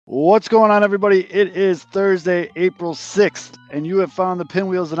What's going on, everybody? It is Thursday, April 6th, and you have found the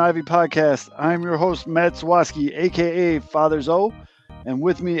Pinwheels and Ivy podcast. I'm your host, Matt Swaski, a.k.a. Father Zoe, and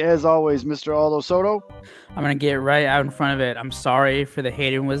with me, as always, Mr. Aldo Soto. I'm going to get right out in front of it. I'm sorry for the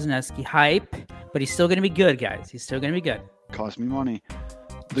Hayden Wisniewski hype, but he's still going to be good, guys. He's still going to be good. Cost me money.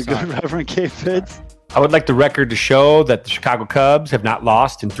 The good Reverend K. Fitz. I would like the record to show that the Chicago Cubs have not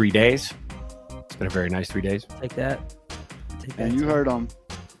lost in 3 days. It's been a very nice 3 days. Take that. And you heard him.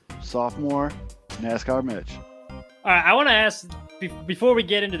 Sophomore NASCAR Mitch. All right, I want to ask before we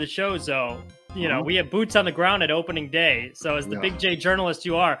get into the show, though. We have boots on the ground at opening day. So, as the Big J journalist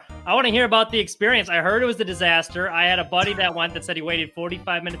you are, I want to hear about the experience. I heard it was a disaster. I had a buddy that went that said he waited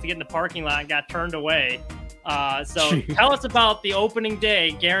 45 minutes to get in the parking lot and got turned away. Tell us about the opening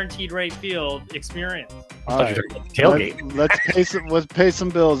day guaranteed rate field experience. All right, tailgate. Let's pay some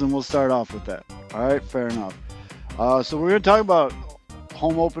bills and we'll start off with that. All right, fair enough. So we're going to talk about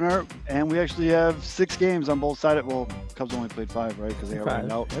home opener, and we actually have 6 games on both sides. Well, Cubs only played 5, right? Because they got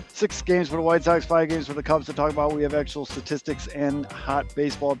rained out. Yep. 6 games for the White Sox, 5 games for the Cubs to talk about. We have actual statistics and hot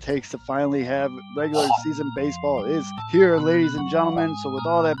baseball takes to finally have regular season baseball is here, ladies and gentlemen. So with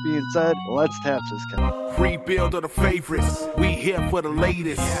all that being said, let's tap this cat. Rebuild of the favorites. We here for the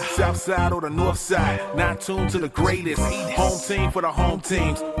latest. South side or the north side. Not tuned to the greatest. Home team for the home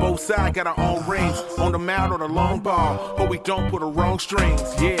teams. Both sides got our own rings. On the mound or the long ball. But we don't put the wrong strings.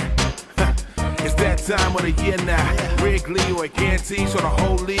 Yeah. It's that time of the year now. Wrigley or Ganty, so the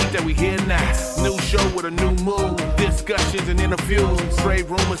whole league that we hear now. New show with a new mood. Discussions and interviews. Trade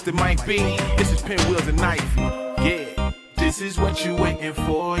rumors that might be. This is Pinwheels and Ivy. Yeah. This is what you waiting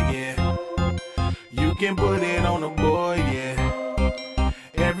for, yeah. You can put it on the board, yeah.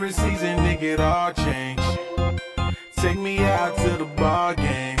 Every season, nigga, it all change. Take me out to the ball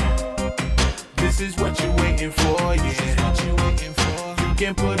game. This is what you waiting for, yeah. You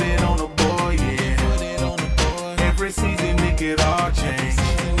can put it on the board, yeah. Every season, nigga, it all change.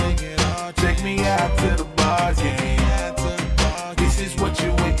 Take me out to the ball game. This is what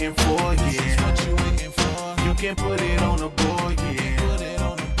you waiting for, yeah. You can put it on the board,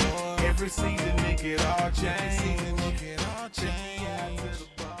 yeah. Every season.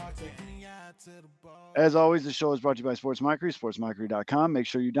 As always, the show is brought to you by Sports Mockery, sportsmockery.com. Make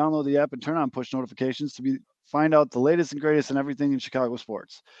sure you download the app and turn on push notifications to find out the latest and greatest in everything in Chicago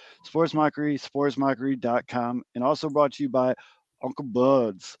sports. Sports Mockery, sportsmockery.com, and also brought to you by Uncle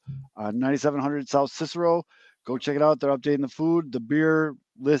Bud's on 9700 South Cicero. Go check it out. They're updating the food. The beer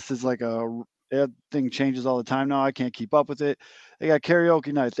list is like that thing changes all the time now. I can't keep up with it. They got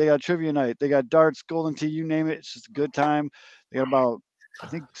karaoke night. They got trivia night. They got darts, golden tea, you name it. It's just a good time. They got about, I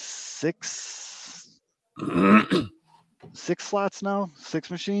think, 6 slots now,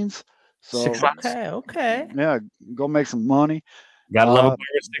 6 machines. So 6 slots. Okay. Yeah, go make some money. Gotta love a beer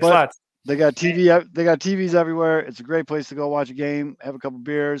with 6 slots. They got TV. They got TVs everywhere. It's a great place to go watch a game, have a couple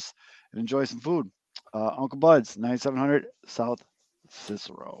beers, and enjoy some food. Uncle Bud's, 9700 South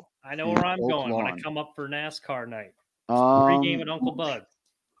Cicero. I know where I'm going when I come up for NASCAR night. Pre-game at Uncle Bud.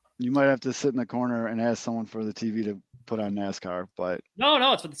 You might have to sit in the corner and ask someone for the TV to put on NASCAR, but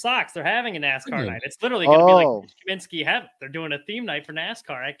no, it's for the Sox. They're having a NASCAR night. It's literally going to be like Kaminsky Heaven. They're doing a theme night for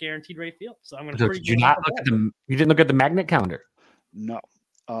NASCAR at Guaranteed Rate Field. So I'm going to. Did you not look at you didn't look at the magnet calendar? No.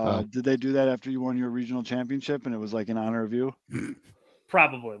 Did they do that after you won your regional championship and it was like in honor of you?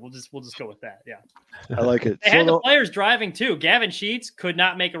 Probably. We'll just go with that. Yeah. I like it. They had the players driving too. Gavin Sheets could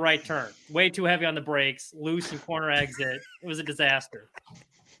not make a right turn. Way too heavy on the brakes, loose in corner exit. It was a disaster.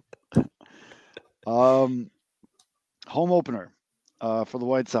 Home opener for the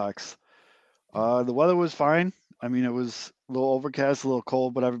White Sox. The weather was fine. I mean, it was a little overcast, a little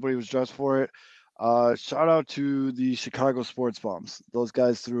cold, but everybody was dressed for it. Shout out to the Chicago sports bums. Those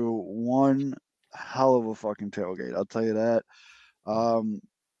guys threw one hell of a fucking tailgate. I'll tell you that.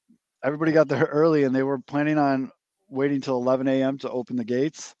 Everybody got there early and they were planning on waiting till 11 a.m. to open the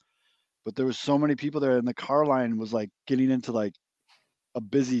gates, but there was so many people there and the car line was like getting into like a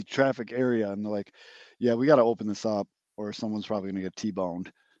busy traffic area, and they're like, yeah, we got to open this up or someone's probably going to get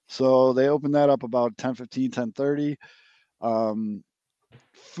T-boned. So they opened that up about 10:30.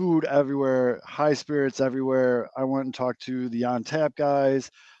 Food everywhere, high spirits everywhere. I went and talked to the On Tap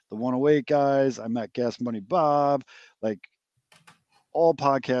guys, the 108 guys. I met Gas Money Bob. Like, all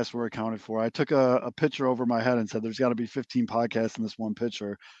podcasts were accounted for. I took a picture over my head and said, there's got to be 15 podcasts in this one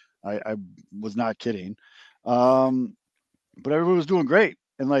picture. I was not kidding. But everybody was doing great.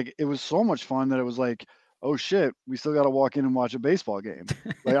 And like, it was so much fun that it was like, oh shit, we still got to walk in and watch a baseball game.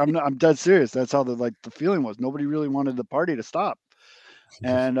 Like, I'm dead serious. That's how the feeling was. Nobody really wanted the party to stop.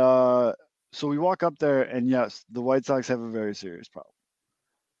 And so we walk up there, and yes, the White Sox have a very serious problem.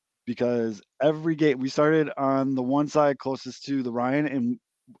 because every gate we started on the one side closest to the Ryan, and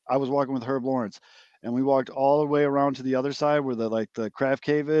I was walking with Herb Lawrence, and we walked all the way around to the other side where the craft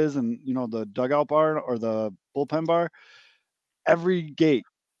cave is, and the dugout bar or the bullpen bar. Every gate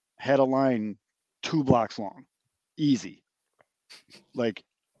had a line 2 blocks long, easy, like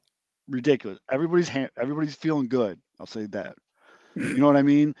ridiculous. Everybody's feeling good. I'll say that. You know what I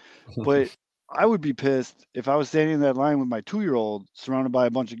mean? But I would be pissed if I was standing in that line with my 2-year-old surrounded by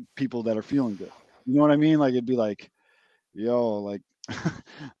a bunch of people that are feeling good. You know what I mean? Like it'd be like, yo, like I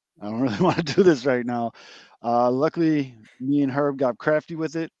don't really want to do this right now. Luckily, me and Herb got crafty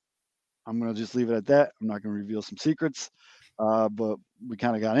with it. I'm gonna just leave it at that. I'm not gonna reveal some secrets, but we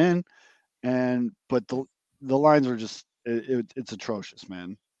kind of got in, but the lines were just it's atrocious,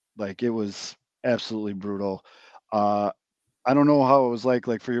 man. Like it was absolutely brutal. I don't know how it was like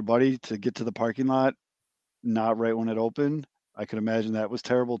for your buddy to get to the parking lot, not right when it opened. I could imagine that was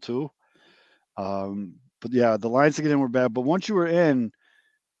terrible too. But yeah, the lines to get in were bad. But once you were in,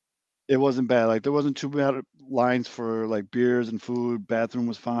 it wasn't bad. Like there wasn't too bad lines for like beers and food. Bathroom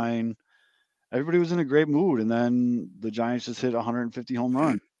was fine. Everybody was in a great mood. And then the Giants just hit 150 home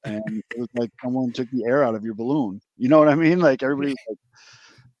runs, and it was like someone took the air out of your balloon. You know what I mean? Like everybody was like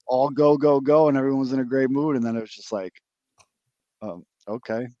all go go go, and everyone was in a great mood. And then it was just like,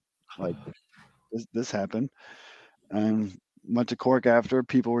 okay, like this happened. And went to Cork after.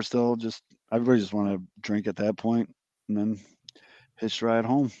 People were still everybody just wanted to drink at that point, and then hitched a ride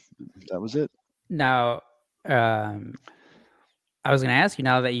home. That was it. Now, I was going to ask you,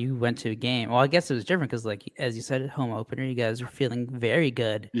 now that you went to a game. Well, I guess it was different because, like as you said, home opener, you guys were feeling very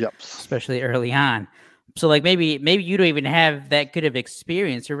good. Yep. Especially early on. So, like maybe you don't even have that good of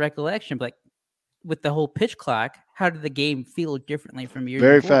experience or recollection, but like, with the whole pitch clock, how did the game feel differently from your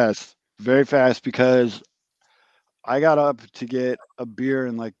very fast because I got up to get a beer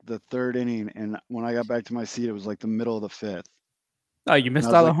in like the 3rd inning, and when I got back to my seat, it was like the middle of the 5th. Oh, you missed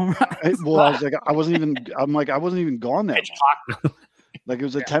all the home runs. Well, I was like, I wasn't even gone that long. Like it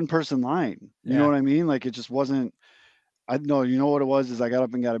was a 10-person line. You know what I mean? Like it just wasn't. I know. You know what it was is I got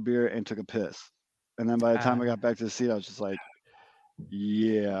up and got a beer and took a piss, and then by the time I got back to the seat, I was just like,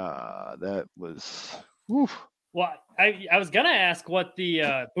 yeah, that was. Woof. Well, I was gonna ask what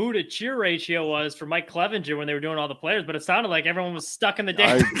the boo to cheer ratio was for Mike Clevenger when they were doing all the players, but it sounded like everyone was stuck in the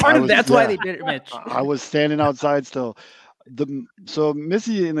damn. That's why they did it, Mitch. I was standing outside still. So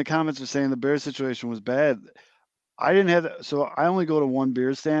Missy in the comments was saying the Bears situation was bad. I didn't have so I only go to one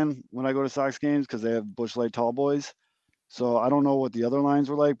beer stand when I go to Sox games because they have Busch Light Tall Boys. So I don't know what the other lines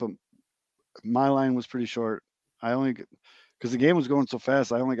were like, but my line was pretty short. Because the game was going so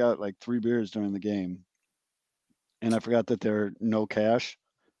fast, I only got like 3 beers during the game. And I forgot that there are no cash.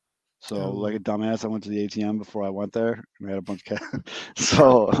 So like a dumbass, I went to the ATM before I went there and I had a bunch of cash.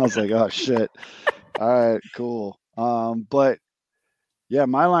 So I was like, oh shit. All right, cool. But yeah,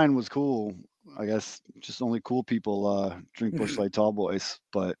 my line was cool. I guess just only cool people drink Busch Light Tall Boys.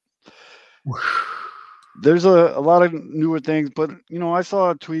 But there's a lot of newer things. But I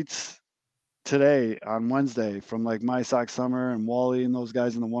saw tweets today on Wednesday from like My Sox Summer and Wally and those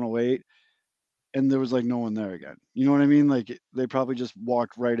guys in the 108. And there was like no one there again. You know what I mean? Like they probably just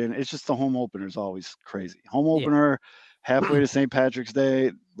walked right in. It's just the home opener is always crazy. Home opener, halfway to St. Patrick's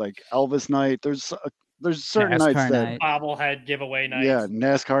Day, like Elvis night. There's certain NASCAR nights that bobblehead giveaway night. Yeah,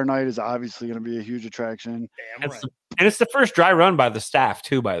 NASCAR night is obviously going to be a huge attraction. Damn right. And it's the first dry run by the staff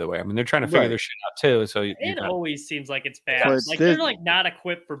too, by the way. I mean, they're trying to figure their shit out too. So it always seems like it's bad. Like they're like not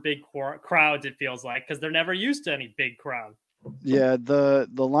equipped for big crowds. It feels like because they're never used to any big crowd. Yeah, the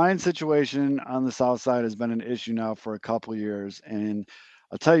line situation on the south side has been an issue now for a couple years, and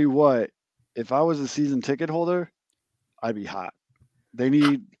I'll tell you what, if I was a season ticket holder, I'd be hot.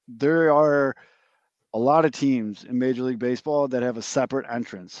 There are a lot of teams in Major League Baseball that have a separate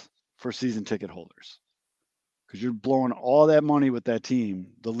entrance for season ticket holders because you're blowing all that money with that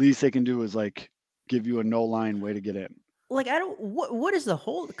team. The least they can do is like give you a no line way to get in. Like what is the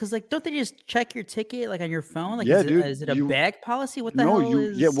whole? Because like don't they just check your ticket like on your phone? Like is it a bag policy? What the hell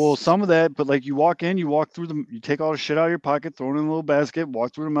is? Yeah, well, some of that, but like you walk in, you walk through you take all the shit out of your pocket, throw it in a little basket,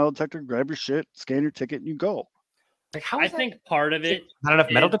 walk through the metal detector, grab your shit, scan your ticket, and you go. Like how? I think part of it not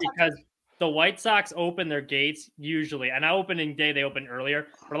enough metal detector because the White Sox open their gates usually, and opening day they open earlier,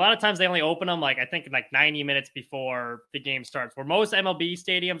 but a lot of times they only open them like 90 minutes before the game starts. Where most MLB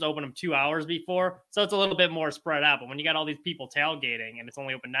stadiums open them 2 hours before, so it's a little bit more spread out. But when you got all these people tailgating and it's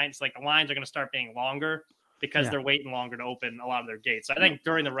only open 9, it's like the lines are going to start being longer because they're waiting longer to open a lot of their gates. So I think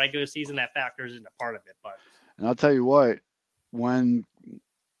during the regular season that factors into part of it. But and I'll tell you what, when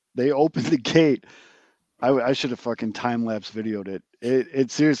they opened the gate, I should have fucking time lapse videoed it. It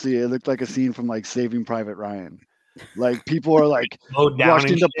seriously, it looked like a scene from like Saving Private Ryan. Like people are like Mowed down rushed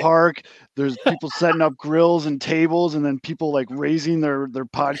and into shit. park. There's people setting up grills and tables, and then people like raising their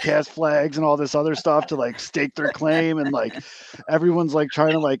podcast flags and all this other stuff to like stake their claim, and like everyone's like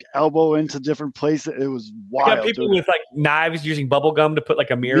trying to like elbow into different places. It was You wild. got people dude. with like knives using bubble gum to put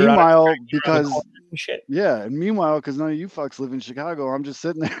like a mirror Meanwhile, on it. because Shit. yeah, and meanwhile, because none of you fucks live in Chicago, I'm just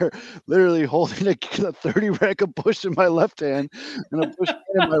sitting there, literally holding a 30 rack of Bush in my left hand and a Bush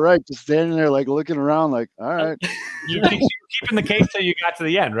in my right, just standing there, like looking around, like, all right. You keep keeping the case till you got to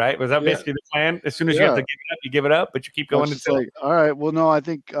the end, right? Was that basically the plan? As soon as you have to give it up, you give it up, but you keep going It's like, all right, well, no, I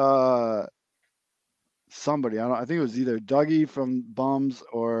think somebody, I think it was either Dougie from Bums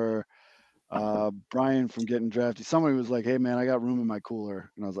or Brian from Getting Drafty. Somebody was like, hey man, I got room in my cooler,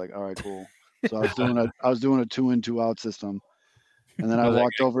 and I was like, all right, cool. So I was doing a 2-in 2-out system. And then I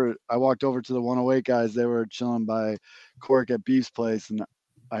walked over to the 108 guys. They were chilling by Cork at Beef's place, and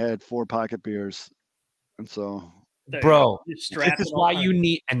I had 4 pocket beers. And so, bro, this is why you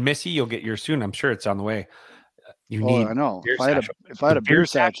need, and Missy, you'll get yours soon. I'm sure it's on the way. You need. I know. If I had a beer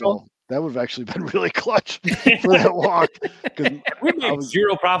satchel, that would have actually been really clutch for that walk. We made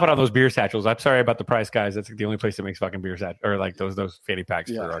zero profit on those beer satchels. I'm sorry about the price, guys. That's the only place that makes fucking beer satchels or like those fanny packs.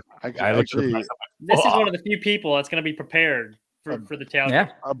 Yeah, for our, I looked this is one of the few people that's going to be prepared for the tailgate. Yeah.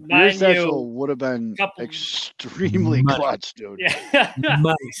 A beer satchel would have been extremely clutch, dude. Yeah.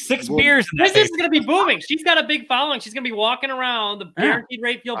 6 beers. This is going to be booming. She's got a big following. She's going to be walking around the guaranteed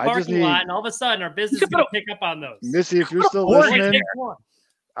rate field parking lot, and all of a sudden, our business is going to pick up on those. Missy, if you're still listening,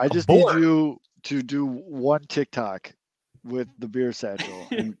 I just need you to do one TikTok with the beer satchel,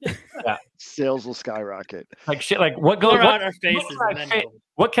 and sales will skyrocket. Like shit. Like what goes on our faces?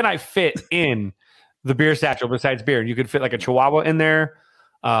 What can I fit in the beer satchel besides beer? And you could fit like a Chihuahua in there.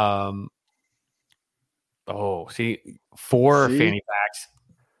 4 fanny packs.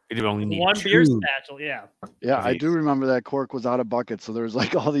 You only need one 2. beer satchel. Yeah, I do remember that Cork was out of buckets, so there was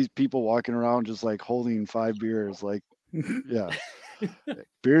like all these people walking around just like holding 5 beers. Like, yeah,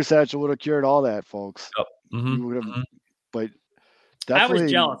 beer satchel would have cured all that, folks. You would have, but definitely, I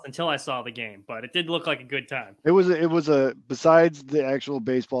was jealous until I saw the game, but it did look like a good time. It was a besides the actual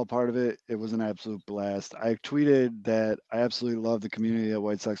baseball part of it, it was an absolute blast. I tweeted that I absolutely love the community that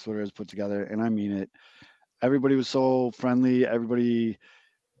White Sox Twitter has put together, and I mean it. Everybody was so friendly. Everybody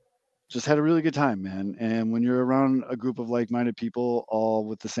just had a really good time, man. And when you're around a group of like-minded people, all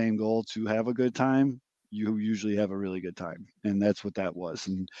with the same goal to have a good time, you usually have a really good time. And that's what that was.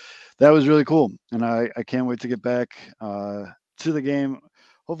 And that was really cool. And I can't wait to get back to the game.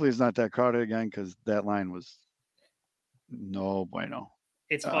 Hopefully it's not that crowded again, because that line was no bueno.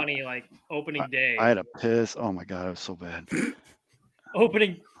 It's funny, like opening day. I had a piss. Oh my God, it was so bad.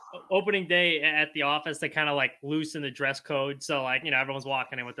 Opening day at the office, they kind of like loosen the dress code. So like, everyone's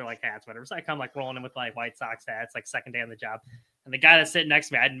walking in with their like hats, whatever. So I come like rolling in with like White Sox hats, like second day on the job. And the guy that's sitting next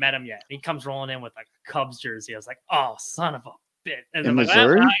to me, I hadn't met him yet. He comes rolling in with like a Cubs jersey. I was like, oh, son of a bitch. And I'm like,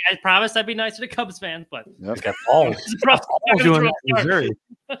 I promised I'd be nicer to Cubs fans, but he's got balls. Doing that in Missouri.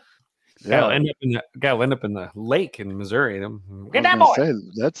 Yeah, Gotta end up in the lake in Missouri. Get that boy.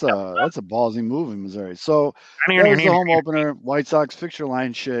 That's a ballsy move in Missouri. So that was the home opener, White Sox fixture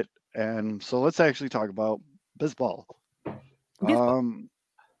line shit. And so let's actually talk about baseball.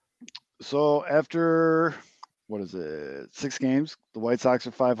 So after 6 games, the White Sox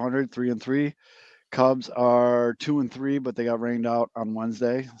are 500, 3-3. Cubs are 2-3, but they got rained out on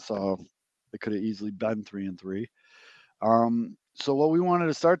Wednesday, so they could have easily been 3-3. So what we wanted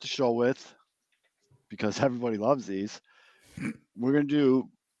to start the show with, because everybody loves these, we're going to do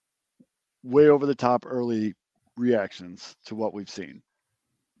way over the top early reactions to what we've seen.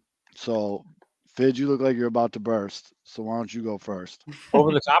 So, Fidge, you look like you're about to burst. So why don't you go first?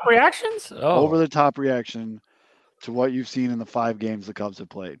 Over the top reactions? Oh. Over the top reaction to what you've seen in the 5 games the Cubs have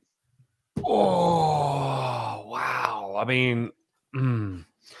played. Oh, wow. I mean,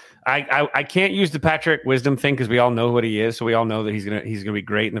 I can't use the Patrick Wisdom thing because we all know what he is, so we all know that he's gonna be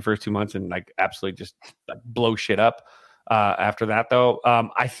great in the first 2 months and like absolutely just blow shit up after that. Though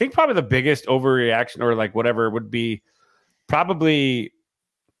I think probably the biggest overreaction or like whatever would be probably.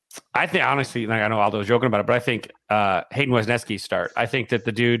 I think honestly, like I know Aldo's joking about it, but I think Hayden Wesneski's start. I think that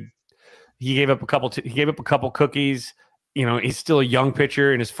the dude he gave up a couple cookies. He's still a young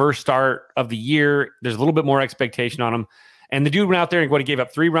pitcher in his first start of the year. There's a little bit more expectation on him. And the dude went out there and he gave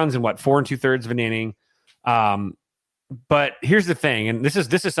up 3 runs in 4 2/3 of an inning. But here's the thing, and this is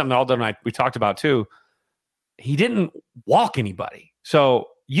something that Aldo and I we talked about too. He didn't walk anybody. So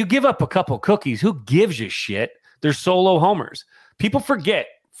you give up a couple cookies. Who gives a shit? They're solo homers. People forget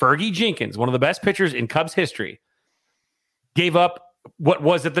Fergie Jenkins, one of the best pitchers in Cubs history, gave up what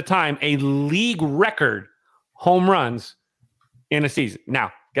was at the time a league record home runs in a season.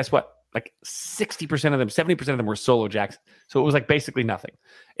 Now, guess what? Like 60% of them, 70% of them were solo jacks. So it was like basically nothing.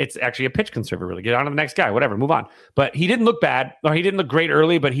 It's actually a pitch conserver, really. Get on to the next guy, whatever, move on. But he didn't look bad, or he didn't look great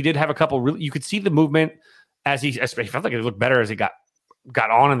early, but he did have a couple really, you could see the movement as he felt like it looked better as he got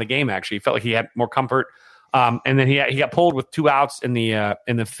on in the game, actually. He felt like he had more comfort. And then he got pulled with 2 outs in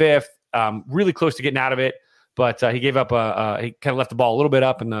the fifth, really close to getting out of it. But he gave up he kind of left the ball a little bit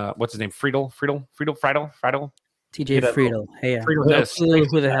up in the, what's his name? Friedel. TJ Friedel. Hey, Friedel no has clue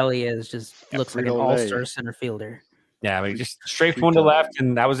who the hell he is. Just looks like an Frito-Lay. all-star center fielder. Yeah, but he just strafed one to left,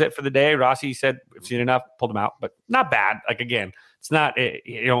 and that was it for the day. Rossi said, "I've seen enough," pulled him out, but not bad. Like again, it's not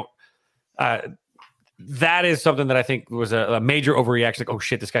that is something that I think was a major overreaction. Like, oh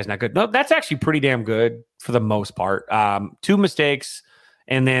shit, this guy's not good. No, that's actually pretty damn good for the most part. 2 mistakes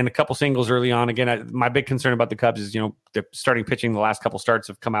and then a couple singles early on. Again, my big concern about the Cubs is the starting pitching. The last couple starts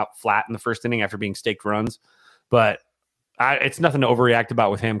have come out flat in the first inning after being staked runs. But it's nothing to overreact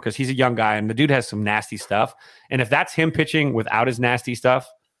about with him because he's a young guy and the dude has some nasty stuff. And if that's him pitching without his nasty stuff,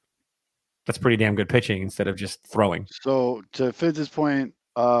 that's pretty damn good pitching instead of just throwing. So to Fitz's point,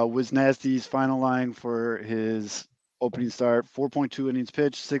 was Nasty's final line for his opening start: 4.2 innings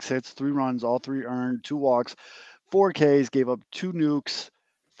pitched, 6 hits, 3 runs, all 3 earned, 2 walks, 4 Ks, gave up 2 nukes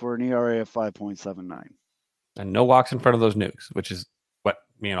for an ERA of 5.79. And no walks in front of those nukes, which is what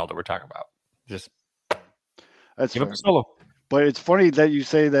me and Aldo were talking about. Just That's give fair. up a solo. But it's funny that you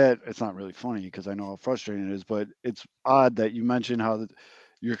say that. It's not really funny because I know how frustrating it is, but it's odd that you mentioned how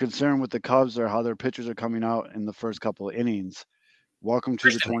you're concerned with the Cubs or how their pitchers are coming out in the first couple of innings. Welcome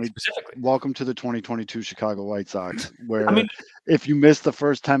to welcome to the 2022 Chicago White Sox, where if you missed the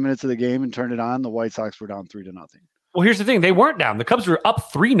first 10 minutes of the game and turned it on, the White Sox were down 3-0. Well, here's the thing. They weren't down. The Cubs were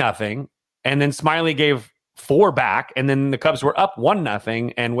up 3-0, and then Smiley gave 4 back, and then the Cubs were up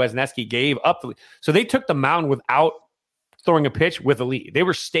 1-0, and Wisniewski gave up. So they took the mound without throwing a pitch with a lead. They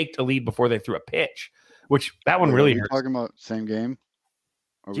were staked a lead before they threw a pitch, which that one really hurts. Talking about same game?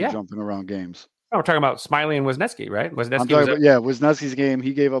 Or are we jumping around games? No, we're talking about Smiley and Wisniewski, right? Wisniewski's game.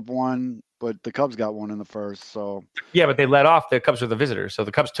 He gave up 1, but the Cubs got 1 in the first. So yeah, but they let off. The Cubs were the visitors, so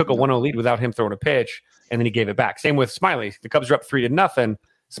the Cubs took a 1-0 lead without him throwing a pitch, and then he gave it back. Same with Smiley. The Cubs were up 3-0.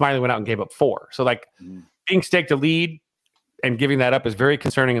 Smiley went out and gave up 4. So being staked a lead and giving that up is very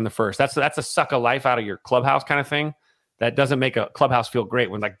concerning in the first. That's a suck a life out of your clubhouse kind of thing. That doesn't make a clubhouse feel great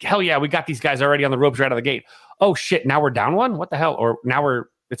when hell yeah, we got these guys already on the ropes right out of the gate. Oh shit, now we're down 1? What the hell? Or now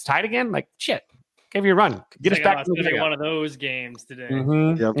it's tied again? Like shit. Give you a run. Get us back to the dugout. One of those games today.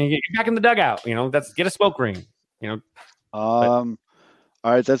 Mm-hmm. Yep. And get back in the dugout. Get a smoke ring. All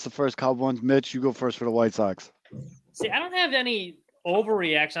right, that's the first Cub ones. Mitch, you go first for the White Sox. See, I don't have any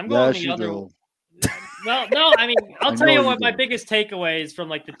overreaction. I'm going the other. Do. Well, no, I mean, I'll tell you what my biggest takeaways from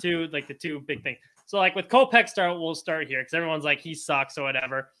the two big things. So with Kopech we'll start here because everyone's like he sucks or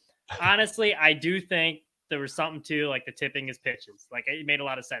whatever. Honestly, I do think there was something to the tipping his pitches. It made a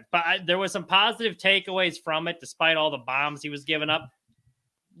lot of sense. But there was some positive takeaways from it, despite all the bombs he was giving up.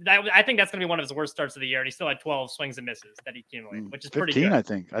 I think that's going to be one of his worst starts of the year, and he still had 12 swings and misses that he accumulated, which is 15, pretty good.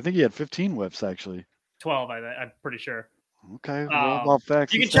 I think he had 15 whips actually. 12, I'm pretty sure. Okay, well,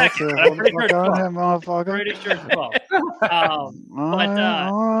 facts. You can check it. I'm pretty sure it's 12. Pretty sure it's 12.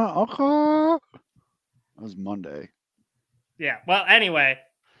 Okay. That was Monday. Yeah. Well, anyway,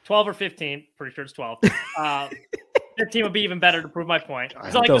 12 or 15. Pretty sure it's 12. 15 would be even better to prove my point.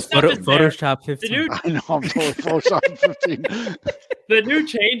 So Photoshop 15. I know, I'm totally Photoshop 15. The new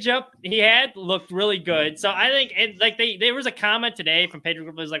changeup he had looked really good. So I think there was a comment today from Pedro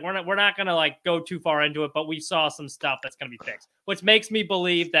Group was we're not gonna go too far into it, but we saw some stuff that's gonna be fixed, which makes me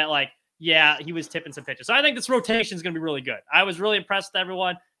believe that he was tipping some pitches. So I think this rotation is gonna be really good. I was really impressed with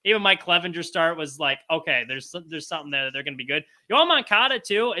everyone. Even Mike Clevenger's start was okay, there's something there that they're going to be good. Yoel Moncada,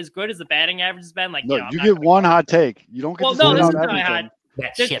 too, as good as the batting average has been. You get one hot take. You don't get to this is my hot.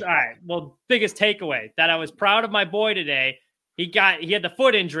 All right. Well, biggest takeaway that I was proud of my boy today. He had the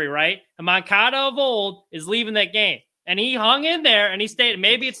foot injury, right? And Moncada of old is leaving that game. And he hung in there and he stayed.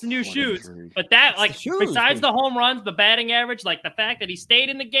 Maybe it's the new shoes, but besides the home runs, the batting average, the fact that he stayed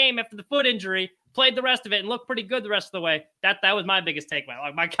in the game after the foot injury, played the rest of it and looked pretty good the rest of the way. That was my biggest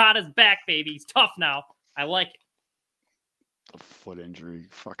takeaway. Moncada's back, baby. He's tough now. I like it. A foot injury.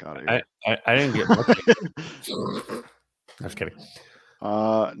 Fuck out of here. I didn't get much. I was kidding.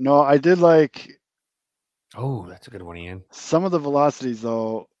 No, I did like. Oh, that's a good one, Ian. Some of the velocities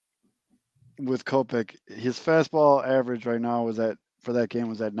though. With Kopech, his fastball average right now for that game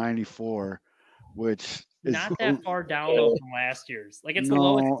was at 94, which not that far down though from last year's. Like it's the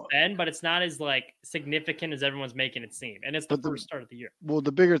lowest it's been, but it's not as like significant as everyone's making it seem. And it's the first start of the year. Well,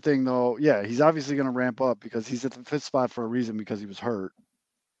 the bigger thing though, yeah, he's obviously going to ramp up because he's at the 5th spot for a reason because he was hurt.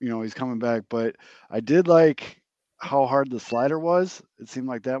 He's coming back. But I did like how hard the slider was. It seemed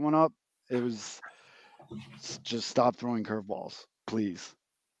like that went up. It was just stop throwing curveballs, please.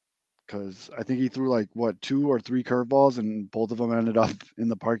 Because I think he threw like 2 or 3 curveballs and both of them ended up in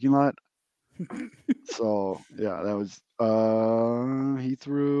the parking lot. So yeah, that was he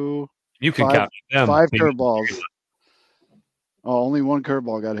threw You can count them. 5 curveballs. Oh, only 1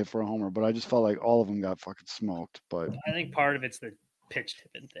 curveball got hit for a homer, but I just felt like all of them got fucking smoked. But I think part of it's the pitch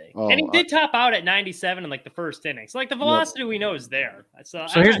tipping thing. And he did top out at 97 in like the first inning. So like the velocity we know is there. So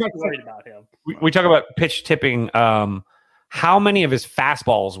here's I'm my not worried about him. We talk about pitch tipping. How many of his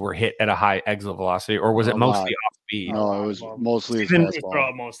fastballs were hit at a high exit velocity, or was it mostly off speed? No, it was mostly his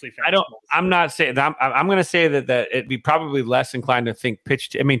fastball. I'm not saying that. I'm going to say that it'd be probably less inclined to think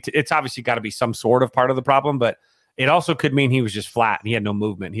pitch. I mean, it's obviously got to be some sort of part of the problem, but it also could mean he was just flat and he had no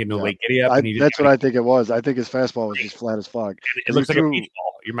movement. He had no late giddy up. That's what I think it was. I think his fastball was just flat as fuck. It looks like a beach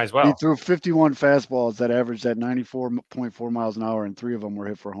ball. You might as well. He threw 51 fastballs that averaged at 94.4 miles an hour, and 3 of them were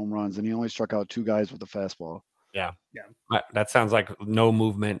hit for home runs, and he only struck out 2 guys with a fastball. Yeah. That sounds like no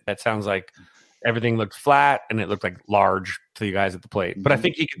movement. That sounds like everything looked flat and it looked like large to you guys at the plate. But I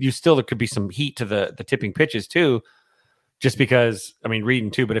think there could be some heat to the tipping pitches too, just because, I mean, reading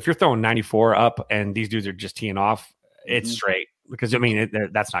too, but if you're throwing 94 up and these dudes are just teeing off, it's straight because, I mean,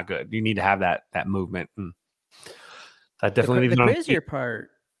 that's not good. You need to have that movement. And that definitely the crazier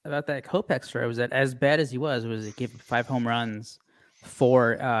part about that Kopech story was that as bad as he was he gave 5 home runs,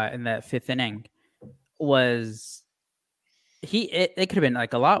 4 in that 5th inning. Was it could have been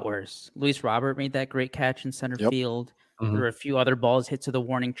like a lot worse. Luis Robert made that great catch in center field. There were a few other balls hit to the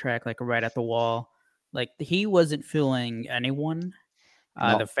warning track, like right at the wall. Like he wasn't fooling anyone.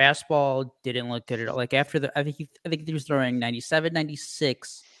 The fastball didn't look good at all. Like after I think he was throwing 97,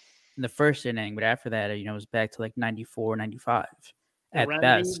 96 in the first inning, but after that, it was back to like 94, 95 at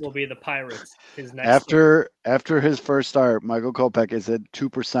best. Will be the Pirates. His next after his first start, Michael Kopech is at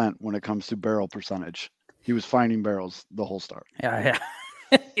 2% when it comes to barrel percentage. He was finding barrels the whole start. Yeah.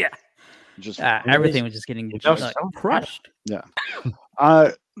 Just everything was just getting crushed. Yeah.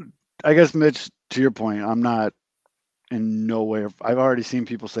 I guess, Mitch, to your point, I'm not in no way. I've already seen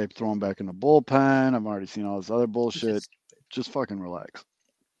people say throw him back in the bullpen. I've already seen all this other bullshit. Just fucking relax.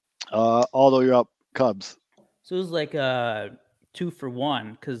 Although you're up, Cubs. So it was like 2 for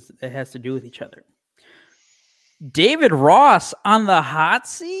 1 because it has to do with each other. David Ross on the hot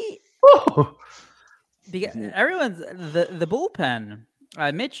seat. Because everyone's the bullpen.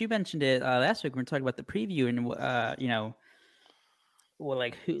 Mitch, you mentioned it last week when we were talking about the preview, and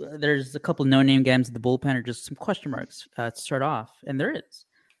there's a couple no-name games in the bullpen or just some question marks to start off, and there is.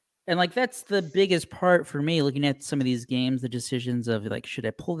 And like that's the biggest part for me looking at some of these games, the decisions of like, should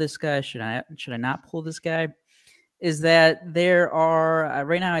I pull this guy? Should I not pull this guy? Is that there are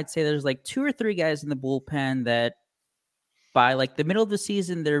right now I'd say there's like 2 or 3 guys in the bullpen that by like the middle of the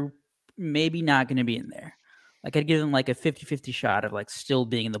season they're maybe not going to be in there. Like I'd give them like a 50-50 shot of like still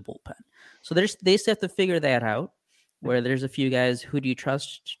being in the bullpen. So they still have to figure that out where there's a few guys, who do you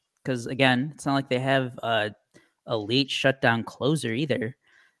trust? Because again, it's not like they have a late shutdown closer either.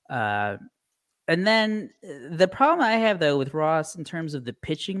 And then the problem I have though with Ross in terms of the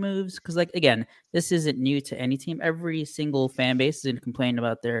pitching moves, because like again, this isn't new to any team. Every single fan base is going to complain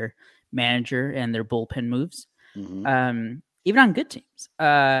about their manager and their bullpen moves. Even on good teams,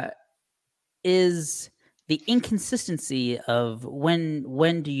 is the inconsistency of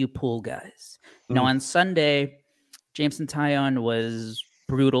when do you pull guys? On Sunday, Jameson Taillon was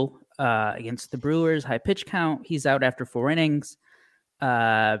brutal against the Brewers, high pitch count. He's out after 4 innings.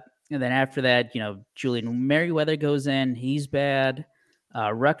 And then after that, Julian Merriweather goes in. He's bad.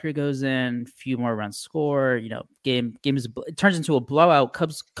 Rucker goes in. A few more runs score. Game it turns into a blowout.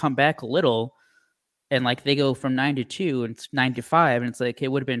 Cubs come back a little, and like they go from 9-2 and it's 9-5, and it's like it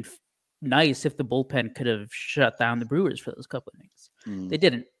would have been nice if the bullpen could have shut down the Brewers for those couple innings. They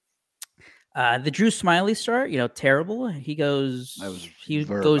didn't. The Drew Smyly start, terrible. He goes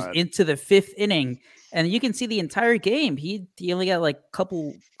into the 5th inning, and you can see the entire game. He only got like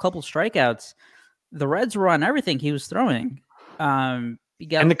couple strikeouts. The Reds were on everything he was throwing. And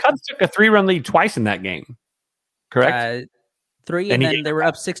the Cubs took a 3-run lead twice in that game. Correct. 3, and then they were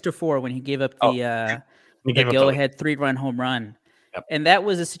up 6-4 when he gave up the go-ahead 3-run home run. Yep. And that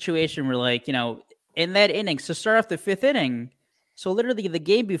was a situation where, like, in that inning, so start off the 5th inning. So literally the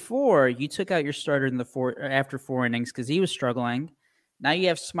game before, you took out your starter after 4 innings because he was struggling. Now you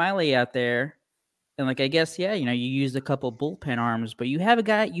have Smyly out there, And like I guess, yeah, you used a couple bullpen arms, but you have a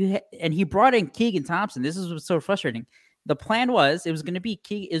guy and he brought in Keegan Thompson. This is what's so frustrating. The plan was it was going to be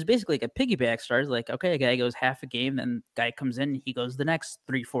it was basically like a piggyback start. Like, okay, a guy goes half a game, then guy comes in, he goes the next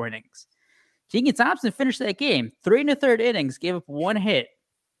 3-4 innings. Keegan Thompson finished that game 3 1/3 innings, gave up 1 hit.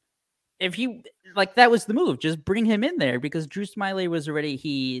 If you like, that was the move. Just bring him in there because Drew Smyly was already.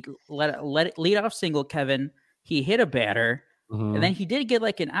 He let it lead off single. Kevin. He hit a batter, and then he did get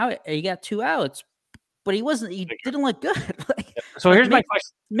like an out. He got 2 outs, but he wasn't. He didn't look good. So here's my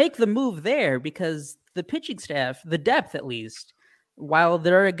question: make the move there because the pitching staff, the depth at least, while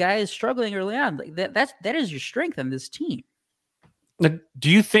there are guys struggling early on, like that is your strength on this team. Do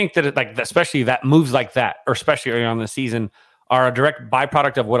you think that especially that moves like that, or especially early on in the season, are a direct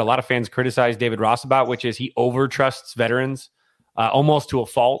byproduct of what a lot of fans criticize David Ross about, which is he over-trusts veterans almost to a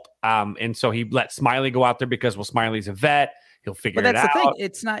fault. And so he let Smyly go out there because, well, Smiley's a vet. He'll figure it out. But that's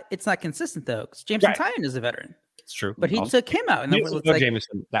the thing. It's not consistent, though, because Jameson Tyon is a veteran. It's true. But he took him out. And he doesn't know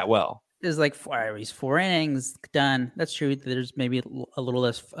Jameson that well. It's like he's 4 innings done. That's true. There's maybe a little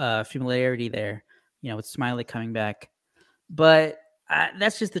less familiarity there, with Smyly coming back. But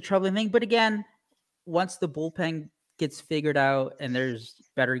that's just the troubling thing. But again, once the bullpen gets figured out and there's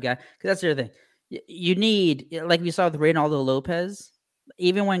better guy, because that's the other thing. You need, like we saw with Reynaldo Lopez,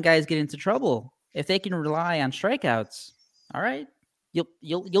 even when guys get into trouble, if they can rely on strikeouts, all right,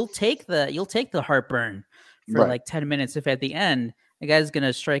 you'll take the heartburn for like 10 minutes if at the end a guy's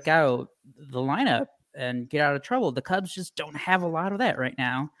gonna strike out the lineup and get out of trouble. The Cubs just don't have a lot of that right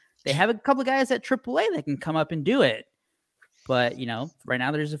now. They have a couple of guys at AAA that can come up and do it, but right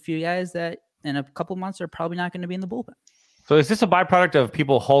now there's a few guys that in a couple months are probably not going to be in the bullpen. So is this a byproduct of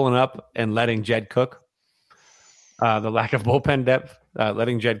people holing up and letting Jed cook? The lack of bullpen depth,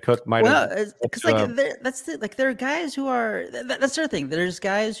 letting Jed cook might have. Because there are guys who are. That's the other thing. There's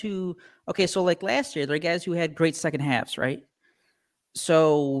guys who. Okay, so like last year, there are guys who had great second halves, right?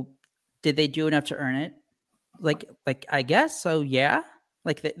 So did they do enough to earn it? Like I guess so. Yeah.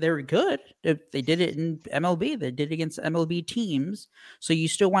 Like they were good. They did it in MLB. They did it against MLB teams. So you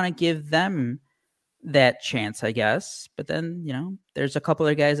still want to give them that chance, I guess. But then, there's a couple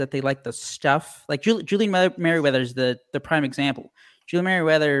of guys that they like the stuff. Like Julian Merriweather's the prime example. Julian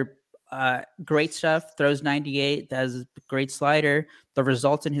Merriweather, great stuff, throws 98, has a great slider. The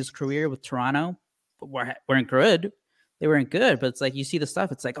results in his career with Toronto weren't good. They weren't good, but it's like you see the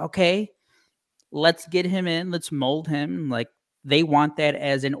stuff. It's like, okay, let's get him in. Let's mold him. Like, they want that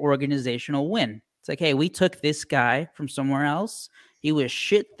as an organizational win. It's like, hey, we took this guy from somewhere else. He was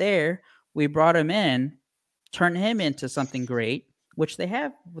shit there. We brought him in, turned him into something great, which they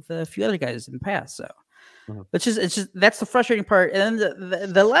have with a few other guys in the past. So it's just that's the frustrating part. And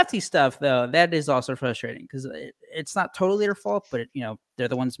then the lefty stuff, though, that is also frustrating because it's not totally their fault, but they're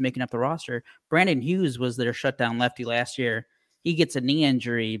the ones making up the roster. Brandon Hughes was their shutdown lefty last year. He gets a knee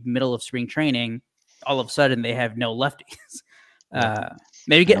injury middle of spring training. All of a sudden, they have no lefties.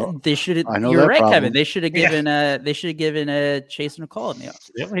 They should have. You're right, problem. Kevin. They should have given. They should have given Chase a call in the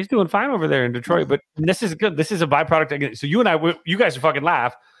offseason. Yeah, he's doing fine over there in Detroit. But this is good. This is a byproduct. Again. So you and you guys are fucking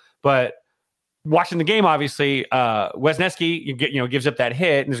laugh. But watching the game, obviously, Wesneski gives up that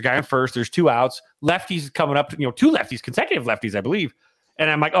hit, and there's a guy on first. There's 2 outs. Lefties coming up. 2 lefties, consecutive lefties, I believe. And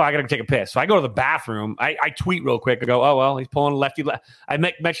I'm like, oh, I got to take a piss. So I go to the bathroom. I tweet real quick. I go, oh, well, he's pulling a lefty. I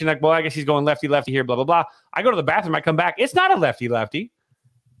mentioned like, well, I guess he's going lefty here, blah, blah, blah. I go to the bathroom. I come back. It's not a lefty.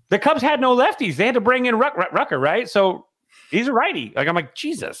 The Cubs had no lefties. They had to bring in Rucker, right? So he's a righty. Like, I'm like,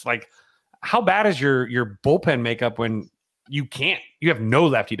 Jesus. Like, how bad is your bullpen makeup when you have no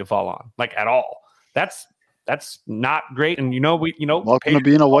lefty to fall on, like, at all? That's not great. And welcome to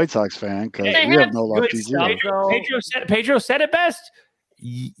being a White Sox fan because we have no lefties. Pedro said it best.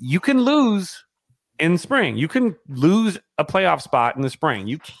 You can lose in spring. You can lose a playoff spot in the spring.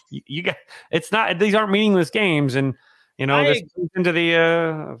 You got. It's not. These aren't meaningless games, and this goes into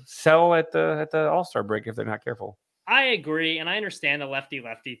the sell at the All-Star break if they're not careful. I agree, and I understand the lefty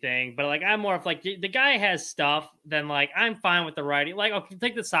thing, but like I'm more of like the guy has stuff. Then like I'm fine with the righty. Like, okay,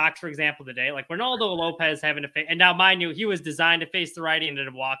 take the Sox for example today. Like Reynaldo Lopez having to face, and now mind you, he was designed to face the righty, and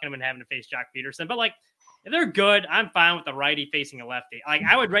ended up walking him and having to face Jock Peterson. But like, if they're good, I'm fine with the righty facing a lefty. Like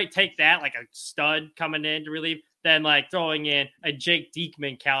I would take that like a stud coming in to relieve, than like throwing in a Jake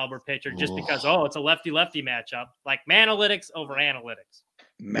Diekman caliber pitcher just because it's a lefty matchup. Like Manalytics over analytics.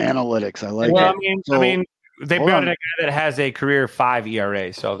 Manalytics, I like. Well, it. I mean. They brought in a guy that has a career 5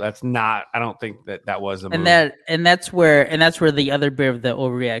 ERA, so that's not. I don't think that was a move. And that's where the other bit of the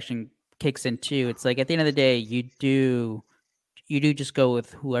overreaction kicks in too. It's like at the end of the day, you do just go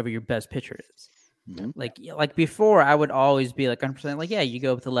with whoever your best pitcher is. Like before, I would always be like 100% like, yeah, you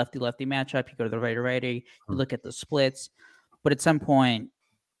go with the lefty-lefty matchup, you go to the righty-righty, you look at the splits. But at some point,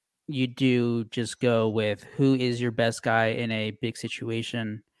 you do just go with who is your best guy in a big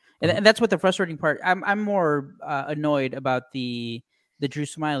situation. And that's what the frustrating part. I'm more annoyed about the Drew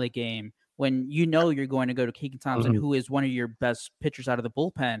Smiley game when you know you're going to go to Keegan Thompson, who is one of your best pitchers out of the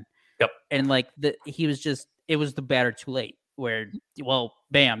bullpen. Yep. And like it was the batter too late where, well,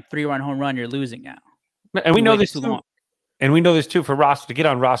 bam, 3-run home run, you're losing now. And we know this too. And we know this too for Ross to get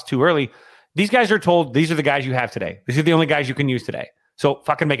on Ross too early. These guys are told these are the guys you have today. These are the only guys you can use today. So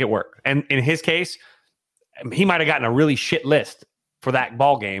fucking make it work. And in his case, he might have gotten a really shit list for that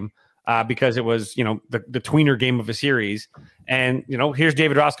ball game because it was, the tweener game of a series. And, here's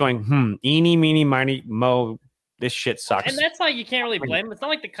David Ross going, eeny, meeny, miny, mo. This shit sucks. And that's like, you can't really blame them. It's not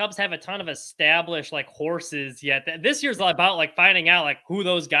like the Cubs have a ton of established like horses yet. This year's all about like finding out like who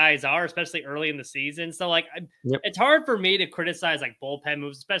those guys are, especially early in the season. So like, it's hard for me to criticize like bullpen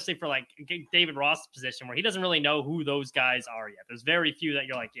moves, especially for like David Ross' position where he doesn't really know who those guys are yet. There's very few that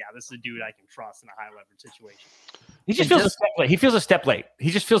you're like, yeah, this is a dude I can trust in a high leverage situation. He just feels a step late. He feels a step late. He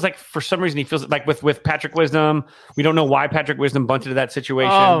just feels like for some reason he feels like with Patrick Wisdom. We don't know why Patrick Wisdom bunted to that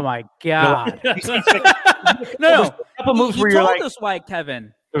situation. Oh my god! No, a couple moves he where told you're like, us why,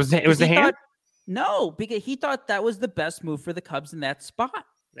 Kevin. It was the hand. No, because he thought that was the best move for the Cubs in that spot.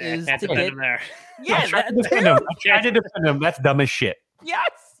 Him there. Yeah, I tried to defend him. That's dumb as shit. Yes,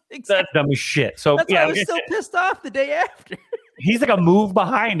 exactly. That's dumb as shit. So that's why I was so pissed off the day after. He's like a move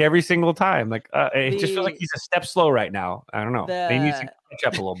behind every single time. Like it just feels like he's a step slow right now. I don't know. He needs to catch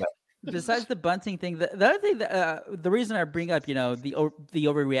up a little bit. Besides the bunting thing, the other thing, the reason I bring up, the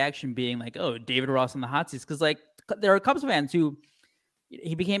overreaction being like, oh, David Ross on the hot seats, because like there are Cubs fans who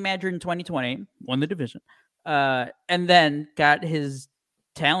he became manager in 2020, won the division, and then got his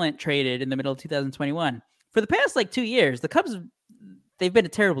talent traded in the middle of 2021. For the past like 2 years, the Cubs they've been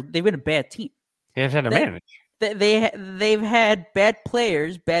a bad team. They've had to manage. They've had bad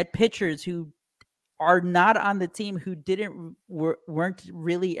players, bad pitchers who are not on the team who weren't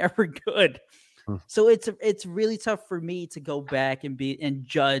really ever good. So it's really tough for me to go back and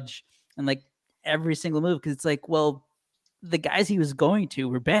judge and like every single move because it's like, well, the guys he was going to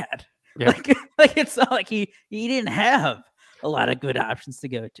were bad. Yeah. Like it's not like he didn't have a lot of good options to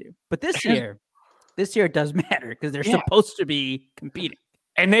go to. But this year it does matter because they're supposed to be competing.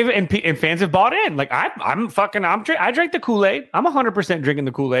 And fans have bought in. Like I drank the Kool-Aid. I'm 100% drinking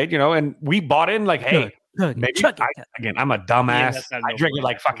the Kool-Aid, and we bought in like, hey, maybe I'm a dumbass. I drank it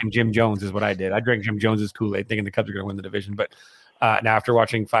like fucking Jim Jones is what I did. I drank Jim Jones's Kool-Aid thinking the Cubs are going to win the division. But now after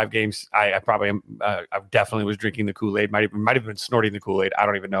watching 5 games, I probably am. I definitely was drinking the Kool-Aid. Might have been snorting the Kool-Aid. I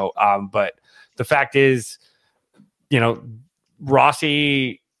don't even know. But the fact is,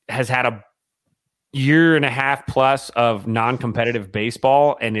 Rossi has had a year and a half plus of non-competitive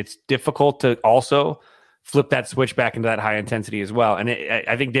baseball, and it's difficult to also flip that switch back into that high intensity as well. And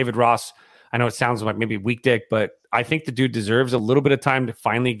I think David Ross, I know it sounds like maybe weak dick, but I think the dude deserves a little bit of time to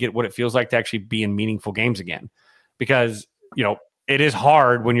finally get what it feels like to actually be in meaningful games again. Because, it is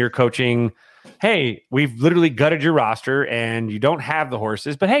hard when you're coaching, hey, we've literally gutted your roster and you don't have the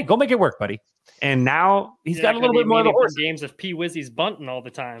horses, but hey, go make it work, buddy. And now he's got a little bit more of the horse games of P. Wizzy's bunting all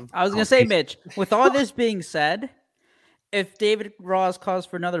the time. I was going to say, Mitch, with all this being said, if David Ross calls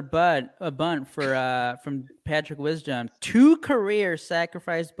for another bunt for from Patrick Wisdom, 2 career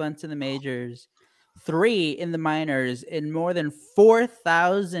sacrifice bunts in the majors, 3 in the minors, in more than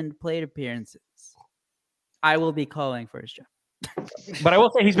 4,000 plate appearances, I will be calling for his job. But I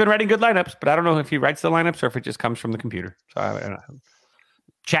will say he's been writing good lineups, but I don't know if he writes the lineups or if it just comes from the computer. So I don't know.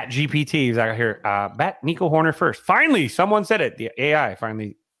 Chat GPT is out here. Bat Nico Horner first. Finally, someone said it. The AI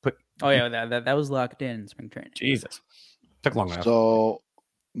finally put. Oh yeah, that was locked in spring training. Jesus, took long enough. So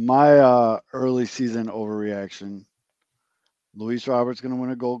my early season overreaction: Luis Robert's going to win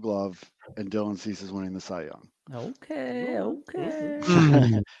a Gold Glove, and Dylan Cease is winning the Cy Young. Okay.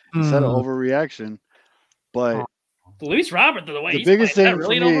 Instead of overreaction, but. Luis Robert, the way the biggest thing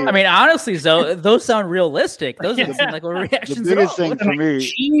really for me, I mean, honestly, those sound realistic. Those don't seem like overreactions. The biggest thing for me,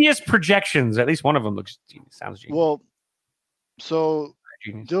 genius projections. At least one of them sounds genius. Well, so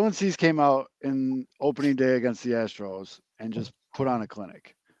Dylan Cease came out in opening day against the Astros and just put on a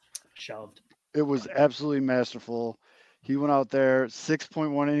clinic. Shoved. It was absolutely masterful. He went out there,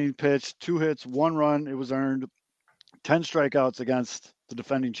 6.1 inning pitch, 2 hits, 1 run. It was earned, 10 strikeouts against the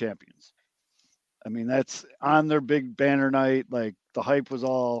defending champions. I mean, that's on their big banner night. Like the hype was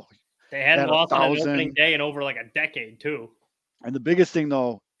all. They hadn't lost on an opening day in over like a decade, too. And the biggest thing,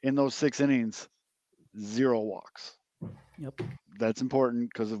 though, in those 6 innings, 0 walks. Yep. That's important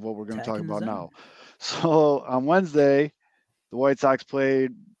because of what we're going to Attack talk in the about zone. now. So on Wednesday, the White Sox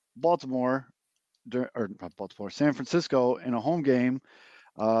played Baltimore, or not Baltimore, San Francisco in a home game.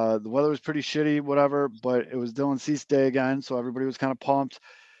 The weather was pretty shitty, whatever, but it was Dylan Cease day again, so everybody was kind of pumped.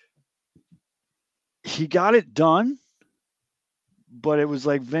 He got it done, but it was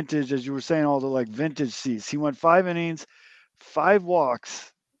like vintage, as you were saying, all the like vintage Cease. He went 5 innings, 5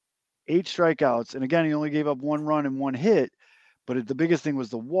 walks, 8 strikeouts, and again, he only gave up 1 run and 1 hit. But the biggest thing was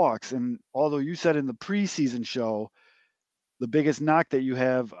the walks. And although you said in the preseason show, the biggest knock that you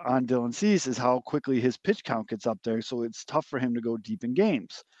have on Dylan Cease is how quickly his pitch count gets up there. So it's tough for him to go deep in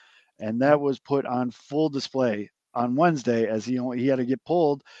games. And that was put on full display on Wednesday as he had to get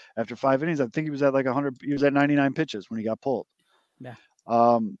pulled after 5 innings. I think he was at like 100. He was at 99 pitches when he got pulled. Yeah.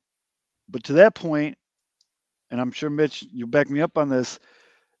 But to that point, and I'm sure Mitch, you back me up on this.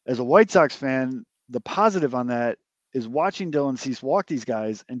 As a White Sox fan, the positive on that is watching Dylan Cease walk these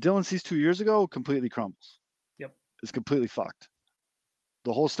guys. And Dylan Cease 2 years ago completely crumbles. Yep. It's completely fucked.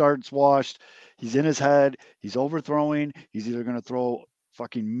 The whole start's washed. He's in his head. He's overthrowing. He's either going to throw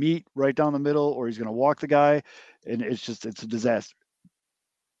fucking meat right down the middle or he's going to walk the guy. And it's a disaster.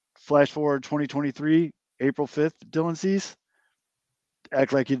 Flash forward 2023, April 5th, Dylan Cease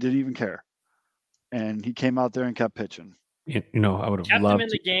act like he didn't even care. And he came out there and kept pitching. You know, I would have kept loved him in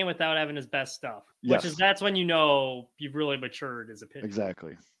the game without having his best stuff, Yes. which is that's when you know you've really matured as a pitcher.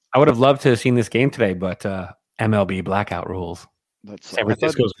 Exactly. I would have loved to have seen this game today, but MLB blackout rules. That's San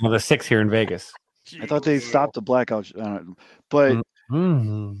Francisco's one of the 6 here in Vegas. I thought they stopped the blackout, but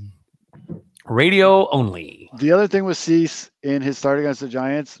radio only. The other thing with Cease in his start against the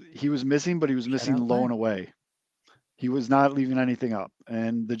Giants, he was missing, but he was missing out low there. and away. He was not leaving anything up.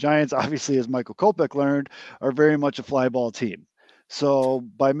 And the Giants, obviously, as Michael Kopech learned, are very much a fly ball team. So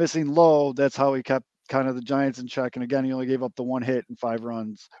by missing low, that's how he kept kind of the Giants in check. And again, he only gave up the 1 hit and 5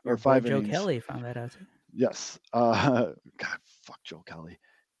 runs or 5 Joe innings. Kelly found that out too. Yes. God, fuck Joe Kelly.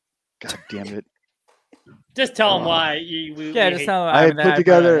 God damn it. Just tell him why. Just tell him. I had put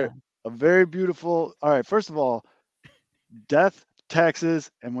together a very beautiful. All right. First of all, death,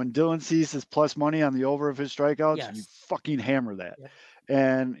 taxes, and when Dylan Cease is plus money on the over of his strikeouts, Yes. you fucking hammer that. Yep.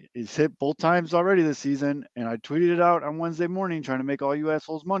 And it's hit both times already this season. And I tweeted it out on Wednesday morning trying to make all you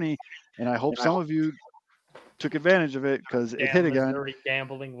assholes money. And I hope some of you took advantage of it because it hit again. Dirty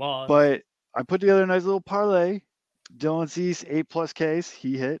gambling laws. But I put together a nice little parlay. Dylan Cease, 8+ Ks,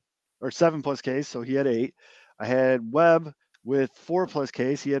 he hit, or 7+ Ks, so he had 8. I had Webb with 4+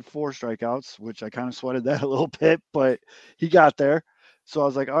 Ks. He had 4 strikeouts, which I kind of sweated that a little bit, but he got there. So I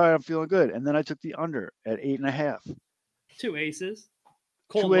was like, all right, I'm feeling good. And then I took the under at 8.5. 2 aces.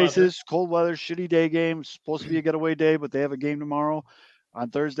 Two aces, cold weather, shitty day game. Supposed to be a getaway day, but they have a game tomorrow on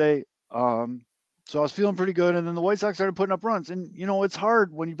Thursday. So I was feeling pretty good. And then the White Sox started putting up runs. And, you know, it's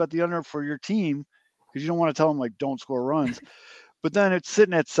hard when you bet the under for your team because you don't want to tell them, like, don't score runs. But then it's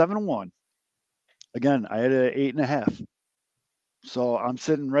sitting at 7-1. Again, I had an 8.5. So I'm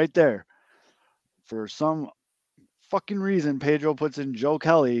sitting right there. For some fucking reason, Pedro puts in Joe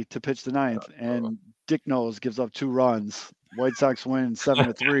Kelly to pitch the 9th, and Dick Nose gives up 2 runs. White Sox win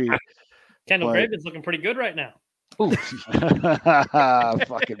 7-3. Kendall Graveman's looking pretty good right now. Fucking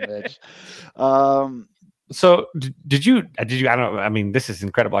bitch. So did you? I don't know. I mean, this is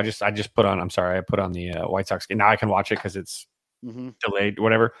incredible. I just put on. I'm sorry. I put on the White Sox game. Now I can watch it because it's delayed.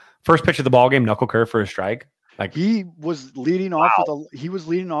 Whatever. First pitch of the ball game, knuckle curve for a strike. Like he was leading off he was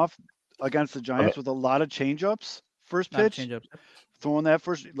leading off against the Giants with a lot of changeups. First pitch, throwing that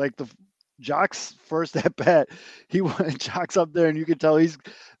first, like the Jock's first at bat, he went Jock's up there, and you could tell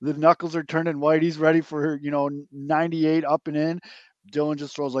the knuckles are turning white. He's ready for 98 up and in. Dylan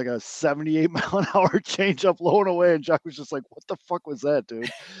just throws like a 78-mile-an-hour changeup low and away, and Jock was just like, "What the fuck was that,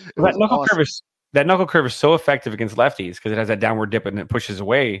 dude?" That knuckle curve is so effective against lefties because it has that downward dip and it pushes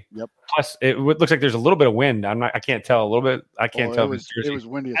away. Yep. Plus, it looks like there's a little bit of wind. I can't tell a little bit. I can't tell. It was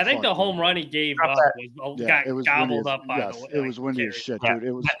windy. I think the home run he gave up got gobbled up by the way. It was windy as shit, dude.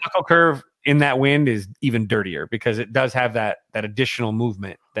 It was that knuckle curve in that wind is even dirtier because it does have that additional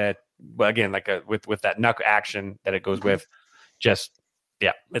movement that, again, like with that knuckle action that it goes with. Just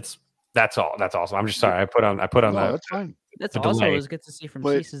that's all. That's awesome. I'm just sorry. I put on that's fine. That's also what was good to see from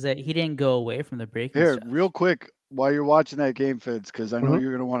Cease is that he didn't go away from the break. Here, real quick, while you're watching that game, Fitz, because I know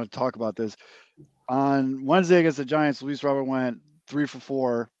you're going to want to talk about this. On Wednesday against the Giants, Luis Robert went 3 for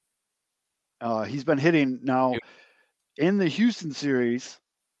 4. He's been hitting now in the Houston series.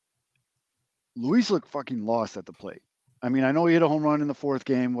 Luis looked fucking lost at the plate. I mean, I know he hit a home run in the 4th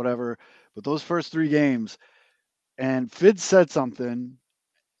game, whatever, but those first 3 games, and Fitz said something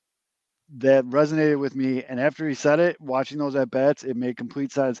that resonated with me. And after he said it, watching those at bats, it made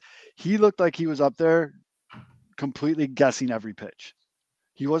complete sense. He looked like he was up there completely guessing every pitch.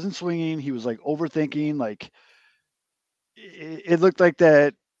 He wasn't swinging. He was like overthinking. Like it looked like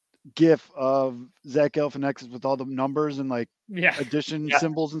that gif of Zach Galifianakis with all the numbers and like addition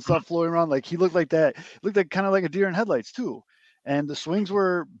symbols and stuff floating around. Like he looked like that. Looked like kind of like a deer in headlights too. And the swings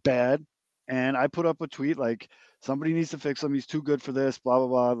were bad. And I put up a tweet like somebody needs to fix him. He's too good for this. Blah blah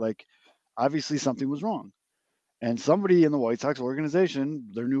blah. Like obviously something was wrong. And somebody in the White Sox organization,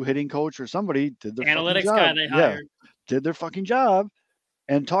 their new hitting coach or somebody, did their analytics fucking job. guy they hired. Did their fucking job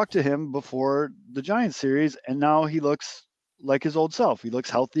and talked to him before the Giants series. And now he looks like his old self. He looks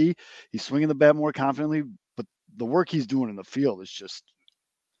healthy. He's swinging the bat more confidently. But the work he's doing in the field is just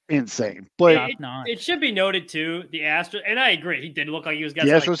insane. But it should be noted too, the Astros, and I agree, he did look like he was. The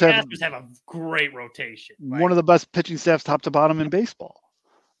Astros have a great rotation. One of the best pitching staffs, top to bottom, in baseball.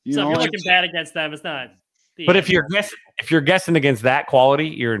 So if you're looking bad against them, it's not. But if you're guessing against that quality,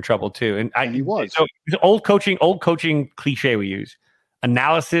 you're in trouble too. And he was. So old coaching cliche we use: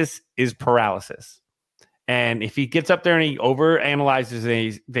 analysis is paralysis. And if he gets up there and he over analyzes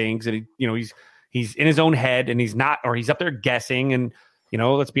these things, and he's in his own head, and he's up there guessing, and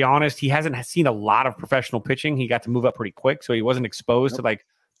let's be honest, he hasn't seen a lot of professional pitching. He got to move up pretty quick, so he wasn't exposed to like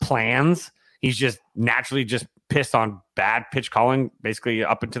plans. He's just naturally just pissed on bad pitch calling, basically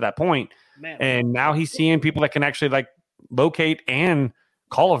up until that point. Man. And now he's seeing people that can actually like locate and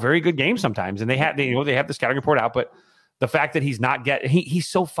call a very good game sometimes. And they have the scouting report out, but the fact that he's not he's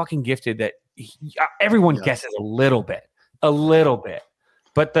so fucking gifted that everyone guesses a little bit,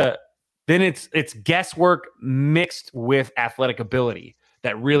 but then it's guesswork mixed with athletic ability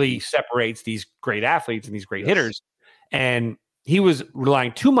that really separates these great athletes and these great hitters. And he was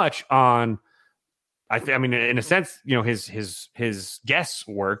relying too much on, I mean, in a sense, his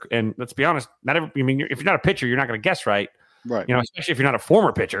guesswork. And let's be honest, if you're not a pitcher, you're not going to guess right. Right. Especially if you're not a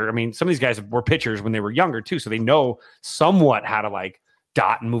former pitcher. I mean, some of these guys were pitchers when they were younger too, so they know somewhat how to like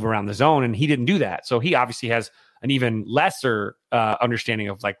dot and move around the zone. And he didn't do that, so he obviously has an even lesser understanding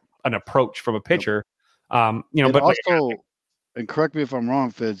of like an approach from a pitcher. But also, and correct me if I'm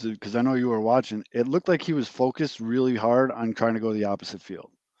wrong, Fitz, because I know you were watching. It looked like he was focused really hard on trying to go to the opposite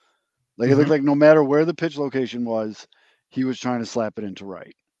field. Like it looked like no matter where the pitch location was, he was trying to slap it into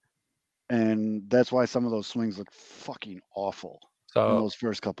right. And that's why some of those swings look fucking awful in those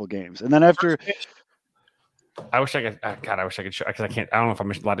first couple games. And then after, I wish I could show, because I can't. I don't know if I'm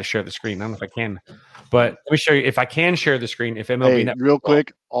allowed to share the screen. I don't know if I can, but let me show you if I can share the screen. If MLB, real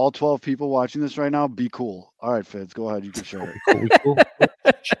quick, all 12 people watching this right now, be cool. All right, Fitz, go ahead. You can share it. Cool.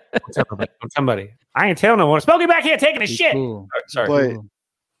 Somebody, I ain't telling no one. Smokey back here taking a shit. Cool. Sorry.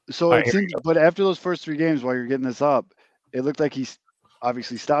 So it seems, but after those first 3 games, while you're getting this up, it looked like he's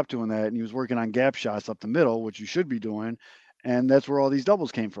obviously stopped doing that, and he was working on gap shots up the middle, which you should be doing, and that's where all these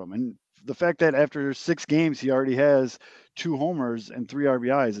doubles came from. And the fact that after 6 games he already has 2 homers and 3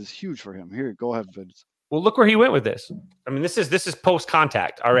 RBIs is huge for him. Here, go ahead, Vince. Well, look where he went with this. I mean, this is post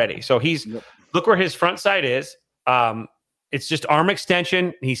contact already. So look where his front side is. It's just arm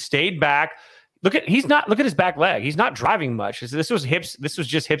extension. He stayed back. Look at his back leg. He's not driving much. This was hips. This was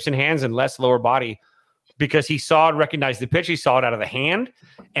just hips and hands and less lower body, because he saw and recognized the pitch. He saw it out of the hand.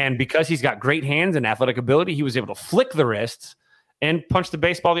 And because he's got great hands and athletic ability, he was able to flick the wrists and punch the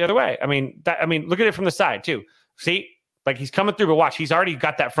baseball the other way. I mean, look at it from the side too. See, like he's coming through, but watch, he's already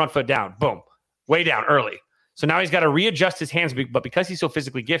got that front foot down. Boom, way down early. So now he's got to readjust his hands, but because he's so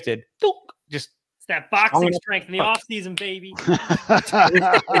physically gifted, just it's that boxing strength in the off season, baby. the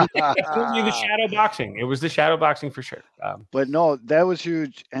shadow boxing. It was the shadow boxing for sure. But no, that was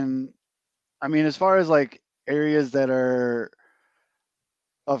huge. And I mean, as far as like areas that are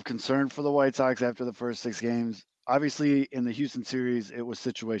of concern for the White Sox after the first 6 games, obviously in the Houston series, it was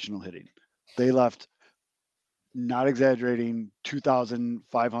situational hitting. They left, not exaggerating,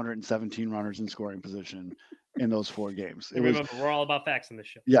 2,517 runners in scoring position in those 4 games. Remember, we're all about facts in this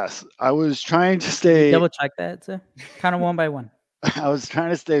show. Yes. I was trying to stay. Double check that, so kind of one by one. I was trying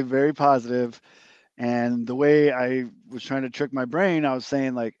to stay very positive. And the way I was trying to trick my brain, I was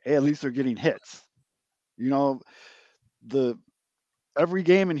saying like, hey, at least they're getting hits. Every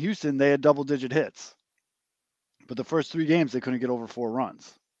game in Houston, they had double-digit hits. But the first 3 games, they couldn't get over 4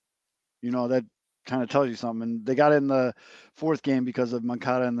 runs. That kind of tells you something. And they got it in the 4th game because of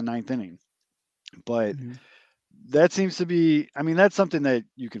Moncada in the 9th inning. But that seems to be, I mean, that's something that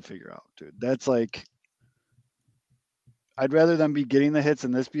you can figure out, dude. That's like, I'd rather them be getting the hits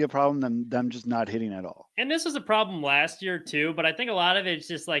and this be a problem than them just not hitting at all. And this was a problem last year too, but I think a lot of it's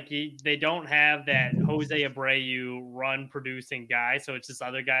just like they don't have that Jose Abreu run producing guy, so it's just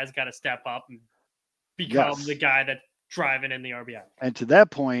other guys got to step up and become the guy that's driving in the RBI. And to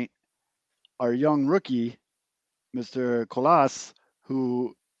that point, our young rookie, Mr. Colas,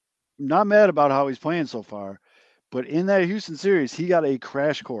 who I'm not mad about how he's playing so far, but in that Houston series, he got a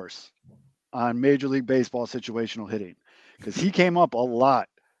crash course on Major League Baseball situational hitting because he came up a lot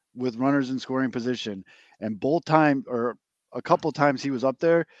with runners in scoring position, and a couple times he was up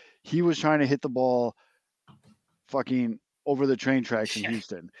there, he was trying to hit the ball fucking over the train tracks in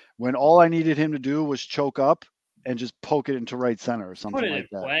Houston when all I needed him to do was choke up and just poke it into right center or something like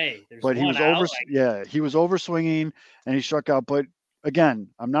that. But he was he was over swinging and he struck out. But again,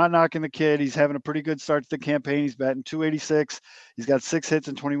 I'm not knocking the kid. He's having a pretty good start to the campaign. He's batting .286. He's got 6 hits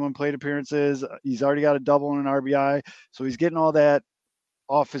and 21 plate appearances. He's already got a double and an RBI, so he's getting all that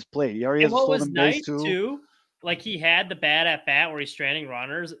off his plate. He already has a stolen base too. Like he had the bad at bat where he's stranding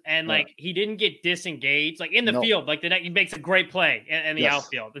runners, and like he didn't get disengaged, like in the field. Like he makes a great play in the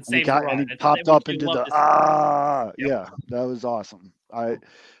outfield and saves the run. And he popped up and did that was awesome.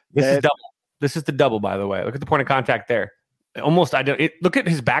 This is the double, by the way. Look at the point of contact there. Almost look at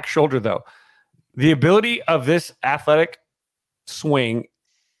his back shoulder though. The ability of this athletic swing,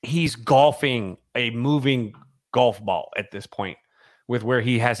 he's golfing a moving golf ball at this point with where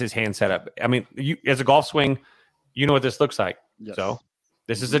he has his hand set up. I mean, as a golf swing, you know what this looks like. Yes. So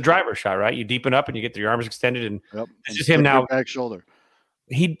this is a driver shot, right? You deepen up and you get your arms extended, and this is him now. Back shoulder.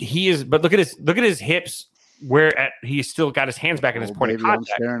 He is, but look at his hips. Where he's still got his hands back in his point of contact.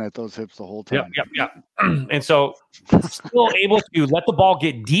 I'm staring at those hips the whole time. Yep. And so still able to let the ball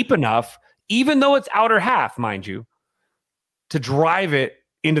get deep enough, even though it's outer half, mind you, to drive it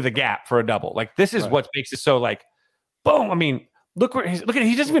into the gap for a double. Like this is what makes it so like, boom. I mean, look at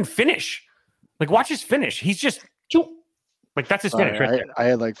he doesn't even finish. Like watch his finish. He's just like that's his finish right there. I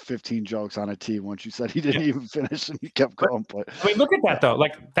had like 15 jokes on a tee once you said he didn't even finish and he kept going. But I mean, look at that though.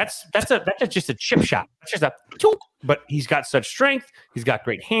 Like that's just a chip shot. That's just but he's got such strength. He's got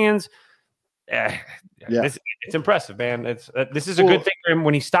great hands. It's impressive, man. This is a good thing for him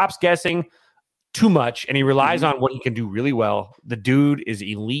when he stops guessing too much and he relies on what he can do really well. The dude is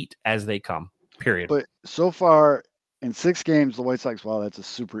elite as they come. Period. But so far in 6 games, the White Sox, wow, that's a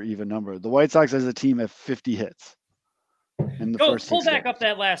super even number. The White Sox as a team have 50 hits. Pull back up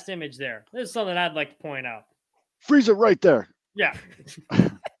that last image there. This is something I'd like to point out. Freeze it right there. Yeah.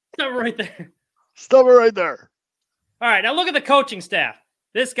 Stop right there. Stop it right there. All right, now look at the coaching staff.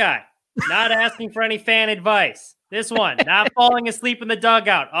 This guy, not asking for any fan advice. This one, not falling asleep in the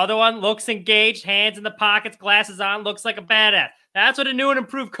dugout. Other one, looks engaged, hands in the pockets, glasses on, looks like a badass. That's what a new and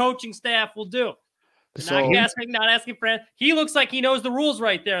improved coaching staff will do. Not asking for it. He looks like he knows the rules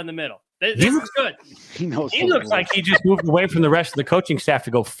right there in the middle. This looks good. He looks like he just moved away from the rest of the coaching staff to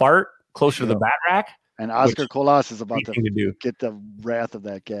go fart closer to the bat rack. And Oscar Colas is about to get the wrath of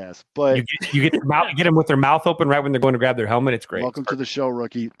that gas. But you get them with their mouth open right when they're going to grab their helmet. It's great. Welcome to the show,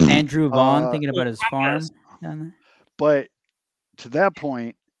 rookie. Andrew Vaughn thinking about his farm down there. But to that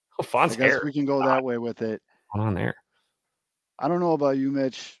point, I guess we can go that way with it. On there. I don't know about you,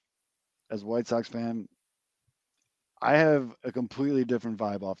 Mitch, as a White Sox fan. I have a completely different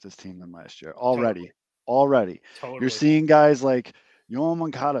vibe off this team than last year already. Totally. You're seeing guys like Yoan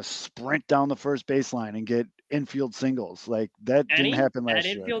Moncada sprint down the first baseline and get infield singles. Like that didn't happen last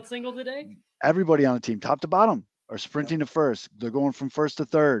year. Infield single today? Everybody on the team, top to bottom, are sprinting to first. They're going from first to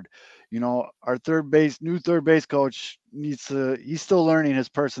third. You know, our new third base coach he's still learning his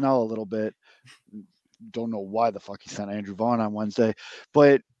personnel a little bit. Don't know why the fuck he sent Andrew Vaughn on Wednesday,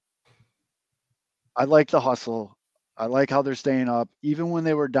 but I like the hustle. I like how they're staying up. Even when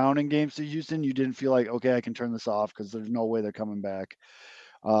they were down in games to Houston, you didn't feel like, okay, I can turn this off because there's no way they're coming back.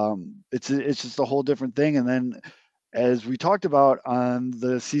 It's just a whole different thing. And then as we talked about on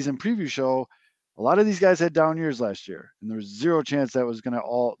the season preview show, a lot of these guys had down years last year, and there was zero chance that was going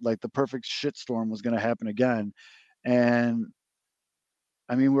to the perfect shitstorm was going to happen again. And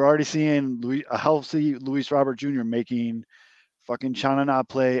I mean, we're already seeing a healthy Luis Robert Jr. making fucking Chanana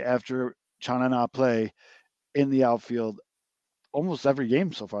play after Chanana play in the outfield almost every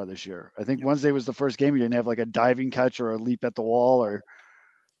game so far this year. I think Wednesday was the first game he didn't have like a diving catch or a leap at the wall or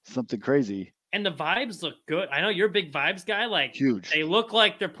something crazy. And the vibes look good. I know you're a big vibes guy. Like huge. They look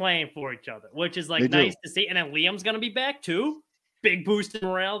like they're playing for each other, which is like nice to see. And then Liam's going to be back too. Big boost in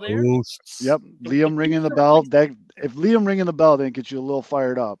morale there. Yep. Liam ringing the bell. If Liam ringing the bell didn't get you a little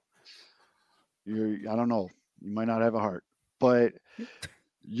fired up, I don't know. You might not have a heart. But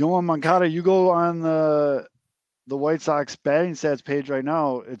Yoan Moncada, you go on the the White Sox batting stats page right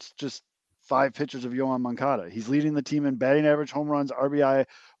now, it's just 5 pictures of Yohan Moncada. He's leading the team in batting average, home runs, RBI,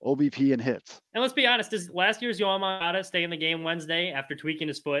 OBP, and hits. And let's be honest, does last year's Yohan Moncada stay in the game Wednesday after tweaking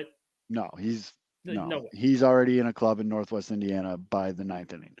his foot? No, he's No way. he's already in a club in Northwest Indiana by the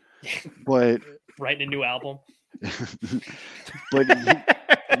 9th inning. But Writing a new album. but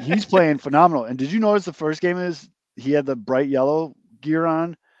he's playing phenomenal. And did you notice the first game he had the bright yellow gear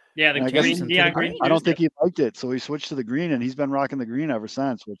on? Yeah, the neon green. I don't think he liked it, so he switched to the green, and he's been rocking the green ever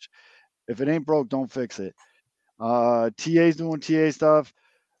since. Which, if it ain't broke, don't fix it. TA's doing TA stuff.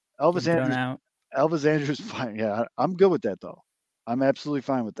 Elvis Andrews, fine. Yeah, I'm good with that though. I'm absolutely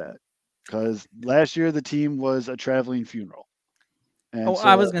fine with that because last year the team was a traveling funeral. And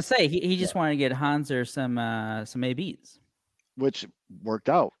I was gonna say he just wanted to get Hanser some ABs, which worked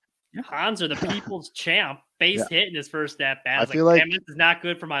out. Hanser, the people's champ, base hit in his first at bat. I feel like this is not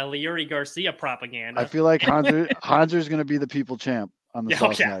good for my Leary Garcia propaganda. I feel like Hanser's going to be the people champ on the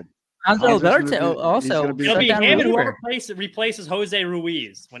south side. Hanser also it'll be him and whoever replaces Jose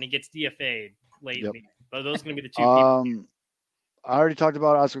Ruiz when he gets DFA'd late. But those are going to be the two people. I already talked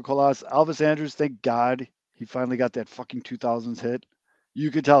about Oscar Colas. Elvis Andrews, thank God he finally got that fucking 2000s hit.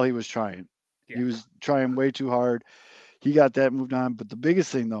 You could tell he was trying. Yeah. He was trying way too hard. He got that moved on. But the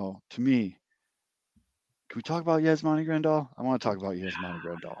biggest thing, though, to me, can we talk about Yasmani Grandal? I want to talk about Yasmani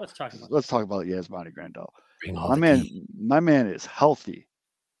Grandal. Let's talk about Yasmani Grandal. My man is healthy,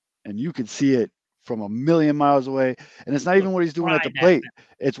 and you can see it from a million miles away. And it's not even what he's doing at the plate.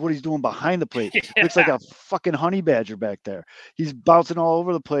 It's what he's doing behind the plate. Looks like a fucking honey badger back there. He's bouncing all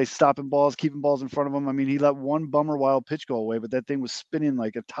over the place, stopping balls, keeping balls in front of him. I mean, he let one bummer wild pitch go away, but that thing was spinning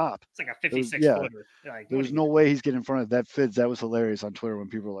like a top. It's like a 56-footer. There was no way he's getting in front of that. Fizz, that was hilarious on Twitter when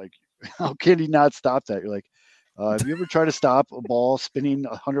people were like, how can he not stop that? You're like, have you ever tried to stop a ball spinning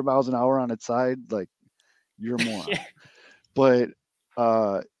 100 miles an hour on its side? Like, you're a moron. But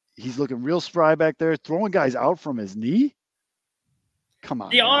he's looking real spry back there, throwing guys out from his knee. Come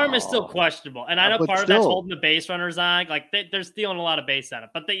on. The arm is still questionable. And I know part of that's holding the base runners on. Like, they're stealing a lot of base on it.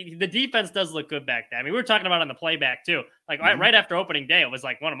 But the defense does look good back there. I mean, we were talking about on the playback, too. Like, right after opening day, it was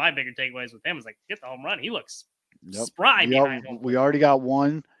like one of my bigger takeaways with him was like, get the home run. He looks spry behind him. We already got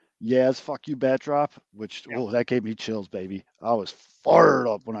one. Yes, fuck you, bat drop, which, that gave me chills, baby. I was fired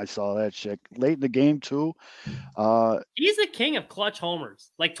up when I saw that shit. Late in the game, too. He's the king of clutch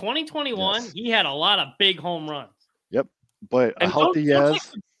homers. Like 2021, he had a lot of big home runs. Yep. But a healthy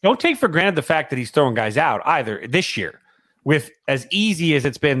don't take for granted the fact that he's throwing guys out either this year. With as easy as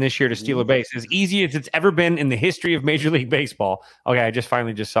it's been this year to steal a base, as easy as it's ever been in the history of Major League Baseball. Okay, I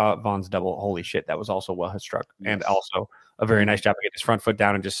finally saw Vaughn's double. Holy shit, that was also well struck. And also a very nice job of getting his front foot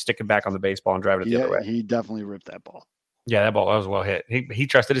down and just sticking back on the baseball and driving it the other way. He definitely ripped that ball. Yeah, that ball was well hit. He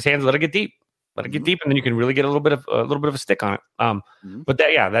trusted his hands, let it get deep. Let it get deep, and then you can really get a little bit of a stick on it. But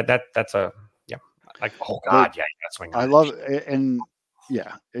that's a like, oh god, you got swing. I love it, and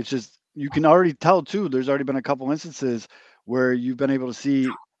it's just you can already tell too. There's already been a couple instances where you've been able to see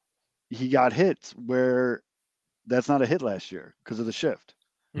he got hits where that's not a hit last year because of the shift.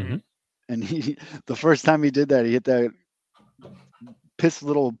 Mm-hmm. And the first time he did that, he hit that piss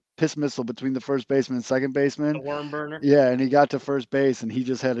missile between the first baseman and second baseman. The worm burner. Yeah, and he got to first base, and he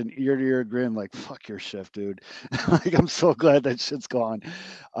just had an ear-to-ear grin like, fuck your shift, dude. Like, I'm so glad that shit's gone.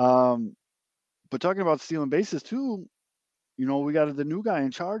 But talking about stealing bases, too, we got the new guy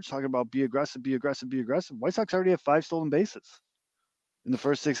in charge talking about be aggressive, be aggressive, be aggressive. White Sox already have 5 stolen bases in the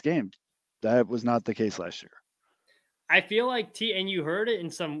first 6 games. That was not the case last year. I feel like and you heard it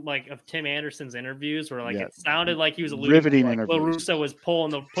in some of Tim Anderson's interviews where it sounded like he was riveting interviews. La Russa was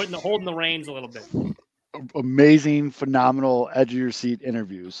holding the reins a little bit. Amazing, phenomenal, edge of your seat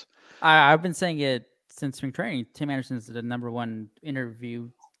interviews. I've been saying it since spring training. Tim Anderson is the #1 interview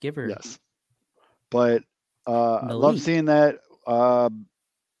giver. Yes, but I love seeing that.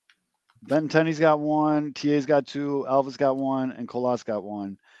 Benintendi's got 1, TA's got 2, Alva's got 1, and Colas got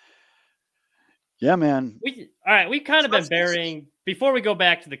 1. Yeah, man. We've kind of been burying before we go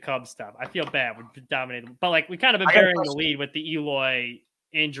back to the Cubs stuff. I feel bad we've dominated, but we kind of been burying the lead with the Eloy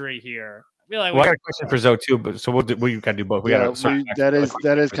injury here. I feel I got a question for Zoe too, but so we got to do both.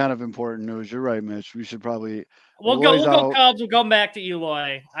 That is kind of important news. You're right, Mitch. We should probably we'll go Cubs. We'll go back to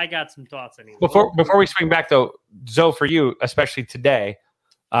Eloy. I got some thoughts on Eloy. Before we swing back though, Zoe, for you, especially today,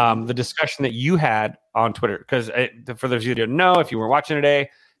 the discussion that you had on Twitter, because for those of you who don't know, if you weren't watching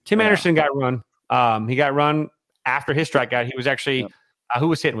today, Tim Anderson got run. He got run after his strikeout. He was actually who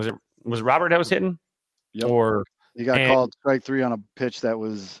was hitting? Was it Robert that was hitting? Yep. Or he got called strike 3 on a pitch that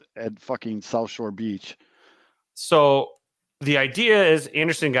was at fucking South Shore Beach. So the idea is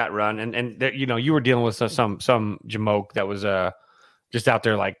Anderson got run, and you were dealing with some jamoke that was just out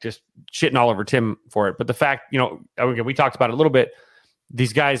there like just shitting all over Tim for it. But the fact, we talked about it a little bit.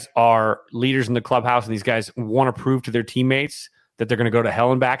 These guys are leaders in the clubhouse, and these guys want to prove to their teammates that they're going to go to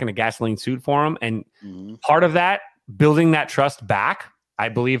hell and back in a gasoline suit for them. And part of that, building that trust back, I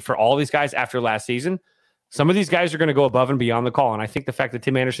believe, for all these guys after last season, some of these guys are going to go above and beyond the call. And I think the fact that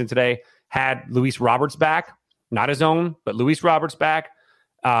Tim Anderson today had Luis Roberts back, not his own, but Luis Roberts back,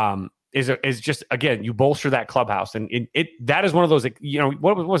 is just, again, you bolster that clubhouse. And that is one of those,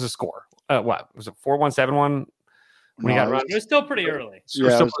 what was the score? What was it? 4-1, 7-1? When he got run? It was still pretty early. It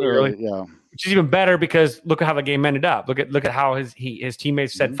was early. Yeah. Which is even better because look at how the game ended up. Look at how his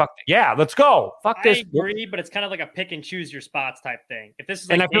teammates said, "Fuck it. Yeah, let's go. Fuck this." I agree, but it's kind of like a pick and choose your spots type thing. If this is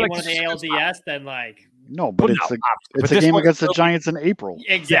like game one of the ALDS, then like no, but it's a game against the Giants in April.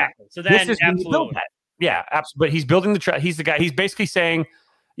 Exactly. So then absolutely, yeah, absolutely. But he's building he's the guy. He's basically saying,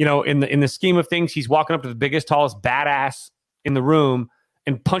 in the scheme of things, he's walking up to the biggest, tallest badass in the room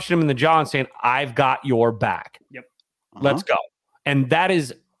and punching him in the jaw and saying, "I've got your back. Yep, let's go." And that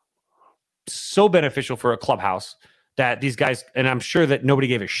is so beneficial for a clubhouse that these guys, and I'm sure that nobody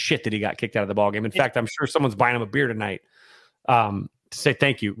gave a shit that he got kicked out of the ballgame. In fact, I'm sure someone's buying him a beer tonight to say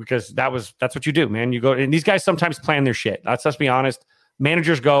thank you, because that's what you do, man. You go, and these guys sometimes plan their shit. Let's be honest.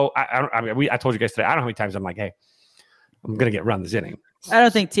 Managers go, I told you guys today, I don't know how many times I'm like, hey, I'm going to get run this inning. I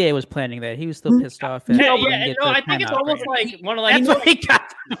don't think TA was planning that. He was still pissed off. I think it's almost like one of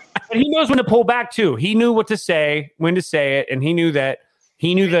but he knows when to pull back too. He knew what to say, when to say it, and he knew that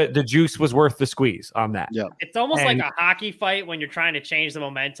the juice was worth the squeeze on that. Yeah. It's almost like a hockey fight when you're trying to change the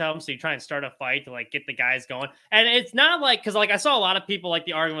momentum. So you try and start a fight to like get the guys going. And it's not like, because like I saw a lot of people like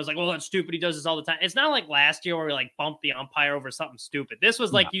the argument was like, well, that's stupid. He does this all the time. It's not like last year where we like bumped the umpire over something stupid. This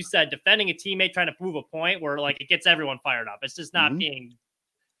was like you said, defending a teammate, trying to prove a point where like it gets everyone fired up. It's just not being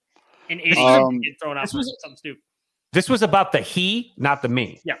an idiot get thrown out for something stupid. This was about the he, not the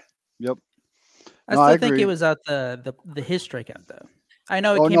me. Yeah. Yep. I still think it was out his strikeout though. I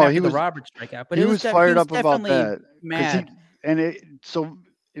know it came after the Roberts strikeout, but he was fired up about that. Mad. So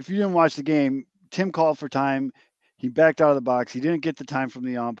if you didn't watch the game, Tim called for time. He backed out of the box. He didn't get the time from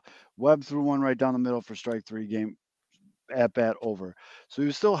the ump. Webb threw one right down the middle for strike 3. Game at bat over. So he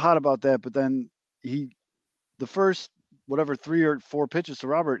was still hot about that. But then the first 3 or 4 pitches to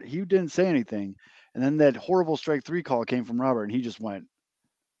Robert, he didn't say anything. And then that horrible strike 3 call came from Robert, and he just went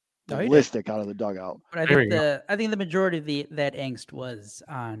ballistic out of the dugout. But I think the majority of that angst was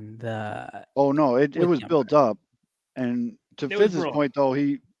on the. Oh no, it was built up, and to Fitz's point though,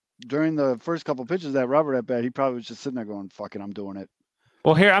 during the first couple pitches of that Robert at bat, he probably was just sitting there going, "Fuck it, I'm doing it."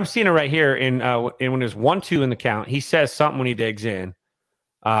 Well, here I'm seeing it right here in when there's 1-2 in the count, he says something when he digs in.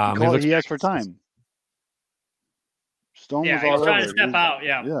 He asked for time. Stone was all trying to step out.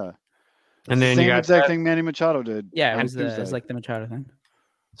 Yeah. Yeah. And then same exact thing Manny Machado did. Yeah, it was like the Machado thing.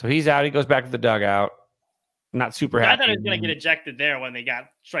 So he's out. He goes back to the dugout. Not super happy. I thought he was going to get ejected there when they got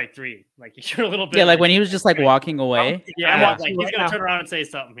strike 3. Like you're a little bit. Yeah, like when he was just like walking away. Yeah, like he's going to turn around and say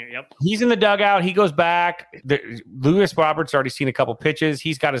something here. Yep. He's in the dugout. He goes back. Luis Roberts already seen a couple pitches.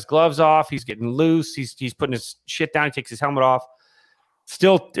 He's got his gloves off. He's getting loose. He's putting his shit down. He takes his helmet off. It's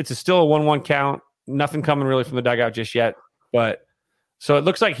still a 1-1 count. Nothing coming really from the dugout just yet. But so it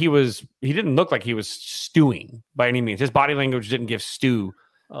looks like he didn't look like he was stewing by any means. His body language didn't give stew.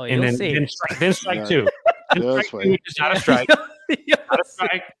 Oh, and then strike 2. Strike 2 is not a strike. Not a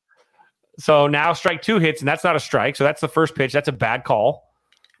strike. So now strike 2 hits, and that's not a strike. So that's the first pitch. That's a bad call.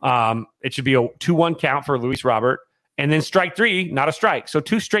 It should be a 2-1 count for Luis Robert. And then strike 3, not a strike. So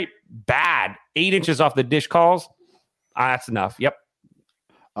 2 straight bad 8 inches off the dish calls. That's enough. Yep.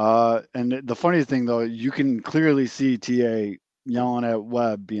 And the funny thing, though, you can clearly see TA yelling at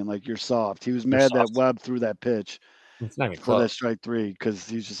Webb, being like, "You're soft." He was mad that Webb threw that pitch. It's not even for close. that strike 3, because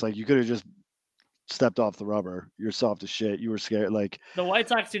he's just like, you could have just stepped off the rubber. You're soft as shit. You were scared. Like the White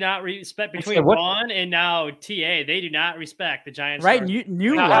Sox do not respect between Vaughn and now TA. They do not respect the Giants. Right,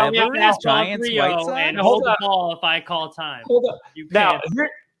 new rivalry is Giants White Sox. And hold the ball if I call time. Hold up. Now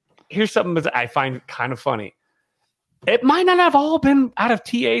here's something that I find kind of funny. It might not have all been out of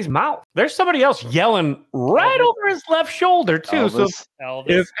TA's mouth. There's somebody else yelling right over his left shoulder too. Elvis. So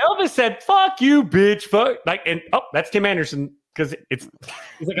if Elvis said "fuck you, bitch," that's Tim Anderson, because he's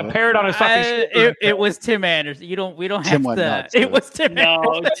like a parrot on his fucking. It was Tim Anderson. We don't Tim have to. It was Tim.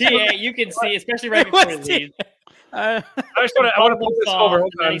 No, TA. You can see, especially right before he leaves. I want to pull this over.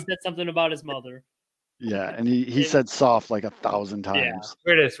 And he said something about his mother. Yeah, and he said soft like 1,000 times. Yeah.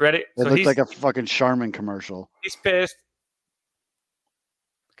 Here it is. Ready? It looked like a fucking Charmin commercial. He's pissed.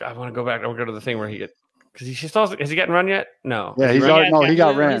 God, I want to go back. I want to go to the thing where he gets. Because he still has he gotten run yet? No. Yeah, Has he's run already, yet? no, he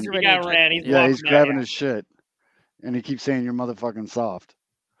got ran. He got ran. He's Yeah, he's walking back grabbing out. his shit, and he keeps saying you're motherfucking soft.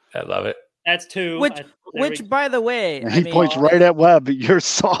 I love it. That's 2. Which, by the way, And he points right at Webb. You're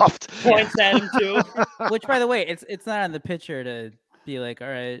soft. Points at him too. Which, by the way, it's not on the picture to be like, all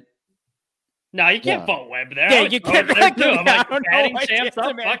right. No, you can't vote Webb there. Yeah, you can't. I'm like batting champs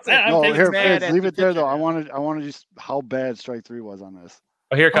up. Fuck that. No, I'm here, taking Fitz, leave it there though. I want to just how bad strike 3 was on this.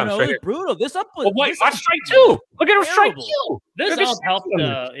 Oh, here it comes. No, Right it was here. brutal. This up was. Oh, wait, watch strike 2. Look at him strike 2. This Look at up helped. him.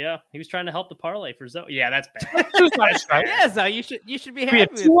 Yeah, he was trying to help the parlay for Zoe. Yeah, that's bad. Yeah, so you should be Be a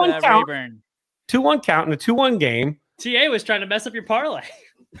happy 2-1 with count. Rayburn. 2-1 count in a 2-1 game. TA was trying to mess up your parlay.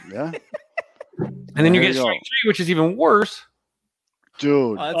 Yeah. And then you get strike 3, which is even worse.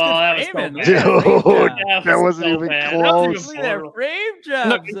 Dude. Oh, that was framing. Dude, That wasn't even close. Look at that frame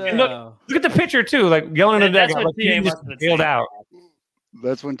job. Look at the picture too, like yelling at that That's guy. what Like, he TA just must have bailed said. out.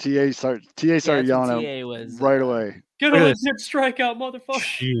 That's when TA started yelling at him right away. Get Look a at this. legit strikeout,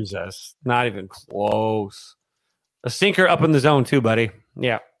 motherfucker. Jesus, not even close. A sinker up in the zone too, buddy.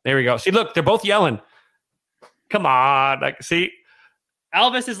 Yeah, there we go. See, look, they're both yelling. Come on, like, see,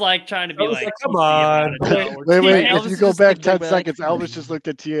 Elvis is like trying to be Elvis like, like, come on. Wait. Elvis If you is go just back like, 10 like, seconds, Elvis just looked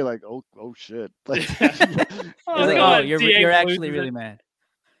at TA like, oh shit. Like, Oh, you're actually really mad.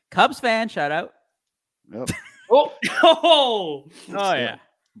 Cubs fan, shout out. yep. Oh, Oh yeah.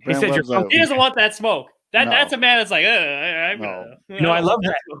 He said you're Webb's he doesn't want that smoke. No. That's a man that's like, No, I love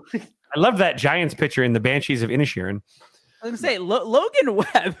that. I love that Giants picture in the Banshees of Inisherin. I was gonna say Logan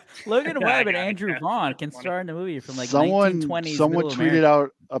Webb I and Andrew Vaughn can funny. star in a movie from like someone 1920s. someone Middle tweeted America.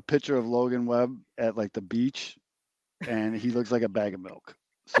 out a picture of Logan Webb at like the beach, and he looks like a bag of milk.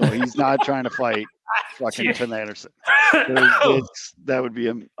 So he's not trying to fight fucking Tim Anderson. That would be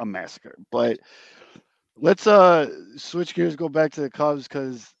a massacre. But let's switch gears, go back to the Cubs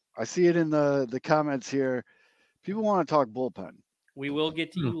because I see it in the comments here. People want to talk bullpen. We will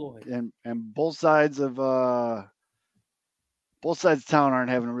get to you, Lloyd. And both sides of town aren't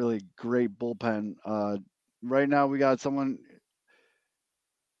having a really great bullpen. Right now we got someone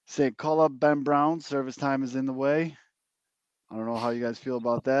say call up Ben Brown. Service time is in the way. I don't know how you guys feel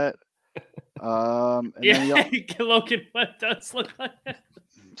about that. And Yeah, Logan Webb does look like that.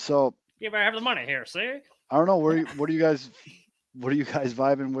 So You better have the money here, see? I don't know what are you guys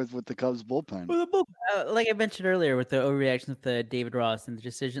vibing with the Cubs bullpen? Well, the bullpen, like I mentioned earlier with the overreaction with the David Ross and the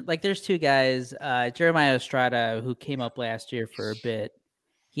decision, like there's two guys, Jeremiah Estrada, who came up last year for a bit.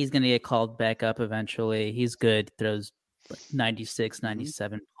 He's going to get called back up eventually. He's good. Throws like 96,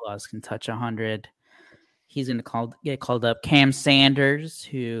 97 plus, can touch 100. He's going to get called up. Cam Sanders,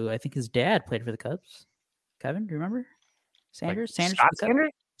 who I think his dad played for the Cubs. Kevin, do you remember? Sanders? Like Sanders? Scott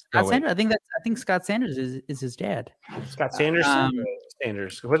Sanders? Scott Sanders? I think Scott Sanders is his dad. Scott Sanders?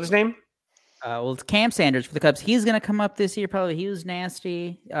 Sanders. What's his name? Well, it's Cam Sanders for the Cubs. He's going to come up this year. Probably he was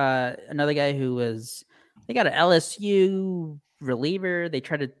nasty. Another guy they got an LSU reliever. They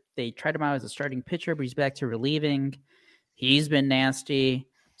tried him out as a starting pitcher, but he's back to relieving. He's been nasty.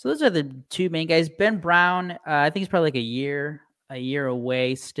 So those are the two main guys. Ben Brown, I think he's probably like a year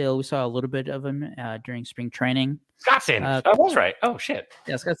away still. We saw a little bit of him during spring training. Scott Sanders. Oh, that's right. Oh, shit.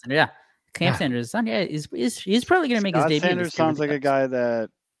 Yeah, Scott Sanders. Yeah. Cam Sanders' son. Yeah, he's probably going to make his debut. Sanders sounds like a guy that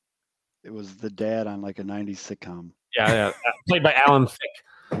it was the dad on like a 90s sitcom. Yeah. Played by Alan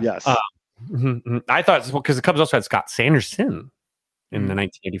Thicke. Yes. I thought because the Cubs also had Scott Sanderson in the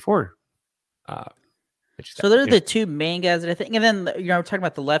 1984. So they're the two main guys that I think. And then, we're talking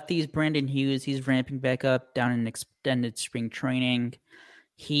about the lefties, Brandon Hughes. He's ramping back up down in extended spring training.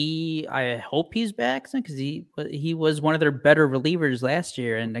 I hope he's back because he was one of their better relievers last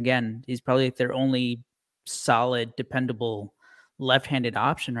year. And again, he's probably like their only solid, dependable left-handed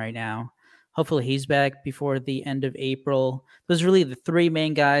option right now. Hopefully he's back before the end of April. Those are really the three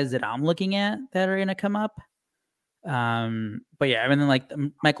main guys that I'm looking at that are going to come up. But yeah, I mean, like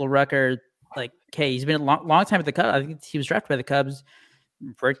Michael Rucker, like, okay, he's been a long time at the Cubs. I think he was drafted by the Cubs,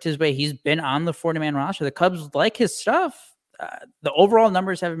 worked his way. He's been on the 40-man roster. The Cubs like his stuff. The overall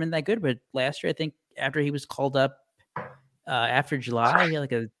numbers haven't been that good, but last year, I think after he was called up after July, he had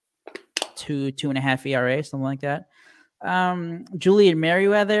like a 2.5 ERA, something like that. Julian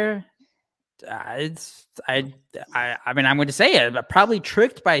Merriweather, I mean, I'm going to say it, probably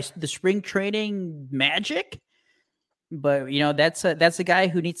tricked by the spring training magic. But that's a guy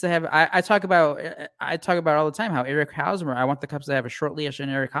who needs to have. I talk about all the time how Eric Hosmer. I want the Cubs to have a short leash on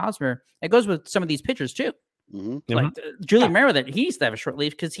Eric Hosmer. It goes with some of these pitchers too. Mm-hmm. Like Julian Merriweather, he needs to have a short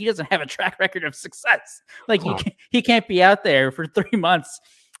leash because he doesn't have a track record of success. Like he can't be out there for 3 months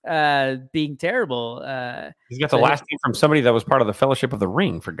being terrible. He's got the last name from somebody that was part of the Fellowship of the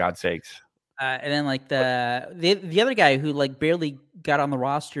Ring, for God's sakes. And then like the other guy who like barely got on the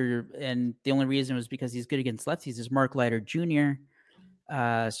roster, and the only reason was because he's good against lefties, is Mark Leiter Jr.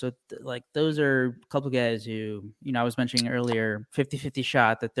 Like those are a couple of guys who, I was mentioning earlier, 50-50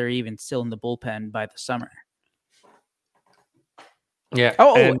 shot that they're even still in the bullpen by the summer. Yeah.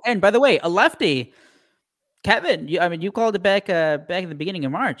 And by the way, a lefty, Kevin, you called it back in the beginning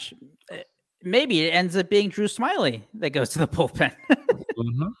of March. Maybe it ends up being Drew Smiley that goes to the bullpen.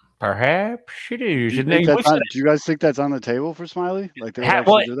 Mm-hmm. Perhaps it is. Do you guys think that's on the table for Smiley? Like they would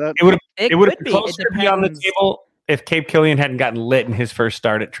actually do that? It would be closer to be on the table if Cape Killian hadn't gotten lit in his first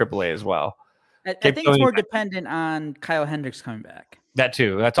start at AAA as well. I think it's more dependent on Kyle Hendricks coming back. That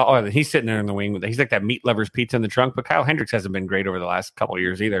too. That's all. He's sitting there in the wing. He's like that meat lover's pizza in the trunk. But Kyle Hendricks hasn't been great over the last couple of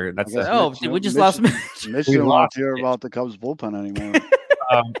years either. That's we just lost Mitch. Mitch didn't want to hear about the Cubs bullpen anymore.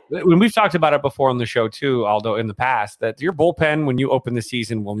 When we've talked about it before on the show too, Aldo, in the past, that your bullpen when you open the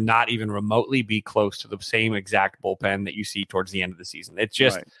season will not even remotely be close to the same exact bullpen that you see towards the end of the season. It's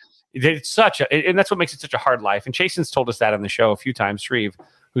just it's and that's what makes it such a hard life. And Chasen's told us that on the show a few times. Shreve,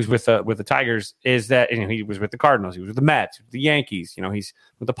 who's with the Tigers, is that he was with the Cardinals, he was with the Mets, the Yankees, he's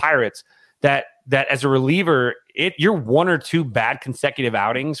with the Pirates. That as a reliever, you're one or two bad consecutive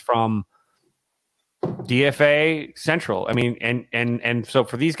outings from DFA Central. I mean, and so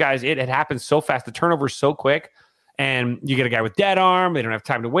for these guys, it happens so fast. The turnover's so quick, and you get a guy with dead arm. They don't have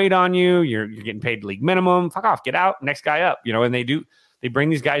time to wait on you. You're getting paid league minimum. Fuck off, get out. Next guy up. And they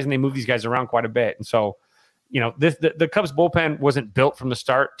bring these guys and they move these guys around quite a bit. And so, the Cubs bullpen wasn't built from the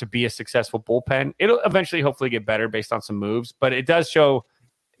start to be a successful bullpen. It'll eventually, hopefully, get better based on some moves, but it does show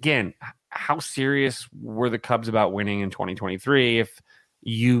again how serious were the Cubs about winning in 2023 if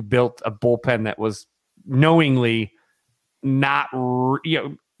you built a bullpen that was knowingly not,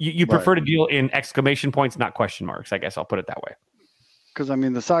 you prefer to deal in exclamation points, not question marks. I guess I'll put it that way. Because,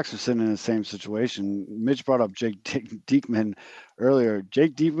 the Sox are sitting in the same situation. Mitch brought up Jake Diekman earlier.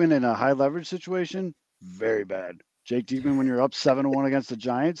 Jake Diekman in a high leverage situation, very bad. Jake Diekman, when you're up 7-1 against the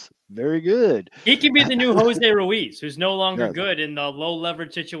Giants, very good. He could be the new Jose Ruiz, who's no longer good in the low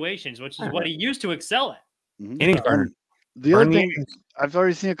leverage situations, which is what he used to excel at. Mm-hmm. The other thing, I've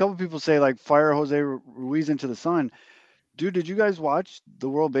already seen a couple people say, like, fire Jose Ruiz into the sun. Dude, did you guys watch the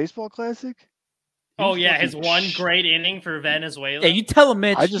World Baseball Classic? Oh, yeah, his one great inning for Venezuela. Yeah, you tell him,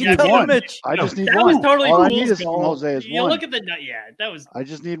 Mitch. I just need one. That was totally All cool. I need is from Jose is one. Look at that was. I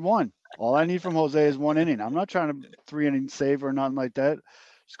just need one. All I need from Jose is one inning. I'm not trying to 3-inning save or nothing like that.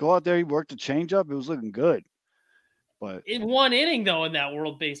 Just go out there. He worked the changeup. It was looking good. But in one inning, though, in that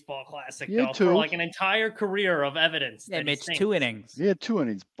World Baseball Classic, for like an entire career of evidence. Yeah, Mitch, 2 innings. Yeah, 2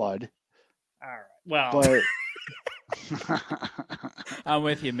 innings, bud. All right. Well. But I'm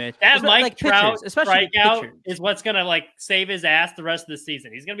with you, Mitch. That Mike Trout strikeout is what's going to save his ass the rest of the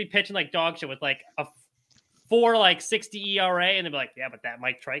season. He's going to be pitching like dog shit with a 4.60 ERA, and they'll be like, yeah, but that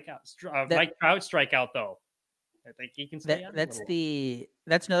Mike Trout strikeout though. I think he can stay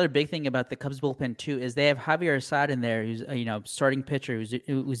that's another big thing about the Cubs bullpen too, is they have Javier Assad in there, who's starting pitcher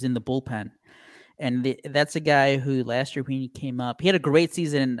who's in the bullpen. And that's a guy who last year when he came up, he had a great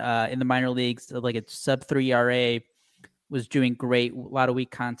season in the minor leagues, like a sub-3 ERA, was doing great, a lot of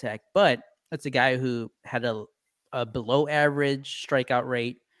weak contact. But that's a guy who had a below average strikeout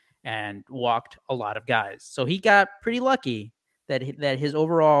rate and walked a lot of guys. So he got pretty lucky that his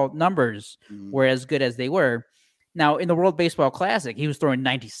overall numbers were as good as they were. Now, in the World Baseball Classic, he was throwing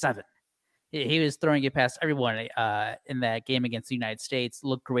 97. He was throwing it past everyone in that game against the United States.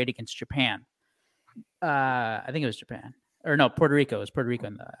 Looked great against Japan. I think it was Japan, or no, Puerto Rico. It was Puerto Rico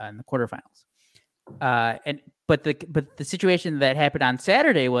in the quarterfinals. But the situation that happened on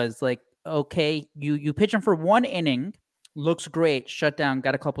Saturday was like, okay, you pitch him for 1 inning, looks great, shut down,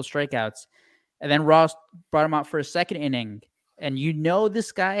 got a couple strikeouts, and then Ross brought him out for a 2nd inning, and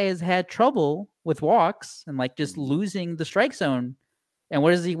this guy has had trouble with walks and just losing the strike zone. And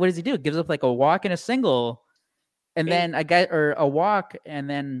what does he do? Gives up a walk and a single, and then a walk, and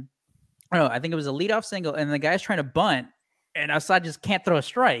then I think it was a leadoff single, and the guy's trying to bunt, and Assad just can't throw a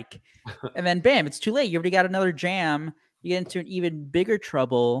strike. And then bam, it's too late. You already got another jam. You get into an even bigger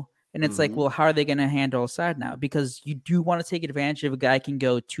trouble. And it's like, well, how are they going to handle Assad now? Because you do want to take advantage of a guy can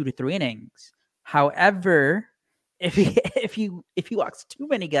go 2 to 3 innings. However, if he walks too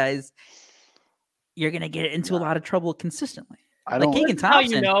many guys, you're going to get into a lot of trouble consistently. Keegan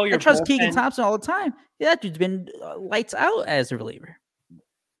Thompson. I trust Keegan Thompson all the time. Yeah, that dude's been lights out as a reliever.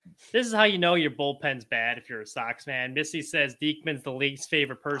 This is how you know your bullpen's bad if you're a Sox fan. Missy says Diekman's the league's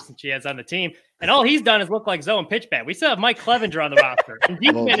favorite person she has on the team, and all he's done is look like Zoe and pitch bad. We still have Mike Clevenger on the roster, and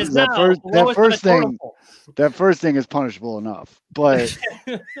Diekman is now that first thing is punishable enough. But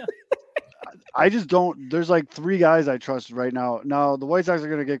I just don't. There's like 3 guys I trust right now. Now the White Sox are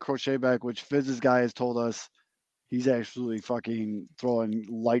going to get Crochet back, which Fizz's guy has told us he's actually fucking throwing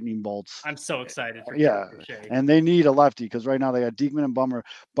lightning bolts. I'm so excited for Yeah, Crochet. and they need a lefty because right now they got Diekman and Bummer.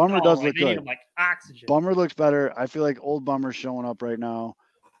 Bummer does look they need good. him like oxygen. Bummer looks better. I feel like old Bummer's showing up right now.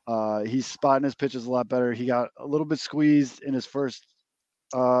 He's spotting his pitches a lot better. He got a little bit squeezed in his first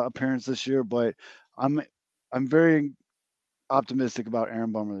appearance this year, but I'm very optimistic about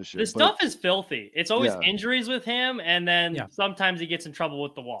Aaron Bummer this year. The stuff is filthy. It's always Yeah. injuries with him, and then sometimes he gets in trouble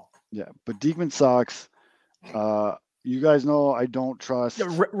with the wall. Yeah, but Diekman sucks. You guys know I don't trust.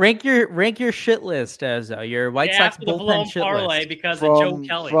 Rank your shit list as your White Sox bullpen shit list because of Joe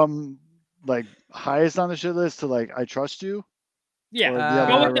Kelly. From like highest on the shit list to like I trust you. Yeah,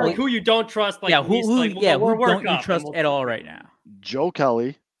 go with like who you don't trust. Like who don't you trust at all right now? Joe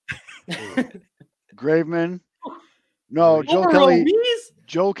Kelly, Graveman. No, Joe Over Kelly. Ruiz?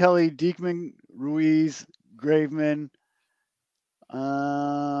 Joe Kelly, Diekman, Ruiz, Graveman.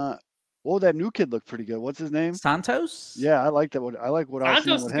 Oh, that new kid looked pretty good. What's his name? Santos. Yeah, I like that one. I like what I was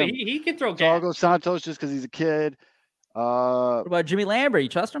seeing with him. He can throw So gas. I'll go Santos just because he's a kid. What about Jimmy Lambert? You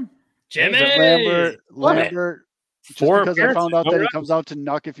trust him? Jimmy Lambert. Just because I found out that he comes out to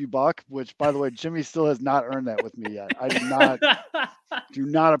Nuck If You Buck, which, by the way, Jimmy still has not earned that with me yet. I do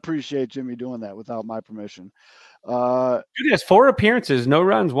not appreciate Jimmy doing that without my permission. Dude has 4 appearances, no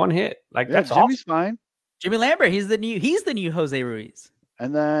runs, 1 hit. Like that's Jimmy's awesome. fine. Jimmy Lambert, he's the new Jose Ruiz.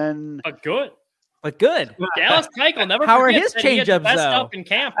 And then but good. Dallas Keuchel never. How are his changeups best though? Up in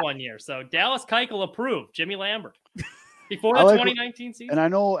camp one year, so Dallas Keuchel approved Jimmy Lambert before the 2019 season. And I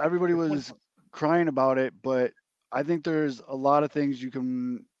know everybody was crying about it, but I think there's a lot of things you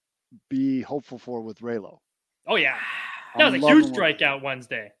can be hopeful for with Raylo. Oh yeah, that was a huge strikeout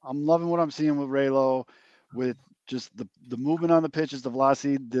Wednesday. I'm loving what I'm seeing with Raylo, with just the movement on the pitches, the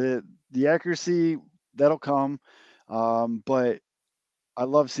velocity, the accuracy that'll come. But I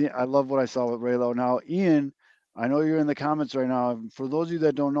love what I saw with Raylo. Now, Ian, I know you're in the comments right now. For those of you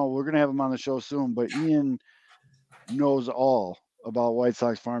that don't know, we're gonna have him on the show soon. But Ian knows all about White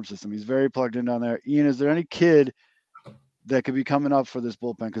Sox farm system. He's very plugged in down there. Ian, is there any kid that could be coming up for this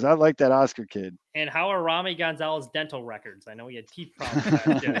bullpen? Because I like that Oscar kid. And how are Rami Gonzalez dental records? I know he had teeth problems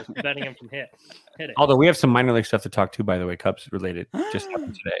last year, preventing him from hitting. Although we have some minor league stuff to talk to, by the way, Cubs related. Just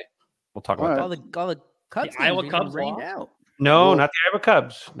happened today. We'll talk about that. All the Cubs. The Iowa Cubs rained out. No, not the Iowa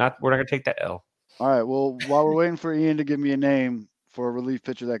Cubs. We're not going to take that L. All right. Well, while we're waiting for Ian to give me a name for a relief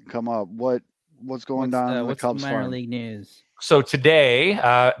pitcher that can come up, what's going down in the Cubs minor farm? league news? So today,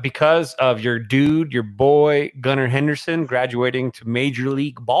 because of your boy Gunnar Henderson graduating to Major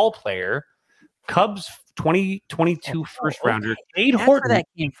League ball player, Cubs 2022 first rounder Cade Horton that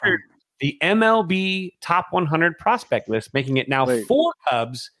came from. The MLB top 100 prospect list, making it now 4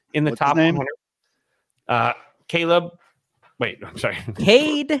 Cubs in the top 100. Caleb, I'm sorry.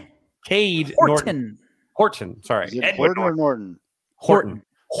 Cade Horton. Sorry. Is it Horton or Norton? Horton.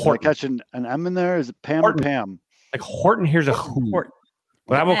 Am I catching an M in there? Is it Pam or Pam? Like Horton, here's a who.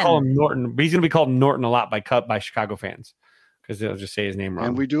 But I will call him Norton. But he's going to be called Norton a lot by Chicago fans because they'll just say his name wrong.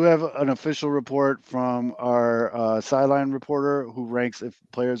 And we do have an official report from our sideline reporter who ranks if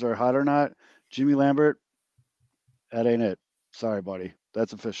players are hot or not. Jimmy Lambert, that ain't it. Sorry, buddy.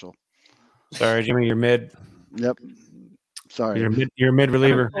 That's official. Sorry, Jimmy, you're mid. Yep. Sorry. You're a mid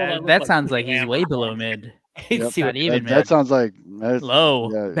reliever. That sounds like he's way below mid. It's not even mid. That sounds like low.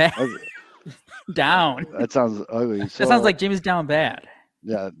 Yeah, down. That sounds ugly. So, that sounds like Jimmy's down bad.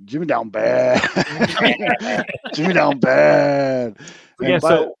 Yeah, Jimmy down bad. Jimmy down bad.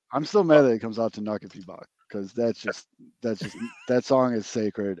 I'm still mad that he comes out to Nuck If You Buck because that song is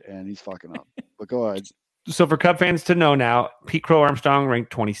sacred and he's fucking up. But go ahead. So for Cub fans to know now, Pete Crow Armstrong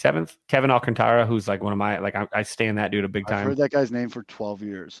ranked 27th. Kevin Alcantara, who's like one of my I stand that dude a big time. I've heard that guy's name for 12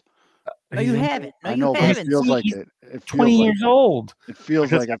 years. No, you haven't. No, I know, but it feels like it. It 20 years old. It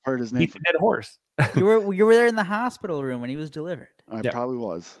feels like I've heard his name. He's a dead horse. You were there in the hospital room when he was delivered. I probably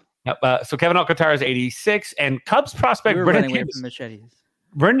was. Yep. So Kevin Alcantara is 86, and Cubs prospect Brendan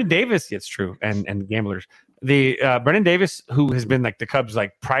Davis. It's true, and gamblers. The Brendan Davis, who has been like the Cubs'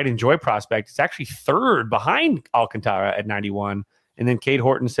 like pride and joy prospect, is actually 3rd behind Alcantara at 91, and then Cade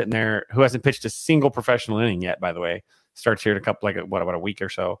Horton sitting there, who hasn't pitched a single professional inning yet. By the way, starts here in about a week or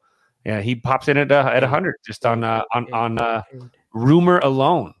so. Yeah, he pops in at 100 just on rumor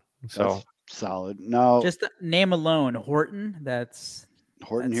alone. So that's solid. Now, just the name alone, Horton.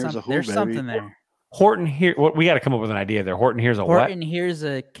 Horton. Here's a who, there's baby. Something there. Horton here. We got to come up with an idea there. Horton here's a Horton what? Here's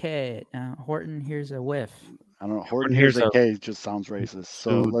a K. Horton here's a whiff. I don't know. Horton here's a K just sounds racist.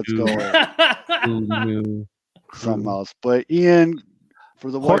 So let's go with something else. But Ian,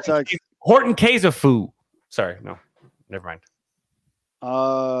 for the White Sox, Horton Kazafu. Sorry, no, never mind.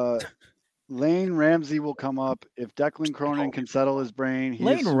 Lane Ramsey will come up if Declan Cronin can settle his brain. He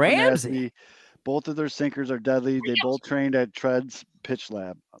Lane is super Ramsey? nasty. Both of their sinkers are deadly. They both trained at Tread's pitch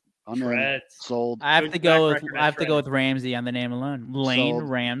lab. I'm in. Treads. Sold. I have Good to go track with record at Ramsey on the name alone. Lane Sold.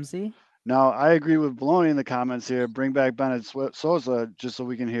 Ramsey. Now I agree with Baloney in the comments here. Bring back Bennett Sosa just so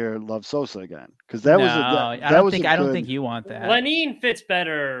we can hear Love Sosa again, because that was I don't think you want that. Lenine fits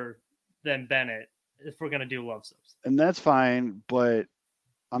better than Bennett if we're gonna do Love Subs. And that's fine, but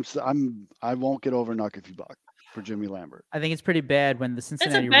I won't get over Nuck if you buck for Jimmy Lambert. I think it's pretty bad when the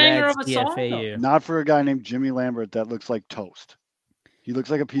Cincinnati banger Reds of a song, DFA though. you. Not for a guy named Jimmy Lambert that looks like toast. He looks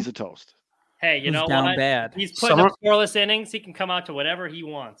like a piece of toast. Hey, you Who's know down what? bad. He's putting up scoreless innings. He can come out to whatever he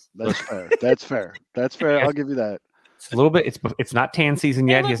wants. That's fair. That's fair. That's fair. I'll give you that. It's a little bit. It's not tan season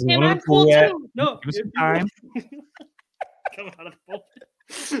yet. Hey, He hasn't look, won I'm the pool cool yet. too. No, Give us some time. come out of the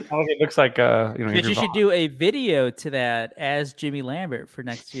bullpen. It looks like But Andrew you should Vaughn. do a video to that as Jimmy Lambert for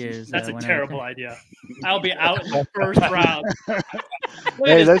next year's. That's a winner. terrible idea. I'll be out in the first round. Look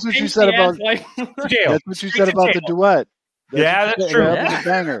Hey, at that's this what you pasty said about. ass white- Jail. That's what you said about the duet. Yeah, what you that's said. true. That was a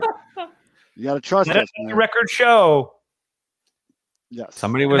banger. You got to trust Let us, us the man. record show. Yes.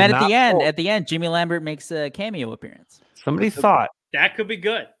 Somebody And was then not at the end, Jimmy Lambert makes a cameo appearance. Somebody thought. That could be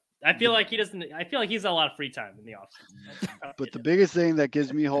good. I feel like he doesn't. I feel like he's a lot of free time in the offseason. But the biggest thing that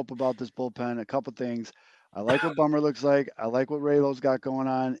gives me hope about this bullpen, a couple things. I like what Bummer looks like. I like what Raylo's got going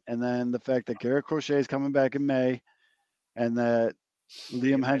on, and then the fact that Garrett Crochet is coming back in May, and that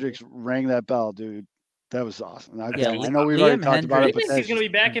Liam Hendricks rang that bell, dude. That was awesome. I know we've already talked about it, but He's going to be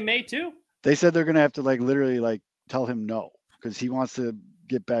back in May too. they said they're going to have to literally tell him no because he wants to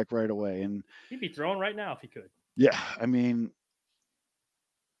get back right away. And He'd be throwing right now if he could. yeah, I mean,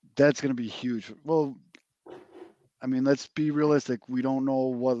 that's going to be huge. Well, I mean, let's be realistic. We don't know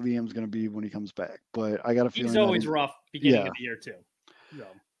what Liam's going to be when he comes back, but I got a feeling He's always rough beginning of the year too. So.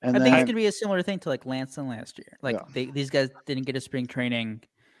 And I then, think it's going to be a similar thing to like Lanston last year. These guys didn't get a spring training.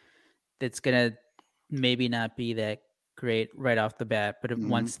 That's going to maybe not be that great right off the bat, but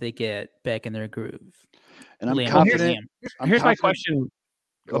once they get back in their groove. And I'm Liam, confident. Here's my question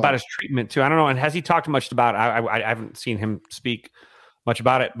about his treatment too. I don't know, and has he talked much about? I haven't seen him speak much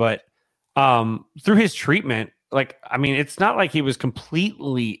about it, but through his treatment, it's not like he was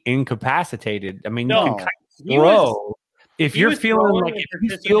completely incapacitated. I mean, you can kind of throw if you're feeling like if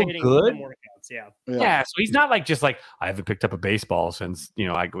you feel good. Yeah, so he's not I haven't picked up a baseball since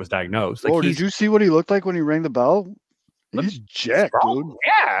I was diagnosed. Did you see what he looked like when he rang the bell? He's jacked, dude.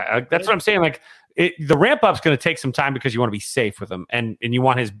 Yeah, that's what I'm saying. The ramp up's going to take some time because you want to be safe with him, and you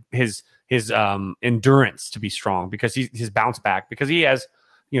want his endurance to be strong because his bounce back because he has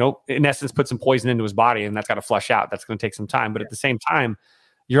in essence put some poison into his body and that's got to flush out. That's going to take some time, but at the same time,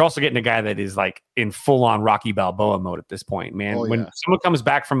 you're also getting a guy that is in full on Rocky Balboa mode at this point, man. When someone comes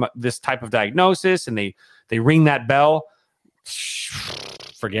back from this type of diagnosis and they ring that bell,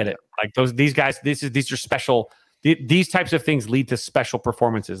 forget it. These guys, these are special. These types of things lead to special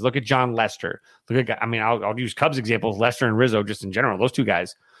performances. Look at John Lester. I'll use Cubs examples, Lester and Rizzo, just in general, those two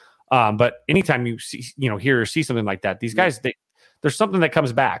guys. But anytime you see, hear or see something like that, these guys, there's something that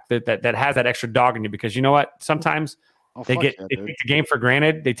comes back that has that extra dog in you because you know what? Sometimes they take the game for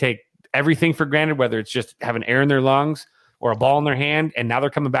granted. They take everything for granted, whether it's just having air in their lungs or a ball in their hand. And now they're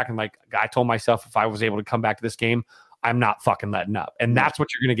coming back and I told myself if I was able to come back to this game, I'm not fucking letting up. And that's what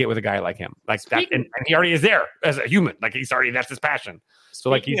you're going to get with a guy like him. And he already is there as a human. That's his passion.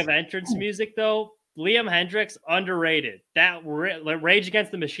 So Speaking of entrance music, though, Liam Hendricks, underrated. That Rage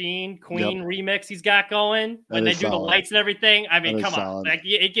Against the Machine, Queen remix he's got going when they do the lights and everything. I mean, come on.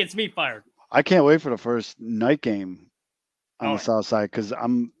 It gets me fired. I can't wait for the first night game on the south side because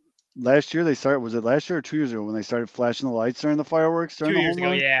last year they started. Was it last year or 2 years ago when they started flashing the lights during the fireworks? 2 years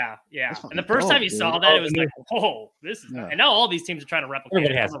ago, yeah. And the first time you saw that, it was like, whoa, this is. And now all these teams are trying to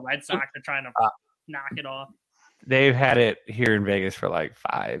replicate it. The Red Sox are trying to knock it off. They've had it here in Vegas for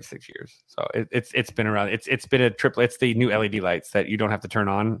 5-6 years, so it's been around. It's been a triple. It's the new LED lights that you don't have to turn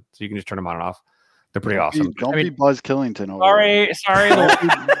on, so you can just turn them on and off. They're pretty awesome. Don't be Buzz Killington over there. Sorry.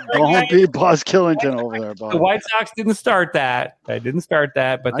 Don't be Buzz Killington over there, Buzz. The White Sox didn't start that. They didn't start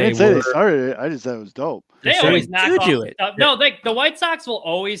that, but I didn't say they started it. I just said it was dope. They always knock off stuff. No, the White Sox will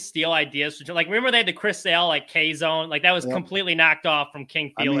always steal ideas. Remember they had the Chris Sale K Zone, that was completely knocked off from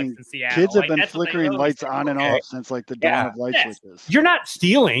King Felix in Seattle. Kids have been flickering lights on and off since the dawn of light switches. You're not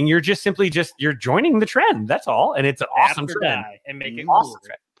stealing. You're just simply you're joining the trend. That's all, and it's an awesome trend and make it awesome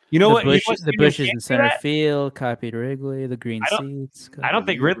cool. You know what? The bushes in center field copied Wrigley. The green seats. I don't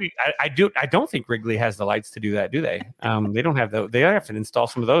think Wrigley. I don't think Wrigley has the lights to do that, do they? They don't have They have to install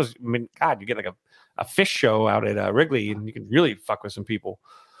some of those. I mean, God, you get like a fish show out at Wrigley, and you can really fuck with some people.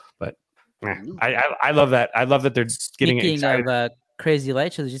 But I love that. I love that they're getting excited. Speaking of crazy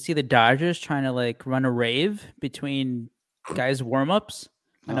light shows, did you see the Dodgers trying to like run a rave between guys' warm-ups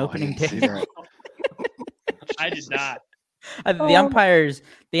on opening day? I did not. The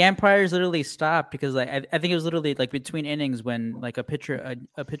umpires literally stopped because like I think it was literally like between innings when like a pitcher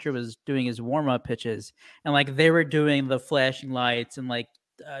was doing his warm-up pitches, and like they were doing the flashing lights and like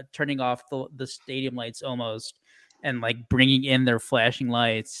turning off the stadium lights almost, and like bringing in their flashing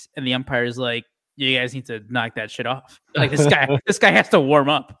lights, and the umpire's like, you guys need to knock that shit off. Like this guy has to warm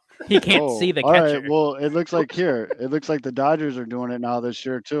up. He can't see the catcher. All right. Well, it looks like the Dodgers are doing it now this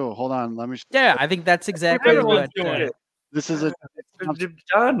year too. Hold on, let me. Yeah, I think that's exactly what. This is a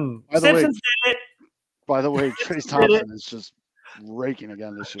done. By the way, Trace Thompson is just raking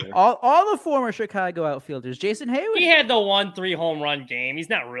again this year. All the former Chicago outfielders. Jason Hayward. He had the 1-3 home run game. He's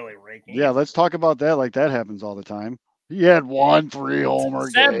not really raking. Yeah, let's talk about that. Like that happens all the time. He had 1-3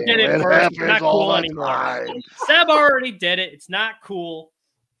 homer Seb game. did it first. It's not cool anymore. Time. Seb already did it. It's not cool.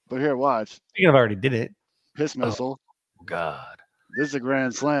 But here, watch. Speaking of already did it. Piss missile. Oh, God. This is a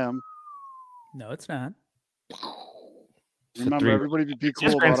grand slam. No, it's not. Remember, everybody be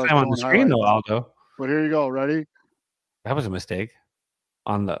cool about it. On the screen, though, Aldo. But here you go. Ready? That was a mistake.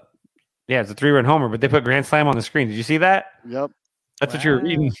 It's a 3-run homer, but they put grand slam on the screen. Did you see that? Yep. That's what you're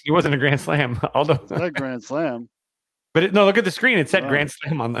reading. It wasn't a grand slam, Aldo. It's not a grand slam. But no, look at the screen. It said grand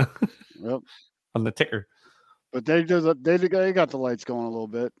slam on the on the ticker. But they got the lights going a little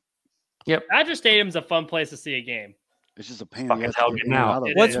bit. Yep. Dodger Stadium's a fun place to see a game. It's just a pain in the ass getting out.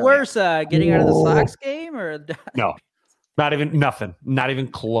 What's worse, getting out of the Sox game or no? Not even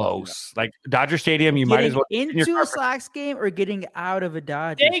close. Like Dodger Stadium, you might as well into a Sox game or getting out of a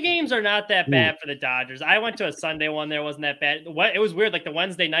Dodgers. Day games are not that bad for the Dodgers. I went to a Sunday one there, wasn't that bad. It was weird. Like the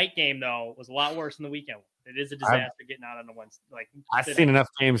Wednesday night game though was a lot worse than the weekend one. It is a disaster getting out on the Wednesday. Like I've seen enough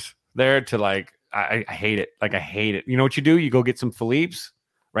games there to like I hate it. Like I hate it. You know what you do? You go get some Philippe's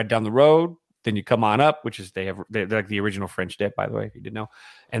right down the road. Then you come on up, which is they're like the original French dip, by the way, if you didn't know.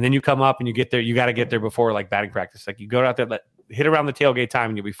 And then you come up and you get there. You got to get there before like batting practice. Like you go out there, hit around the tailgate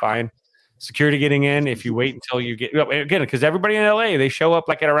time, and you'll be fine. Security getting in. If you wait until you get again, because everybody in LA they show up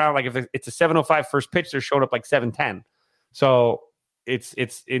like at around like if it's a 7:05 first pitch, they're showing up like 7:10. So it's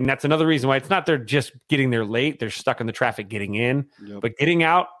and that's another reason why it's not they're just getting there late. They're stuck in the traffic getting in, but getting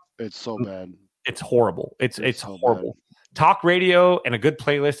out. It's so bad. It's horrible. It's so horrible. Bad. Talk radio and a good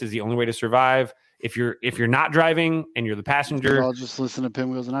playlist is the only way to survive. If you're not driving and you're the passenger, I'll just listen to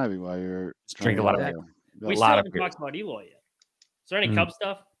Pinwheels and Ivy while you're drink a lot of beer. We still haven't talked about Eloy yet. Is there any Cub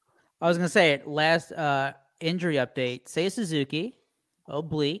stuff? I was gonna say last injury update. Seiya Suzuki,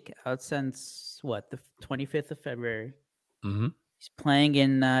 oblique, out since the 25th of February. Mm-hmm. He's playing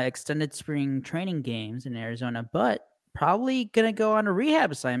in extended spring training games in Arizona, but probably gonna go on a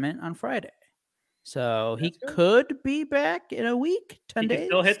rehab assignment on Friday. So he could be back in a week, 10 days. He could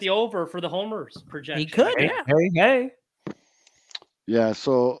still hit the over for the homers projection. He could, Hey. Yeah,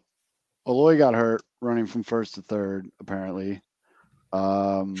 so Eloy got hurt running from first to third, apparently.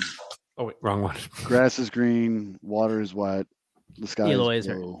 Oh, wait, wrong one. Grass is green, water is wet, the sky Eloy is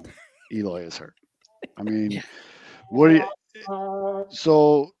blue. hurt. Eloy is hurt. I mean, what do you...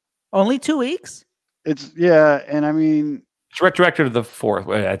 So... Only 2 weeks? It's, yeah, and I mean... It's retroactive to the 4th.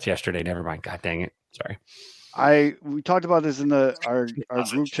 Well, that's yesterday. Never mind. God dang it. Sorry. We talked about this in our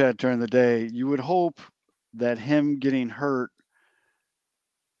group chat during the day. You would hope that him getting hurt,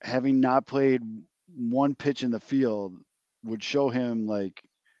 having not played one pitch in the field, would show him like,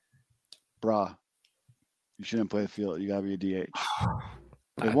 brah, you shouldn't play the field. You gotta be a DH.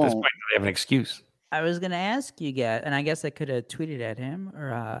 At this point, they have an excuse. I was going to ask you guys, and I guess I could have tweeted at him,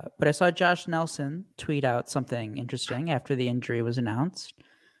 but I saw Josh Nelson tweet out something interesting after the injury was announced.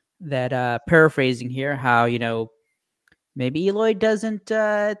 That paraphrasing here, how maybe Eloy doesn't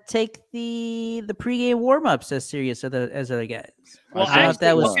take the pregame warm-ups as serious as other guys. Well, I don't know if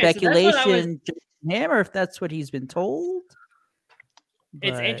that was speculation from him or if that's what he's been told.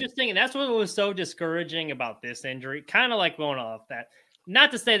 It's interesting, and that's what was so discouraging about this injury. Kind of like going off that.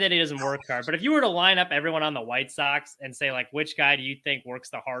 Not to say that he doesn't work hard, but if you were to line up everyone on the White Sox and say, like, which guy do you think works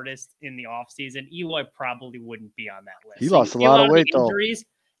the hardest in the offseason, Eloy probably wouldn't be on that list. He lost a lot of weight, injuries,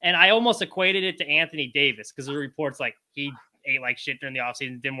 and I almost equated it to Anthony Davis because the reports like he ate like shit during the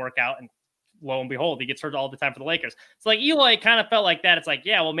offseason, didn't work out, and lo and behold, he gets hurt all the time for the Lakers. So, like, Eloy kind of felt like that. It's like,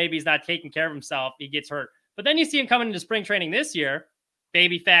 yeah, well, maybe he's not taking care of himself. He gets hurt. But then you see him coming into spring training this year,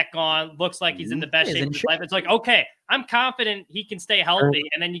 baby fat gone, looks like he's in the best shape of his life. It's like, okay, I'm confident he can stay healthy,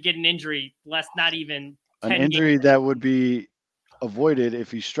 and then you get an injury, not even 10 an injury that would be avoided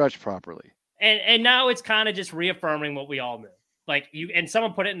if he stretched properly. And now it's kind of just reaffirming what we all knew. Like and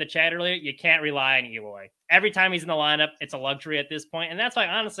someone put it in the chat earlier, you can't rely on Eloy. Every time he's in the lineup, it's a luxury at this point. And that's why,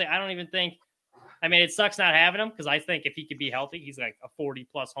 honestly, I don't even think, I mean, it sucks not having him because I think if he could be healthy, he's like a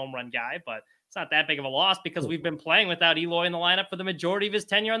 40-plus home run guy, but it's not that big of a loss because we've been playing without Eloy in the lineup for the majority of his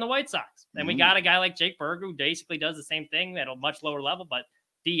tenure on the White Sox. And we got a guy like Jake Berger who basically does the same thing at a much lower level, but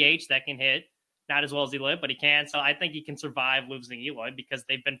DH that can hit. Not as well as Eloy, but he can. So I think he can survive losing Eloy because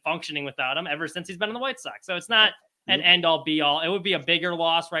they've been functioning without him ever since he's been in the White Sox. So it's not an end-all, be-all. It would be a bigger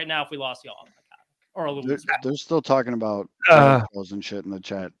loss right now if we lost y'all. Or a little. They're still talking about girls and shit in the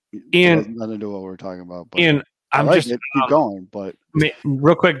chat. Ian, it has nothing to do with what we're talking about. But Ian, I'm like just keep going. But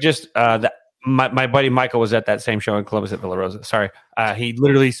real quick, just my buddy Michael was at that same show in Columbus at Villa Rosa. Sorry, he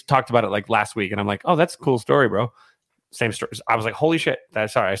literally talked about it like last week, and I'm like, oh, that's a cool story, bro. Same story. I was like, holy shit.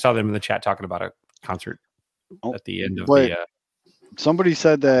 Sorry, I saw them in the chat talking about a concert at the end of the. Somebody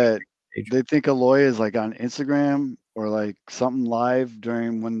said that they think Eloy is like on Instagram or like something live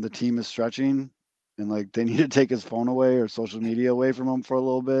during when the team is stretching, and like they need to take his phone away or social media away from him for a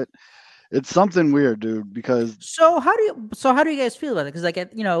little bit. It's something weird, dude. Because how do you guys feel about it? Because like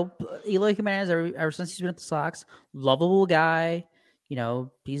Eloy Jimenez ever since he's been at the Sox, lovable guy.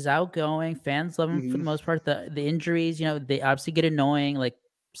 He's outgoing. Fans love him for the most part. The injuries, they obviously get annoying. Like,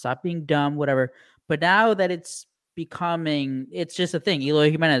 stop being dumb, whatever. But now that it's just a thing.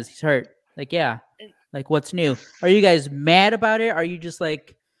 Eloy Jimenez, he's hurt. Like, yeah. Like, what's new? Are you guys mad about it? Are you just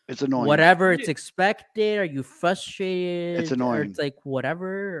like, it's annoying? Whatever, it's expected. Are you frustrated? It's annoying. Or it's like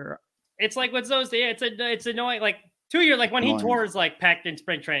whatever. It's like what's those? Yeah, it's annoying. Like 2 years, like when he tore his like pec in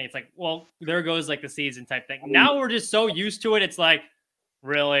spring training, it's like, well, there goes like the season type thing. Now we're just so used to it. It's like,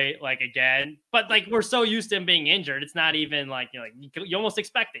 really, like again, but like we're so used to him being injured. It's not even like you almost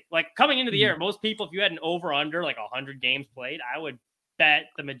expect it. Like coming into the year, most people, if you had an over under like 100 games played, I would bet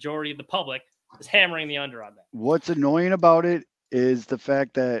the majority of the public is hammering the under on that. What's annoying about it is the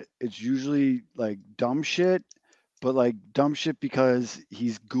fact that it's usually like dumb shit, but like dumb shit because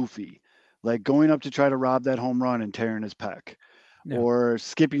he's goofy, like going up to try to rob that home run and tearing his pec. Yeah. Or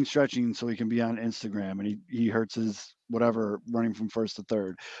skipping stretching so he can be on Instagram and he hurts his whatever running from first to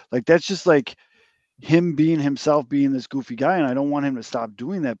third. Like that's just like him being himself, being this goofy guy, and I don't want him to stop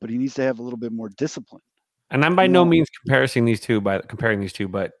doing that, but he needs to have a little bit more discipline. And I'm by no means comparing these two, but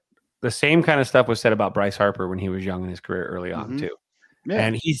the same kind of stuff was said about Bryce Harper when he was young in his career early on too. Yeah.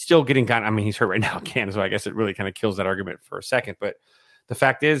 And he's still getting he's hurt right now again, so I guess it really kind of kills that argument for a second. But the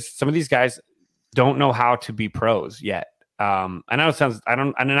fact is, some of these guys don't know how to be pros yet. I know it sounds, I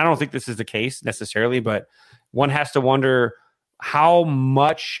don't think this is the case necessarily, but one has to wonder how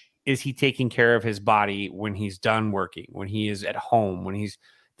much is he taking care of his body when he's done working, when he is at home,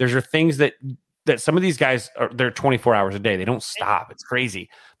 there are things that some of these guys they're 24 hours a day. They don't stop. It's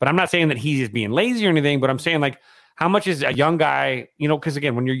crazy. But I'm not saying that he's being lazy or anything, but I'm saying like, how much is a young guy, because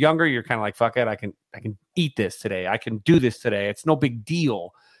again, when you're younger, you're kind of like, fuck it. I can eat this today. I can do this today. It's no big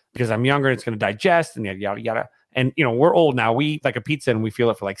deal because I'm younger and it's going to digest and yada, yada. And, we're old now. We eat like a pizza and we feel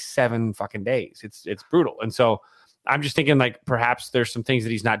it for like 7 fucking days. It's brutal. And so I'm just thinking like perhaps there's some things that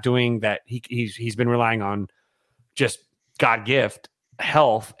he's not doing that he's been relying on just God gift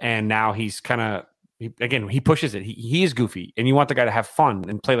health. And now he's kind of, he pushes it. He is goofy and you want the guy to have fun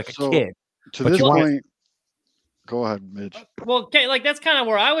and play like a kid. To this point, go ahead, Mitch. Well, okay, like that's kind of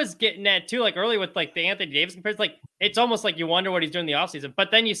where I was getting at too, like early with like the Anthony Davis comparisons. Like it's almost like you wonder what he's doing in the offseason.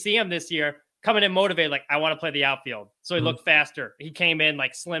 But then you see him this year coming in motivated, like, I want to play the outfield. So he looked faster. He came in,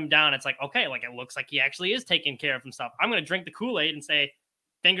 like, slimmed down. It's like, okay, like, it looks like he actually is taking care of himself. I'm going to drink the Kool-Aid and say,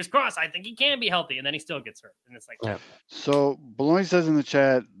 fingers crossed, I think he can be healthy. And then he still gets hurt. And it's like, yeah. So Bologna says in the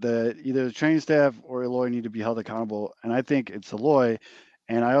chat that either the training staff or Eloy need to be held accountable. And I think it's Eloy.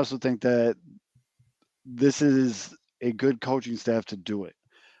 And I also think that this is a good coaching staff to do it.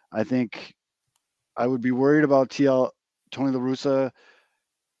 I think I would be worried about Tony La Russa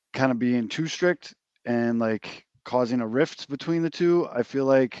kind of being too strict and like causing a rift between the two. I feel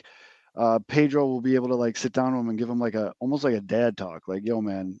like Pedro will be able to like sit down with him and give him like almost like a dad talk. Like, yo,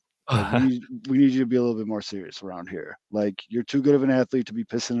 man, like, we need you to be a little bit more serious around here. Like, you're too good of an athlete to be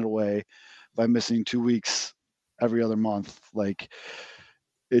pissing it away by missing 2 weeks every other month. Like,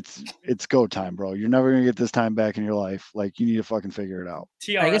 it's go time, bro. You're never gonna get this time back in your life. Like, you need to fucking figure it out.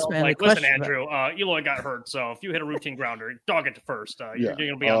 TRL, I guess, man, like, the listen, question Andrew, Eloy got hurt, so if you hit a routine grounder, dog it to first. You're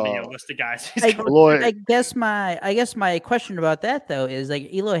gonna be on the list of guys. I guess my question about that though is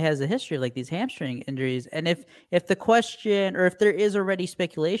like Eloy has a history of like these hamstring injuries, and if the question or if there is already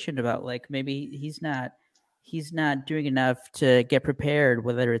speculation about like maybe he's not doing enough to get prepared,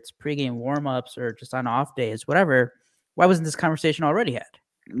 whether it's pregame warmups or just on off days, whatever. Why wasn't this conversation already had?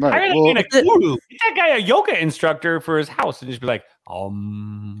 Right. Well, get that guy a yoga instructor for his house and just be like,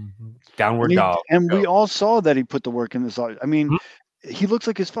 downward dog. And we all saw that he put the work in this. I mean, he looks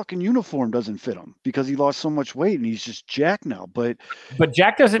like his fucking uniform doesn't fit him because he lost so much weight and he's just jacked now. But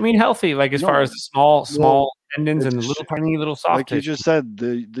jack doesn't mean healthy. Like as far as the small tendons and the little tiny little soft. Like you just said,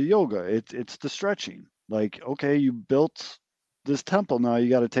 the yoga, it's the stretching. Like, okay, you built this temple, now you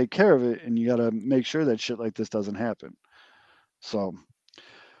got to take care of it and you got to make sure that shit like this doesn't happen. So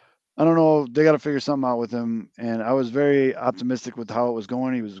I don't know. They got to figure something out with him. And I was very optimistic with how it was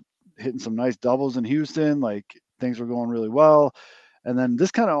going. He was hitting some nice doubles in Houston. Like, things were going really well. And then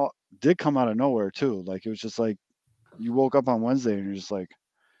this kind of did come out of nowhere too. Like, it was just like you woke up on Wednesday and you're just like,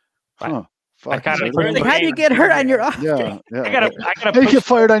 huh. Fuck, how do you get hurt on your off day? Yeah. I gotta you get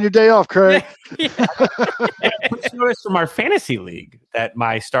fired on your day off, Craig. I noticed from our fantasy league that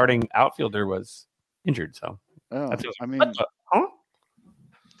my starting outfielder was injured. So I mean,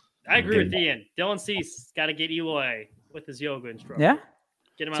 I agree with Ian. Dylan Cease got to get Eloy with his yoga instructor. Yeah.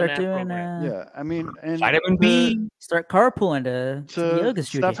 Get him start on that doing, program. Yeah, I mean, and vitamin B. Start carpooling to yoga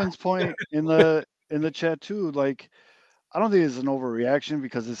studio. Stefan's point in the chat too, like, I don't think it's an overreaction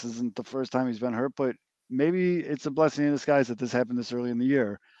because this isn't the first time he's been hurt, but maybe it's a blessing in disguise that this happened this early in the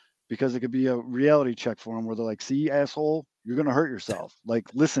year because it could be a reality check for him where they're like, see, asshole, you're going to hurt yourself. Like,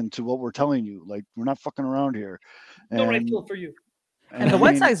 listen to what we're telling you. Like, we're not fucking around here. No right field for you. And the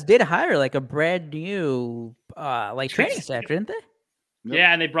White Sox did hire like a brand new training staff, didn't they? Yep.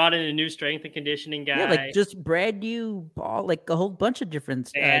 Yeah, and they brought in a new strength and conditioning guy. Yeah, like just brand new, like a whole bunch of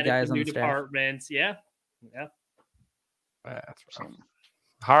different guys on the staff. New departments. Yeah. That's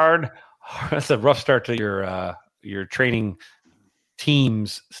hard. That's a rough start to your training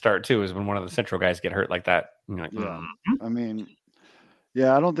team's start too. Is when one of the central guys get hurt like that. Like, I mean,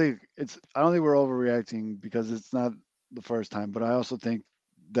 yeah, I don't think we're overreacting because it's not the first time, but I also think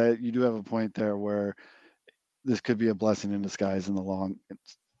that you do have a point there where this could be a blessing in disguise in the long.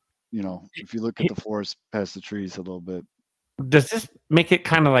 If you look at the forest past the trees a little bit. Does this make it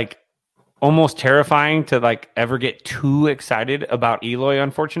kind of like almost terrifying to like ever get too excited about Eloy?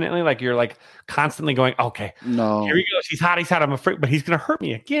 Unfortunately, like you're like constantly going, okay, no, here he goes, he's hot, I'm afraid, but he's gonna hurt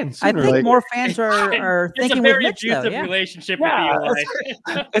me again sooner. I think more fans are thinking it's a very with Mitch, abusive relationship with Eloy.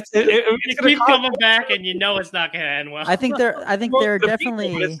 You keep coming back, and you know it's not gonna end well. I think they're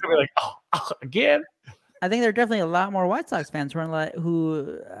definitely again. I think there are definitely a lot more White Sox fans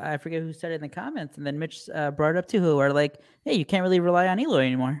who I forget who said it in the comments, and then Mitch brought it up too, who are like, hey, you can't really rely on Eloy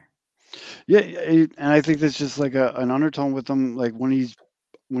anymore. Yeah, and I think that's just like an undertone with him. Like when he's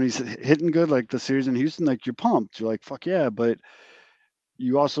hitting good, like the series in Houston, like you're pumped. You're like, fuck yeah, but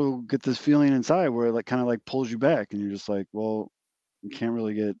you also get this feeling inside where it like kind of like pulls you back, and you're just like, well, you can't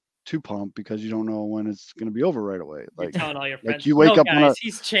really get too pumped because you don't know when it's going to be over right away. Like, you're telling all your friends, like you wake up guys,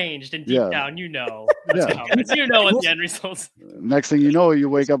 he's changed, and deep down, you know, you know what the end results. Next thing you know, you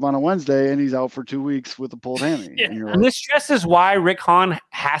wake up on a Wednesday and he's out for 2 weeks with a pulled hammy. Yeah. And this stresses why Rick Hahn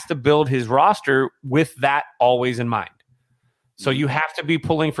has to build his roster with that always in mind. So you have to be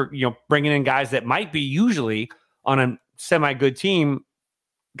pulling for, bringing in guys that might be usually on a semi-good team,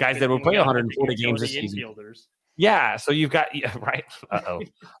 guys that will play 140 games this season. Infielders. Yeah, so you've got right.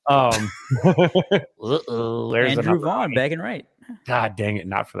 There's Andrew Vaughn back and right. God dang it,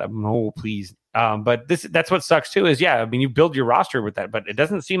 not for that. No, please. But that's what sucks too. Is you build your roster with that, but it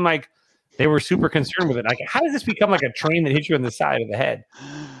doesn't seem like they were super concerned with it. Like, how does this become like a train that hits you on the side of the head?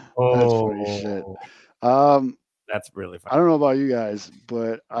 That's pretty shit. That's really fun. I don't know about you guys,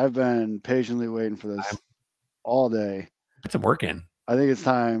 but I've been patiently waiting for this all day. Put some work in. I think it's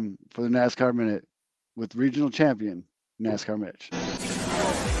time for the NASCAR Minute with regional champion NASCAR Mitch.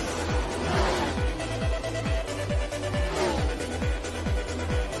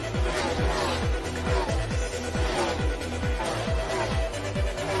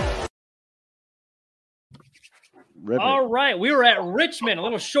 All right, we were at Richmond, a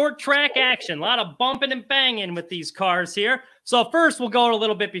little short track action, a lot of bumping and banging with these cars here. So first, we'll go a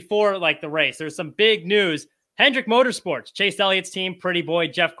little bit before the race. There's some big news. Hendrick Motorsports, Chase Elliott's team, Pretty Boy,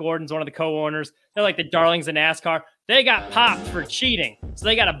 Jeff Gordon's one of the co-owners. They're like the darlings of NASCAR. They got popped for cheating. So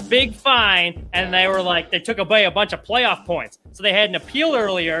they got a big fine, and they took away a bunch of playoff points. So they had an appeal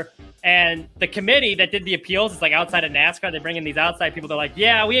earlier, and the committee that did the appeals is like outside of NASCAR. They bring in these outside people. They're like,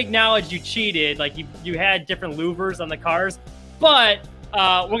 yeah, we acknowledge you cheated. Like you had different louvers on the cars, but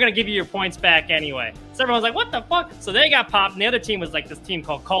we're going to give you your points back anyway. So everyone's like, what the fuck? So they got popped, and the other team was like this team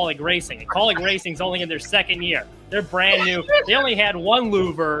called Colleague Racing. And Colleague Racing's only in their second year. They're brand new. They only had one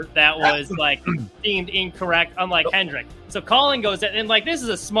louver that was like deemed incorrect, unlike Hendrick. So Colin goes in, and like this is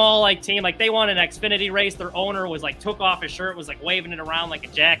a small like team. Like they won an Xfinity race. Their owner was like took off his shirt, was like waving it around like a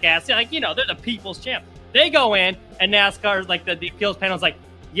jackass. Like, they're the people's champ. They go in, and NASCAR's like the appeals panel's like,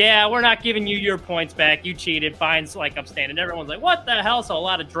 yeah, we're not giving you your points back. You cheated. Fines like upstanding. Everyone's like, what the hell? So a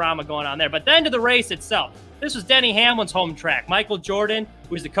lot of drama going on there. But then to the race itself. This was Denny Hamlin's home track. Michael Jordan,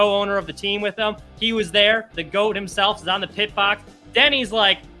 who's the co-owner of the team with him, he was there. The GOAT himself is on the pit box. Denny's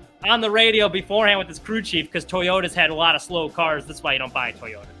like on the radio beforehand with his crew chief because Toyota's had a lot of slow cars. That's why you don't buy a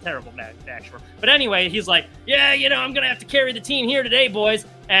Toyota. Terrible manufacturer. But anyway, he's like, yeah, I'm going to have to carry the team here today, boys.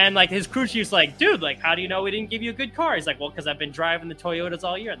 And like his crew chief's like, dude, like, how do you know we didn't give you a good car? He's like, well, because I've been driving the Toyotas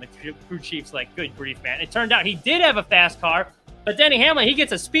all year. And the crew chief's like, good grief, man. It turned out he did have a fast car. But Denny Hamlin, he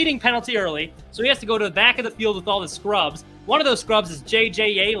gets a speeding penalty early, so he has to go to the back of the field with all the scrubs. One of those scrubs is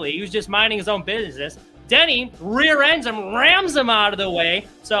J.J. Yaley, who's just minding his own business. Denny rear ends him, rams him out of the way.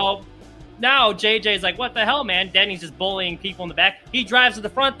 So now J.J.'s like, what the hell, man? Denny's just bullying people in the back. He drives to the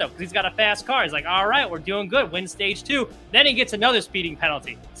front, though, because he's got a fast car. He's like, all right, we're doing good. Win stage 2. Then he gets another speeding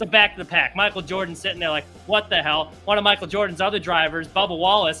penalty. So back to the pack. Michael Jordan's sitting there like, what the hell? One of Michael Jordan's other drivers, Bubba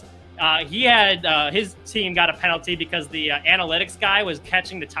Wallace, he had his team got a penalty because the analytics guy was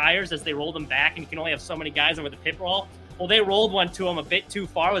catching the tires as they rolled them back, and you can only have so many guys over the pit roll. Well, they rolled one to him a bit too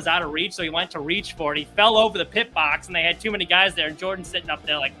far, was out of reach, so he went to reach for it. He fell over the pit box, and they had too many guys there, and Jordan's sitting up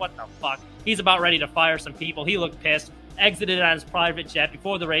there like, what the fuck? He's about ready to fire some people. He looked pissed, exited on his private jet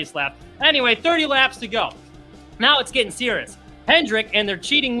before the race lap. Anyway, 30 laps to go. Now it's getting serious. Hendrick and their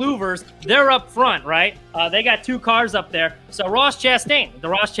cheating louvers, they're up front, right? They got 2 cars up there. So Ross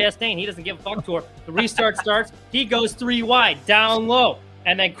Chastain, he doesn't give a fuck to her. The restart starts. He goes 3 wide, down low.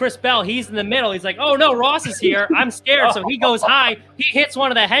 And then Chris Bell, he's in the middle. He's like, oh, no, Ross is here. I'm scared. So he goes high. He hits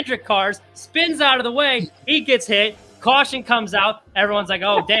one of the Hendrick cars, spins out of the way. He gets hit. Caution comes out. Everyone's like,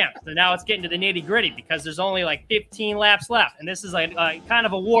 oh, damn. So now it's getting to the nitty-gritty because there's only like 15 laps left. And this is like kind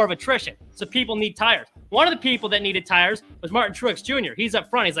of a war of attrition. So people need tires. One of the people that needed tires was Martin Truex Jr. He's up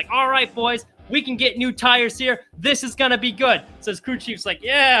front. He's like, all right, boys, we can get new tires here. This is going to be good. So his crew chief's like,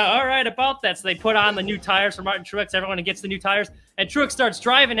 yeah, all right, about that. So they put on the new tires for Martin Truex. Everyone gets the new tires. And Truex starts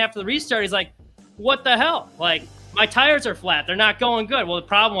driving after the restart. He's like, what the hell? Like, my tires are flat. They're not going good. Well, the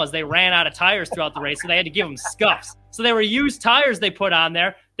problem was they ran out of tires throughout the race, so they had to give them scuffs. So they were used tires they put on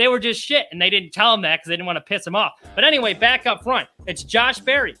there. They were just shit, and they didn't tell him that because they didn't want to piss him off. But anyway, back up front, it's Josh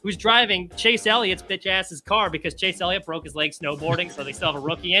Berry, who's driving Chase Elliott's bitch-ass's car because Chase Elliott broke his leg snowboarding, so they still have a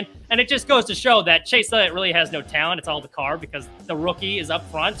rookie in. And it just goes to show that Chase Elliott really has no talent. It's all the car because the rookie is up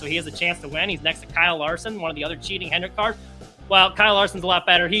front, so he has a chance to win. He's next to Kyle Larson, one of the other cheating Hendrick cars. Well, Kyle Larson's a lot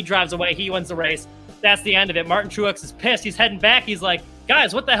better. He drives away. He wins the race. That's the end of it. Martin Truex is pissed. He's heading back. He's like,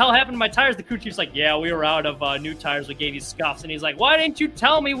 guys, what the hell happened to my tires? The crew chief's like, yeah, we were out of new tires. We gave you scuffs. And he's like, why didn't you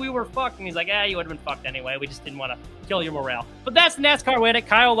tell me we were fucked? And he's like, you would have been fucked anyway. We just didn't want to kill your morale. But that's NASCAR win it.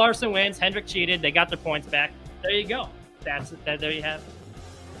 Kyle Larson wins. Hendrick cheated. They got their points back. There you go. That's it. There you have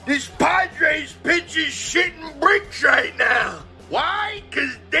it. This Padres pitch is shitting bricks right now. Why?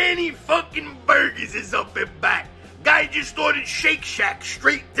 Because Danny fucking Burgess is up and back. Guy just ordered Shake Shack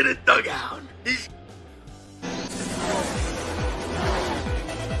straight to the dugout. This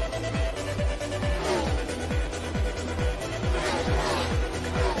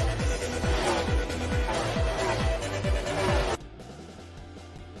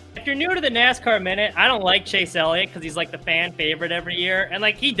If you're new to the NASCAR Minute, I don't like Chase Elliott because he's like the fan favorite every year. And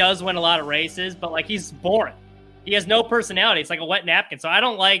like he does win a lot of races, but like he's boring. He has no personality. It's like a wet napkin. So I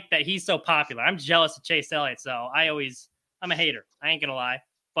don't like that he's so popular. I'm jealous of Chase Elliott. So I'm a hater. I ain't going to lie.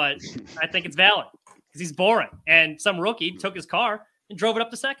 But I think it's valid because he's boring. And some rookie took his car and drove it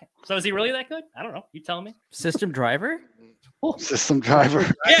up to second. So is he really that good? I don't know. You tell me. System driver? System driver.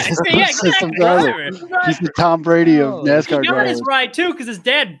 Yeah, System driver. He's the Tom Brady of NASCAR He got drivers. his ride too because his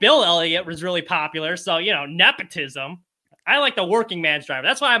dad, Bill Elliott, was really popular. So, nepotism. I like the working man's driver.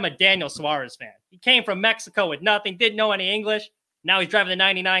 That's why I'm a Daniel Suarez fan. He came from Mexico with nothing, didn't know any English. Now he's driving the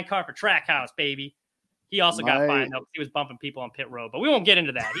 99 car for Trackhouse, baby. He also got fined, though, because he was bumping people on pit road. But we won't get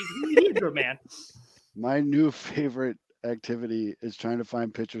into that. He's a good man. My new favorite activity is trying to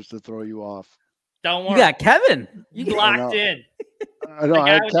find pitchers to throw you off. Don't worry. You got Kevin. You locked in. I know. The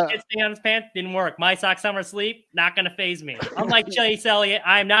I guy with the kids thing on his pants didn't work. My sock summer sleep, not going to phase me. Unlike Chase Elliott,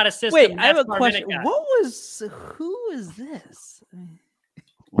 I am not a system. Wait, I have a NASCAR question. minute guy. Who is this?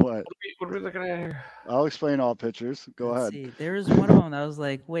 What? What are we looking at here? I'll explain all pictures. Go Let's ahead. see. There was one of them that was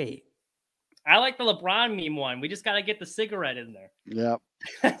like, wait. I like the LeBron meme one. We just got to get the cigarette in there. Yeah.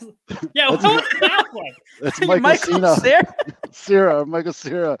 Yeah, what was that one? That's Michael Michael Cera. Cera, Michael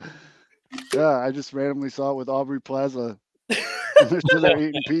Cera. Yeah, I just randomly saw it with Aubrey Plaza. They're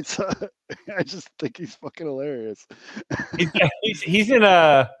eating pizza. I just think he's fucking hilarious. He's in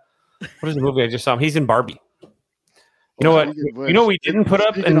a what is the movie I just saw him? He's in Barbie. You know what? You know we didn't put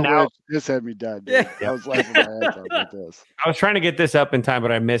up, and now this had me dead. Dude. Yeah. I was laughing my ass off with this. I was trying to get this up in time,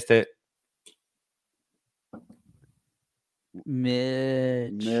 but I missed it.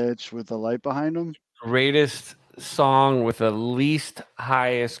 Mitch with the light behind him. Greatest song with the least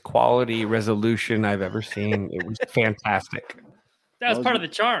highest quality resolution I've ever seen. It was fantastic. That was part of the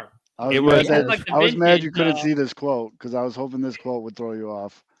charm. I was mad you couldn't see this quote because I was hoping this quote would throw you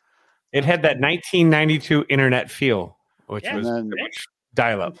off. It had that 1992 internet feel, which was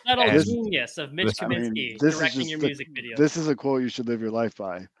dial up. Subtle genius of Mitch Kaminsky directing your music video. This is a quote you should live your life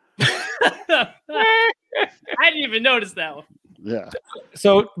by. I didn't even notice that one. Yeah.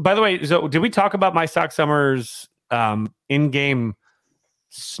 So, by the way, did we talk about My Sock Summer's in-game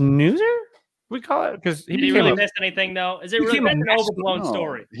snoozer? We call it because did he really miss anything though? Is it really an overblown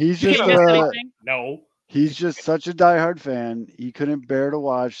story? He's just no. He's just such a diehard fan. He couldn't bear to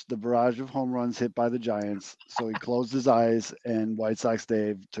watch the barrage of home runs hit by the Giants, so he closed his eyes, and White Sox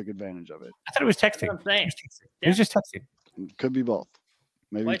Dave took advantage of it. I thought it was texting. That's what I'm saying. It was just texting. Could be both.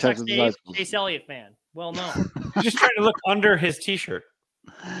 Maybe White Sox Dave, Chase Elliott fan. Well, no. He's just trying to look under his T-shirt.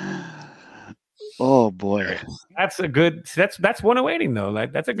 Oh boy, that's a good. That's one awaiting though.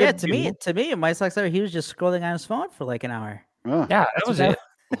 Like that's a good. Yeah, to me, my Sox ever he was just scrolling on his phone for like an hour. Oh. Yeah, that was it.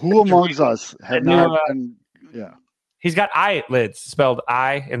 Who amongst us had not been? Yeah, he's got I lids spelled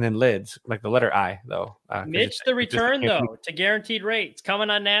I and then lids like the letter I though. Mitch, the return though to guaranteed rates coming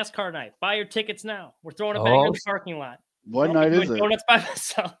on NASCAR night. Buy your tickets now. We're throwing it back in the parking lot. What night is it? Donuts by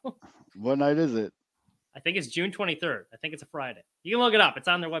myself. What night is it? I think it's June 23rd. I think it's a Friday. You can look it up. It's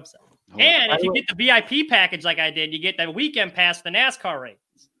on their website. And if you get the VIP package like I did, you get the weekend pass for the NASCAR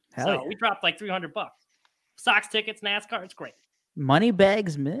races. So we dropped like $300. Sox tickets, NASCAR. It's great. Money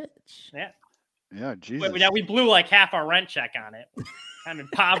bags, Mitch. Yeah. Yeah, Jesus. Now we blew like half our rent check on it. I'm in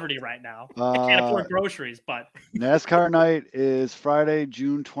poverty right now. I can't afford groceries, but NASCAR night is Friday,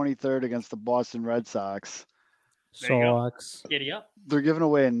 June 23rd against the Boston Red Sox. Sox. Giddy up. They're giving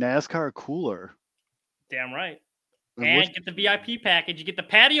away a NASCAR cooler. Damn right. And get the VIP package. You get the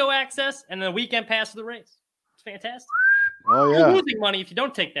patio access and the weekend pass to the race. It's fantastic. Oh yeah. You're losing money if you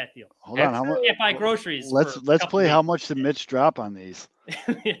don't take that deal. Hold on, how much? You can't buy groceries. Let's play. How much did Mitch drop on these?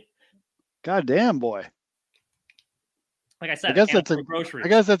 God damn, boy. Like I said, I guess that's groceries. I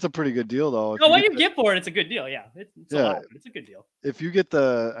guess that's a pretty good deal, though. No, what you get for it, it's a good deal. Yeah, it's a lot, but it's a good deal. If you get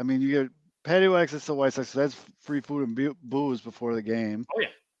you get patio access to White Sox, so that's free food and booze before the game. Oh yeah.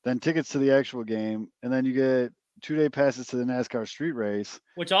 Then tickets to the actual game, and then you get 2-day passes to the NASCAR street race,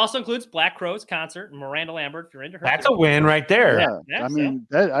 which also includes Black Crowes concert and Miranda Lambert. If you're into her, that's a win right there. Yeah. I mean,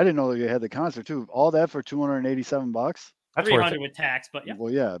 I didn't know they had the concert too. All that for $287. That's 300 with tax, but yeah.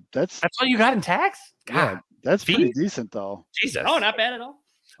 Well, yeah, that's all you got in tax. God, yeah, that's pretty decent though. Jesus. Oh, not bad at all.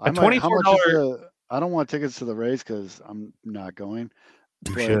 $24. I don't want tickets to the race because I'm not going.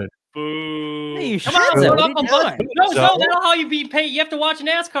 You should. Boo! Hey, you Come should. on, no, that's how you be paid. You have to watch a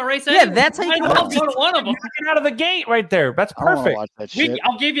NASCAR race. Yeah, that's how you go to one of them. Get out of the gate right there. That's perfect.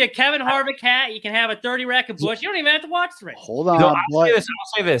 I'll give you a Kevin Harvick hat. You can have a 30 rack of Busch. You don't even have to watch the race. Hold on. I'll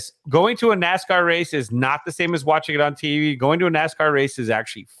say this. Going to a NASCAR race is not the same as watching it on TV. Going to a NASCAR race is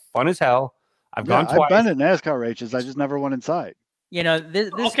actually fun as hell. I've gone twice. I've been at NASCAR races. I just never went inside. You know, this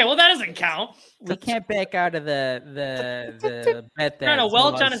okay. Well, that doesn't count. We can't back out of the bet that. Trying to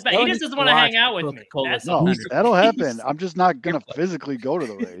welch on his back. He just doesn't want to hang out with me. No, that'll happen. I'm just not gonna physically go to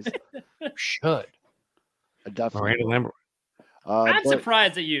the race. Should. I definitely. Miranda Lambert. I'm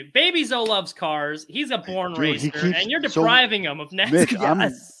surprised at you. Baby Zoe loves cars. He's a born racer, and you're depriving him of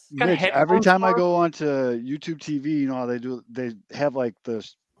NASCAR. Mitch, every time I go onto YouTube TV, you know how they have like your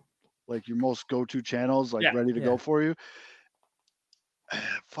most go-to channels ready to go for you.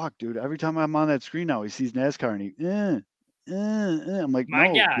 Fuck, dude. Every time I'm on that screen now, he sees NASCAR and I'm like,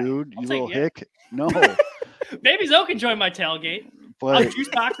 no, dude, you little hick. No. Baby Zoe can join my tailgate. I'll juice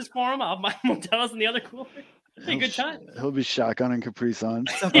boxes for him. I'll buy Modelo's in the other cooler. It'll be a good time. He'll be shotgunning Capri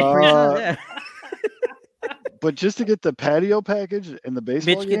Suns. But just to get the patio package and the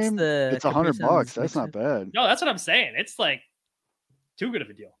baseball Mitch gets game, the it's Capri $100. Suns That's not bad. No, that's what I'm saying. It's like too good of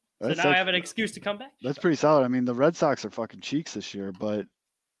a deal. So That's- now I that's- have an excuse to come back. That's pretty solid. I mean, the Red Sox are fucking cheeks this year, but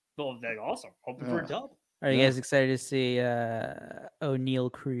Well, they're awesome. Hoping for a Yeah. dub. Are you Yeah. guys excited to see O'Neal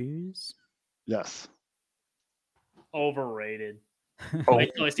Cruz? yes. Overrated. Oh.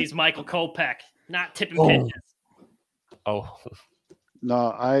 Wait till he sees Michael Kopech not tipping Oh. pitches. Oh,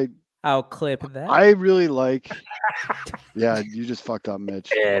 No, I'll clip that. I really like. Yeah, you just fucked up,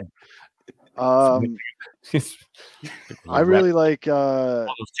 Mitch. Ed. I really like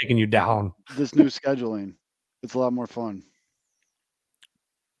taking you down. this new scheduling. It's a lot more fun.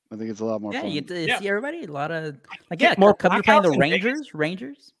 I think it's a lot more yeah, fun. you get to Yeah. see everybody. A lot of like Get yeah. more Cubs are playing the blackouts in Vegas?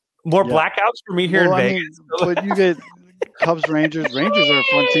 Rangers. More Yeah. blackouts for me here Well, in I Vegas. mean, but you get Cubs, Rangers. Rangers are a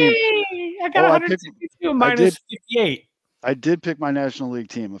fun team. I got Oh, I 162 minus 58. I did pick my National League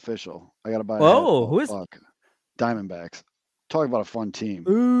team official. I got to buy. a hat. Whoa, Oh, who is- fuck. Diamondbacks? Talk about a fun team.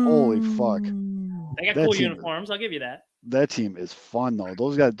 Holy fuck. They got That cool team- uniforms. I'll give you that. That team is fun though.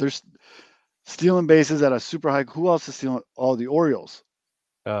 Those guys, they're stealing bases at a super high. Who else is stealing? Oh, the Orioles.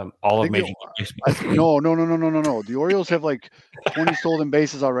 All I of think Major League Baseball. No. The Orioles have like 20 stolen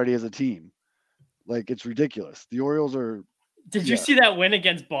bases already as a team. Like it's ridiculous. The Orioles are. Did you Yeah. see that win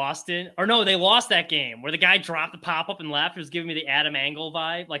against Boston? Or no, they lost that game where the guy dropped the pop up and left. It was giving me the Adam Angle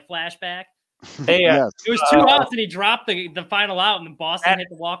vibe, like flashback. Hey, Yes. It was 2 outs and he dropped the final out, and then Boston hit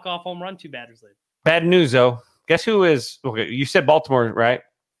the walk off home run 2 batters later. Bad news, though. Guess who is? Okay, you said Baltimore, right?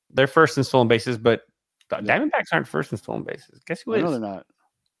 They're first in stolen bases, but the Diamondbacks aren't first in stolen bases. Guess who I is? know they're not.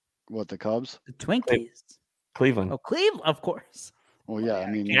 What, the Cubs? The Twinkies. Cleveland. Oh, Cleveland, of course. Well, yeah. I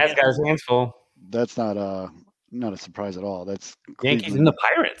mean, He has got his hands full. that's not a surprise at all. That's Yankees Cleveland. and the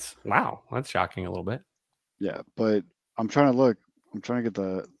Pirates. Wow, that's shocking a little bit. Yeah, but I'm trying to look. I'm trying to get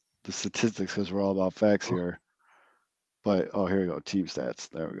the statistics because we're all about facts here. But here we go. Team stats.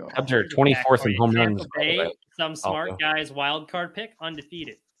 There we go. Cubs are 24th in home runs. Tampa Bay, some smart Also. guys wild card pick,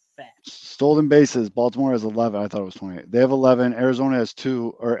 undefeated. Fact. Stolen bases. Baltimore has 11. I thought it was 28. They have 11. Arizona has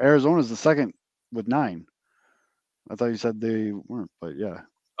 2. Or Arizona's the second with 9. I thought you said they weren't, but yeah.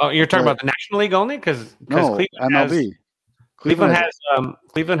 Oh, you're talking But- about the National League only? Because No, MLB.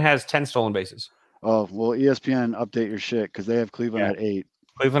 Cleveland has 10 stolen bases. Oh well, ESPN update your shit because they have Cleveland Yeah. at 8.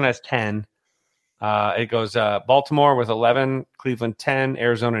 Cleveland has 10. It goes Baltimore with 11, Cleveland 10,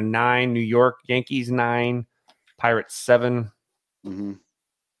 Arizona 9, New York Yankees 9, Pirates 7. Mm-hmm.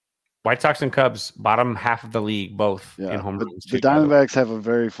 White Sox and Cubs bottom half of the league, both in Yeah, home but runs. the too, by way. Diamondbacks have a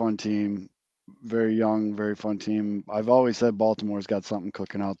very fun team, very young, very fun team. I've always said Baltimore's got something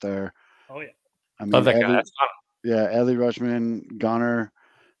cooking out there. Oh yeah. I mean, Love that guy. Adley, That's fun. yeah, Adley Rutschman, Gunnar,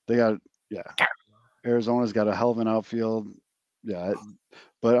 they got Arizona's got a hell of an outfield. Yeah,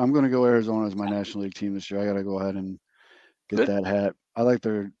 but I'm going to go Arizona as my National League team this year. I got to go ahead and get Good. that hat. I like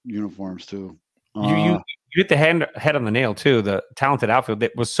their uniforms too. You hit the head on the nail too. The talented outfield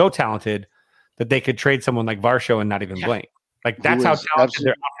that was so talented that they could trade someone like Varsho and not even blink. Like Who that's how is talented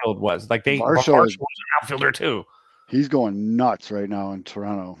their outfield was. Like Varsho Varsho is- was an outfielder too. He's going nuts right now in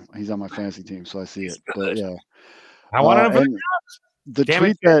Toronto. He's on my fantasy team, so I see it. But yeah, I want to know. and the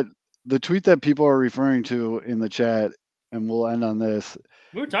Damn tweet that people are referring to in the chat, and we'll end on this.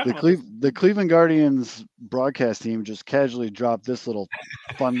 We were talking about this. The Cleveland Guardians broadcast team just casually dropped this little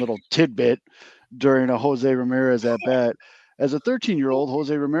fun little tidbit during a Jose Ramirez at bat. As a 13-year-old,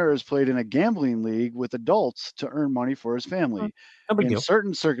 Jose Ramirez played in a gambling league with adults to earn money for his family. No big In deal.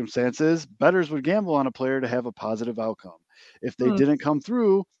 certain circumstances, bettors would gamble on a player to have a positive outcome. If they didn't come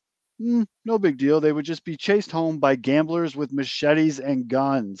through, no big deal. They would just be chased home by gamblers with machetes and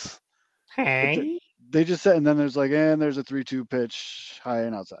guns. Hey, They just said, and then there's like, and there's a 3-2 pitch, high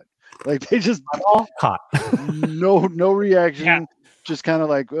and outside. Like they just all caught. no reaction. Yeah. Just kind of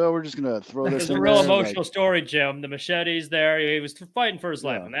like, well, we're just gonna throw this. It's a in real there, emotional story, Jim. The machete's there. He was fighting for his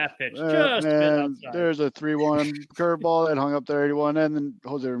life Yeah. on that pitch. Like, Just a bit man, outside. there's a 3-1 curveball that hung up there 81, and then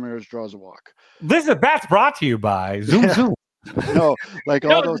Jose Ramirez draws a walk. This at bat's brought to you by Zoom Yeah. Zoom. No, like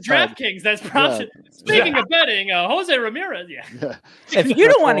all No, those the times. DraftKings. That's prompted. Speaking of betting, Jose Ramirez. Yeah, Yeah. If you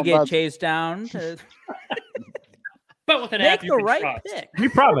don't want to all get about- chased down, to but with an make app, the you can right trust. pick. We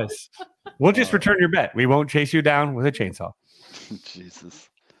promise. We'll just return your bet. We won't chase you down with a chainsaw. Jesus.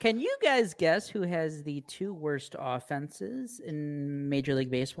 Can you guys guess who has the 2 worst offenses in Major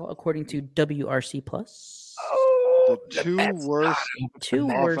League Baseball according to WRC Plus? The 2 worst 2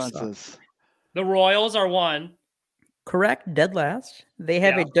 worst. offenses. The Royals are one. Correct, dead last. They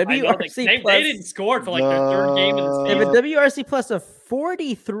have a Yeah, I know WRC they Plus. didn't score for like their third game of the They have a season. WRC Plus of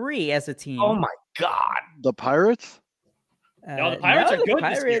 43 as a team. Oh my god. The Pirates? No, the Pirates are good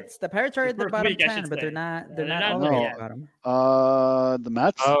this year. The Pirates are The at the first bottom week, I 10, should but they're say. not. They're not all there the way yet. at the bottom. The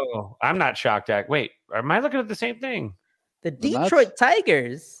Mets. Oh, I'm not shocked. Wait, am I looking at the same thing? The The Mets? Detroit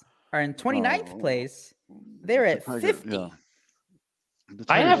Tigers are in 29th Oh, place. They're the at Tigers, 50. yeah. The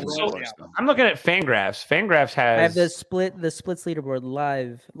I Tigers have are so- close, though. I'm looking at Fangraphs. Fangraphs I have has the splits leaderboard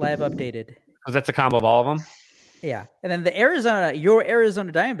live updated. because that's a combo of all of them. Yeah, and then the Arizona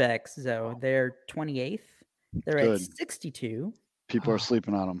Diamondbacks, so they're 28th. They're at Good. 62. People are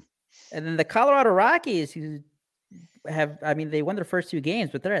sleeping on them. And then the Colorado Rockies, who they won their first 2 games,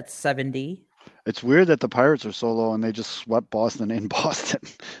 but they're at 70. It's weird that the Pirates are so low and they just swept Boston in Boston.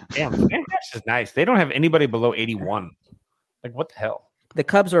 Damn, Fangraphs is nice. They don't have anybody below 81. Like what the hell? The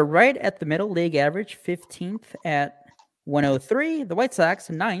Cubs are right at the middle league average, 15th at 103. The White Sox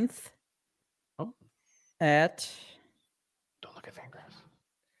 9th at Don't look at Fangraphs.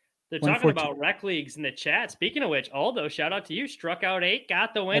 They're talking 114. about rec leagues in the chat. Speaking of which, Aldo, shout out to you. Struck out 8,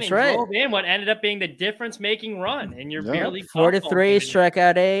 got the win, That's and right. drove in what ended up being the difference-making run in your beer league. 4 to softball 3, division. strike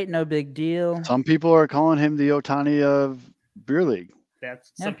out 8, no big deal. Some people are calling him the Otani of beer league.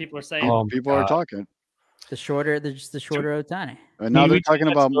 That's Yeah. some people are saying. Oh, People are talking, The shorter Otani. and now Can they're you tell talking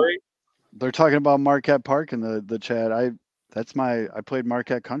that about story? Marquette Park in the chat. I played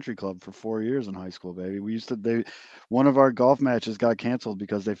Marquette Country Club for 4 years in high school, baby. One of our golf matches got canceled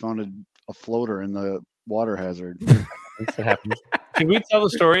because they found a floater in the water hazard. That happens. Can we tell the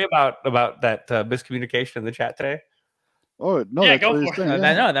story about that miscommunication in the chat today? Oh no, Yeah, that's go what he's for it. saying. No,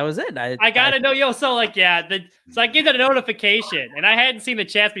 Yeah. that was it. I gotta know, so I get the notification, and I hadn't seen the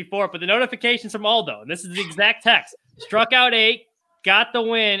chats before, but the notification's from Aldo, and this is the exact text: struck out 8, got the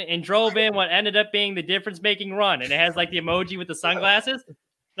win, and drove in what ended up being the difference-making run, and it has like the emoji with the sunglasses. And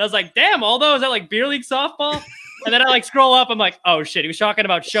I was like, "Damn, Aldo, is that like beer league softball?" And then I like scroll up, I'm like, "Oh shit, he was talking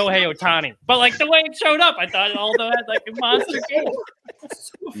about Shohei Ohtani." But like the way it showed up, I thought Aldo had like a monster game.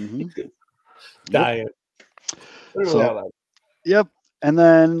 Mhm. Diet. So- Yep. And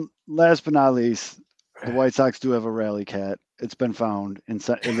then last but not least, the White Sox do have a rally cat. It's been found. It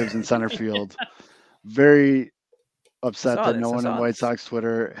lives in center field. Very upset saw that this, no I one saw on White this. Sox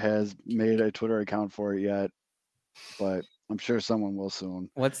Twitter has made a Twitter account for it yet, but I'm sure someone will soon.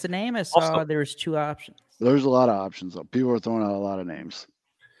 What's the name? I saw Also- there was 2 options. There's a lot of options though. People are throwing out a lot of names.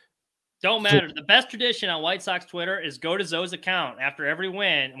 Don't matter. The best tradition on White Sox Twitter is go to Zoe's account after every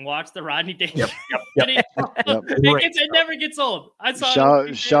win and watch the Rodney Dangerfield video. It never gets old. I saw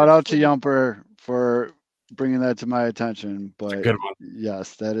Shout out to Yumper for bringing that to my attention. But Good one.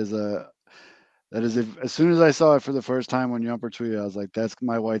 yes, as soon as I saw it for the first time when Yumper tweeted, I was like, that's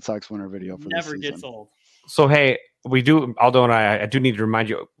my White Sox winner video for Never this gets season. old. So hey, we do. Aldo and I do need to remind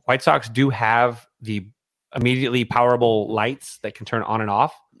you. White Sox do have the immediately powerable lights that can turn on and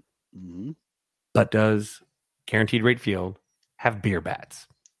off. Mhm. But does Guaranteed Rate Field have beer bats,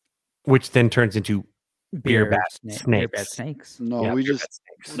 which then turns into beer bat Beer bat snakes? snakes. No, Yeah, we beer just bat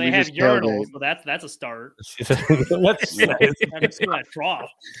snakes. Well, they We have just urinals, tailgate. so that's a start. Let's- That's a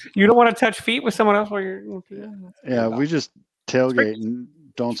trough. you don't want to touch feet with someone else while you're. yeah, we just tailgate and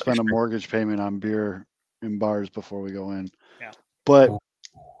don't spend a mortgage payment on beer in bars before we go in. Yeah. But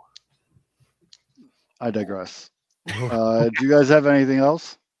I digress. Do you guys have anything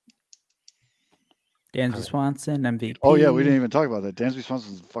else? Dansby Swanson, MVP. Oh yeah, we didn't even talk about that. Dansby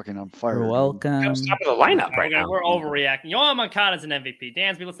Swanson's fucking on fire. You're dude. welcome. Top of the lineup right now. We're overreacting. Yohan Moncada's an MVP.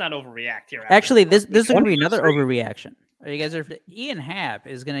 Dansby, let's not overreact here. Actually, this is going to be another overreaction. You guys are Ian Happ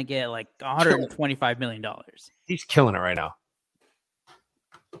is going to get like $125 million. He's killing it right now.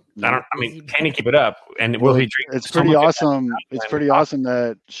 I mean, can he keep it up? And Well, will he drink? It's so pretty much of awesome. that It's when- pretty awesome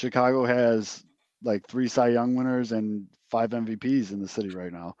that Chicago has like 3 Cy Young winners and 5 MVPs in the city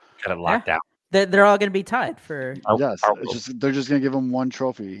right now. Got it locked down. They're all going to be tied for Yes, they're just gonna give them one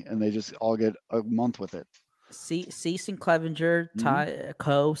trophy, and they just all get a month with it. Cease and Clevenger,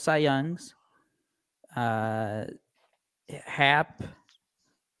 Cy Youngs, Hap,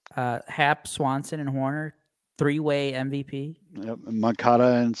 Swanson, and Horner, 3-way MVP. Yep, and Moncada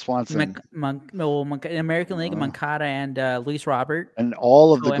and Swanson, American League, Moncada and Luis Robert. and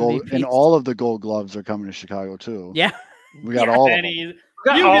all of the gold co-MVPs. and all of the Gold Gloves are coming to Chicago too. Yeah, We got all of them. Benny, you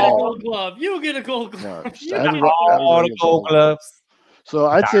get a gold glove. You get a gold glove. Yeah, You everybody- All everybody the gets gold all. gloves. So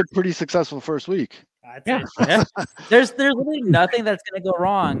I'd say pretty successful first week. I'd Yeah. say there's literally nothing that's going to go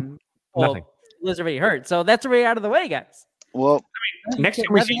wrong. Well, Nothing. Liz already hurt, so that's already out of the way, guys. Well, Next time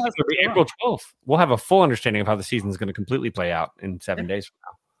we Nothing see you else will be is April 12th. We'll have a full understanding of how the season is going to completely play out in 7 days from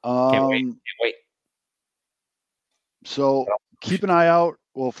now. Can't wait. Can't wait. So keep an eye out.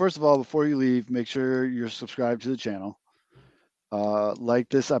 Well, first of all, before you leave, make sure you're subscribed to the channel. Like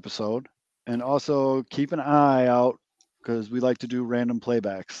this episode, and also keep an eye out because we like to do random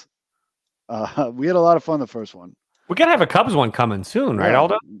playbacks. We had a lot of fun the first one. We gotta have a Cubs one coming soon, right, Yeah,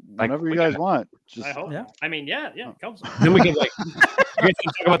 Aldo? Whenever we you guys gotta- want. Just I hope. Yeah. I mean, yeah, Cubs. Then we can we can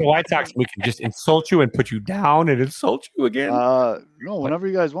talk about the White Sox. We can just insult you and put you down and insult you again. no, whenever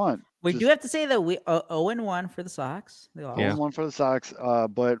you guys want. We Just do have to say that we 0-1 for the Sox. They lost. 0-1 for the Sox,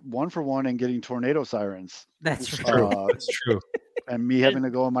 but 1-for-1 and getting tornado sirens. That's It's right. true. It's true. And me having to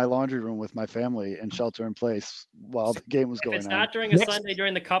go in my laundry room with my family and shelter in place while the game was If going it's on. not during a Sunday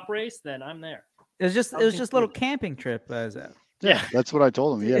during the Cup race, then I'm there. It was just a little camping trip. Yeah, that's what I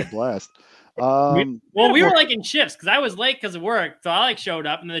told him. He had a blast. Well, we were like in shifts because I was late because of work. So I showed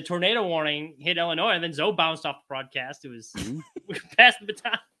up, and then the tornado warning hit Illinois, and then Zoe bounced off the broadcast. It was we passed the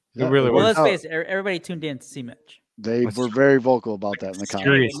baton. It really Well, was. let's face it. Everybody tuned in to see Mitch. They That's were true. very vocal about that in the comments.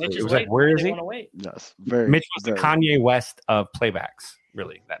 Seriously, Mitch it is was like, waiting. where They is he? wanna wait. Yes, very. Mitch was the very. Kanye West of playbacks,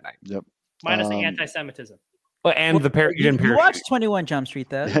 really, that night. Yep. Minus the anti-Semitism. Well, and the you didn't You parachute. watched 21 Jump Street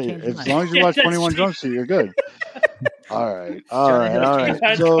though. Hey, Change your as mind. long as you watch That's 21 true. Jump Street, you're good. All right.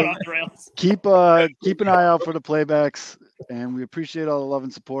 That's So going off the rails. keep an eye out for the playbacks, and we appreciate all the love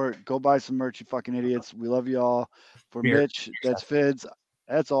and support. Go buy some merch, you fucking idiots. We love you all. For Beer. Mitch, that's Fids.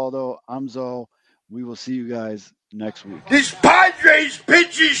 That's Aldo. I'm Zoe. We will see you guys next week. This Padres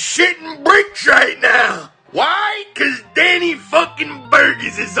pitch is shitting bricks right now. Why? Cause Danny fucking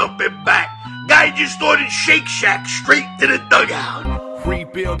Burgess is up and back. Guy just ordered Shake Shack straight to the dugout.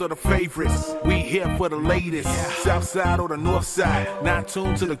 Rebuild of the favorites. We here for the latest. South side or the north side. Not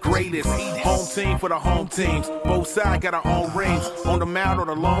tuned to the greatest. Home team for the home teams. Both sides got our own rings. On the mound or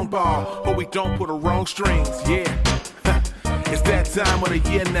the long ball. But we don't put the wrong strings. Yeah. It's that time of the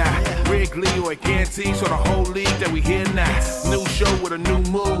year now. Wrigley or Gantes or the whole league that we hear now. New show with a new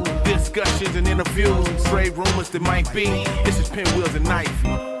mood. Discussions and interviews. Trade rumors that might be. This is Pinwheels and Knife.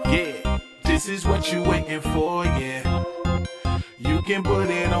 Yeah. This is what you waiting for, yeah. You can put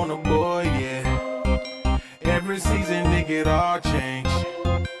it on the board, yeah. Every season, nigga, it all change.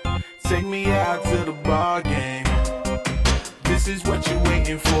 Take me out to the ball game. This is what you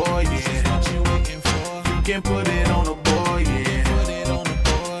waiting for, yeah. You can put it on the board,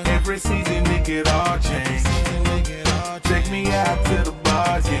 yeah. Every season, nigga, it all change. Take me out to the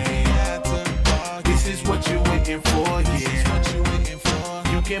ball game. This is what you waiting for,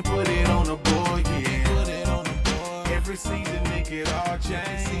 yeah. You can put it on the board, yeah. Every season, nigga, it all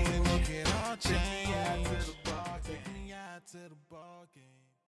change. Take me out to the ball game.